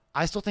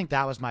 I still think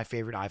that was my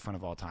favorite iPhone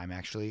of all time,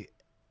 actually.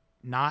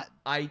 Not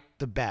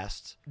the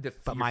best,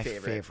 but my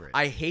favorite.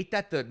 I hate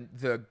that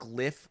the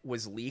glyph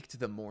was leaked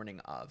the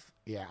morning of.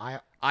 Yeah,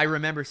 I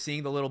remember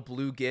seeing the little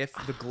blue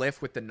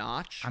glyph with the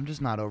notch. I'm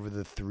just not over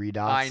the 3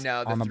 dots I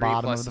know, on the 3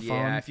 bottom plus, of the phone.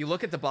 Yeah, if you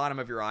look at the bottom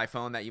of your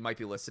iPhone that you might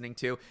be listening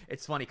to,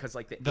 it's funny because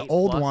like the 8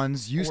 old plus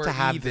ones used were to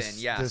have even,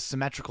 the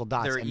symmetrical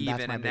dots. They're and even,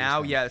 that's my and biggest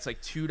now, thing. yeah, it's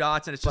like 2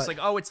 dots, and it's just like,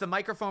 oh, it's the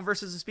microphone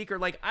versus the speaker.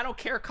 Like, I don't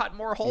care, cut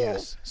more holes.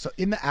 Yes. So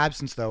in the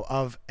absence, though,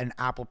 of an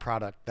Apple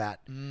product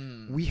that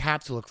we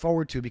have to look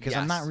forward to, because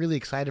I'm not really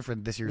excited for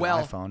this year's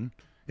iPhone.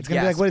 It's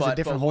going to be like, what is a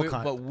different whole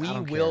But we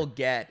will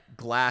get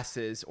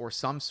glasses or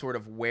some sort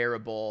of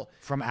wearable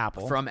from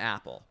Apple.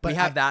 But we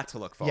have that to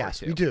look forward to.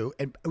 Yes, we do.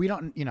 And we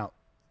don't,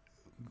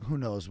 who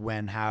knows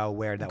when, how,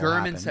 where that will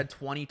happen. Gurman said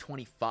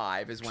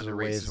 2025 is when the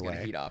race is going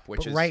to heat up.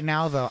 But right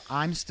now, though,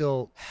 I'm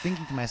still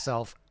thinking to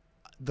myself,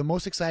 the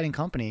most exciting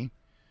company,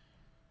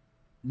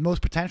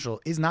 most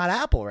potential is not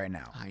Apple right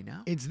now. I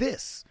know. It's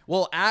this.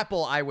 Well,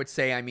 Apple, I would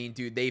say, I mean,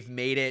 dude, they've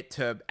made it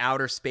to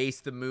outer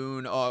space, the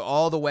moon,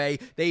 all the way.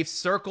 They've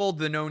circled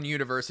the known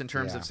universe in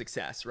terms of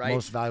success, right?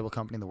 Most valuable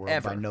company in the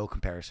world by no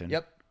comparison.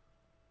 Yep.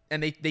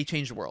 And they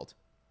changed the world.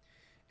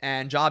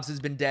 And Jobs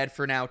has been dead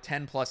for now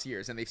 10 plus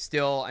years. And they've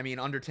still, I mean,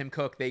 under Tim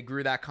Cook, they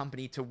grew that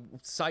company to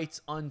sights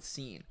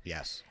unseen.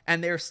 Yes.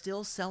 And they're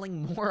still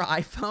selling more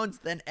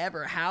iPhones than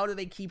ever. How do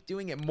they keep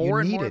doing it more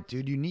and more? You need it,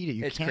 dude. You need it.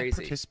 You It's can't crazy.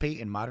 participate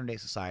in modern day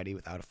society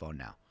without a phone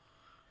now.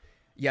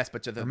 Yes,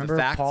 but remember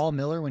the fact, Paul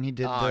Miller when he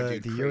did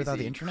dude, the year without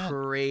the internet?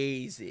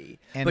 Crazy.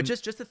 And but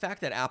just the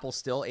fact that Apple's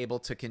still able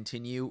to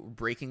continue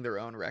breaking their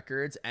own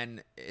records,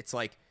 and it's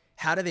like,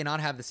 how do they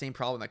not have the same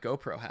problem that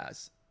GoPro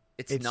has?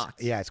 It's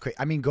nuts. Yeah, it's crazy.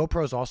 I mean,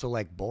 GoPro's also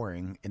like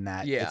boring in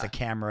that it's a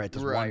camera. It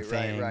does one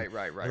thing. Right.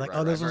 You're like,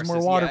 oh, this one's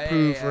more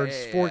waterproof or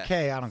it's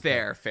 4K. I don't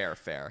care.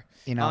 Fair.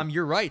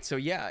 You're right. So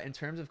yeah, in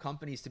terms of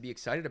companies to be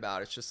excited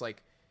about, it's just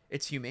like,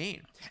 it's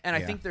humane. And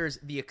I think there's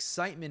the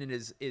excitement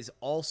is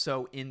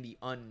also in the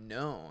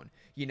unknown,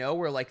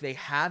 where like they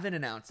haven't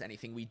announced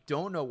anything. We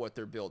don't know what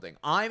they're building.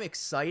 I'm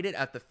excited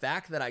at the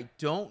fact that I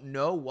don't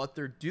know what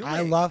they're doing.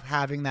 I love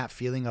having that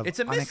feeling of it's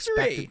a unexpected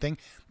mystery thing,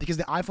 because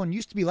the iPhone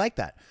used to be like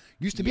that.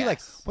 Used to be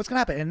like, what's going to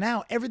happen? And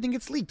now everything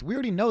gets leaked. We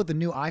already know the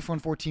new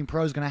iPhone 14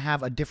 Pro is going to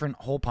have a different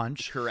hole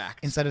punch. Correct.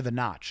 Instead of the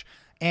notch.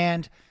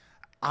 And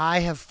I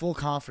have full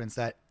confidence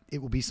that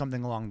it will be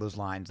something along those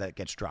lines that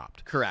gets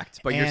dropped. Correct.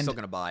 But you're still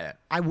going to buy it.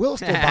 I will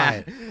still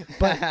buy it.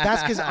 But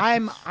that's because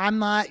I'm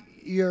not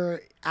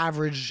your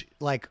average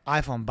like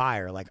iPhone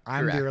buyer. Like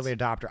I'm the early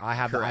adopter. I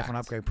have the iPhone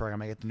upgrade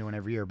program. I get the new one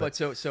every year. But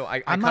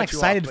I'm not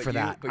excited for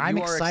that. I'm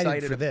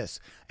excited for this.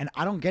 And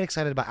I don't get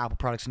excited about Apple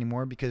products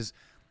anymore because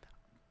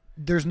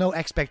there's no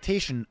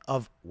expectation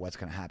of what's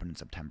going to happen in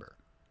September.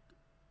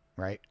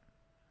 Right?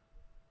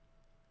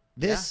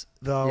 This,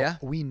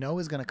 we know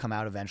is going to come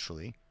out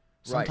eventually.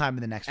 Sometime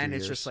in the next few years. And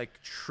it's just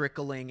like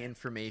trickling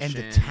information. And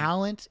the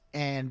talent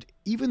and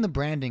even the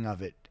branding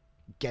of it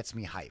gets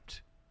me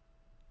hyped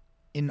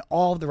in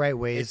all of the right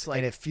ways.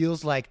 And it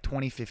feels like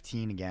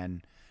 2015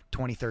 again,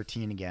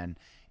 2013 again,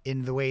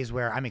 in the ways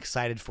where I'm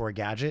excited for a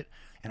gadget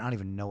and I don't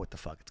even know what the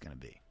fuck it's going to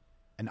be.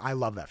 And I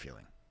love that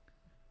feeling.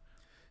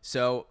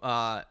 So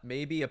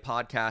maybe a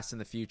podcast in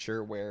the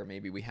future where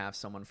maybe we have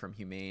someone from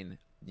Humane,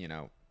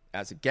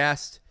 as a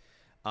guest.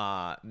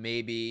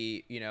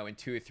 Maybe, in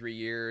 2 or 3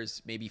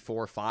 years, maybe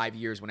 4 or 5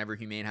 years, whenever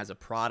Humane has a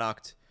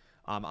product,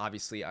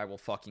 obviously I will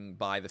fucking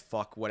buy the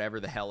fuck,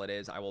 whatever the hell it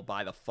is. I will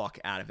buy the fuck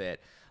out of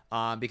it.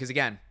 Because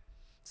again,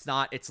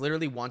 it's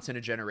literally once in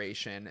a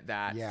generation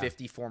that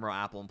 50 former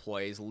Apple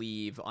employees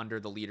leave under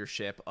the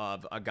leadership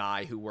of a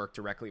guy who worked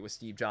directly with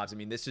Steve Jobs. I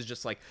mean, this is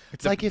just like,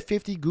 it's like if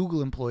 50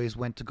 Google employees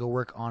went to go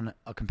work on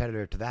a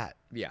competitor to that.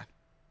 Yeah.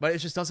 But it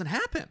just doesn't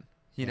happen.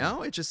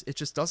 It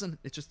just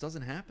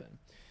doesn't happen.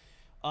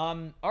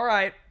 All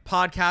right,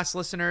 podcast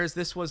listeners,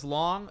 this was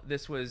long.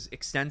 This was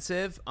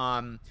extensive.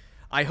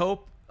 I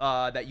hope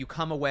that you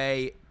come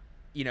away,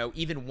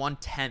 even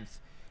 1/10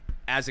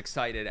 as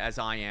excited as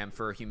I am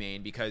for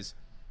Humane because,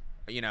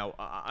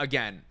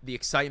 again, the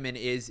excitement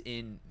is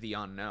in the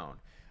unknown.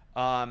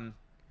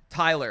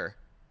 Tyler,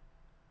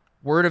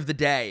 word of the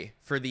day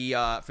for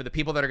the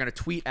people that are going to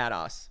tweet at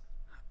us.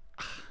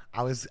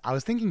 I was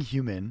thinking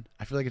human.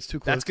 I feel like it's too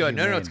close. That's good.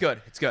 To No, it's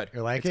good. It's good.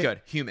 You like it's it?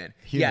 good. Human.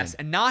 Yes,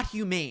 and not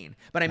humane.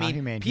 But I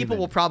mean, people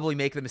will probably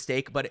make the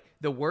mistake. But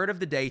the word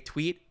of the day: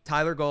 tweet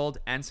Tyler Gold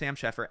and Sam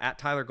Sheffer at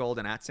Tyler Gold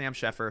and at Sam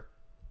Sheffer.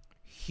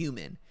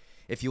 Human.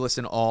 If you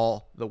listen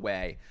all the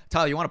way,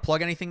 Tyler, you want to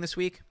plug anything this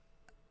week?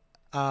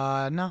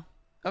 No.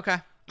 Okay.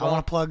 I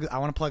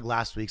want to plug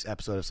last week's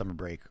episode of Summer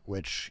Break,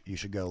 which you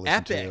should go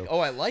listen to. Epic. Oh,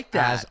 I like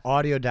that. As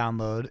audio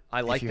download.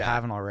 I like if you that.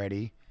 haven't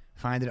already.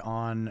 Find it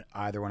on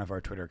either one of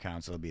our Twitter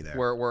accounts. It'll be there.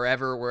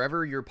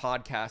 Wherever your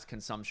podcast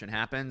consumption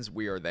happens,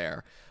 we are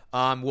there.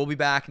 We'll be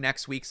back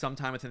next week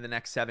sometime within the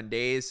next 7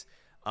 days.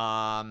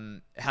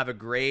 Have a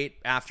great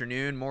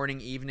afternoon, morning,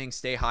 evening.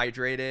 Stay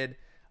hydrated.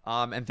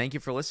 And thank you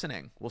for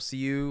listening. We'll see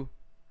you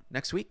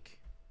next week.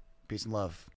 Peace and love.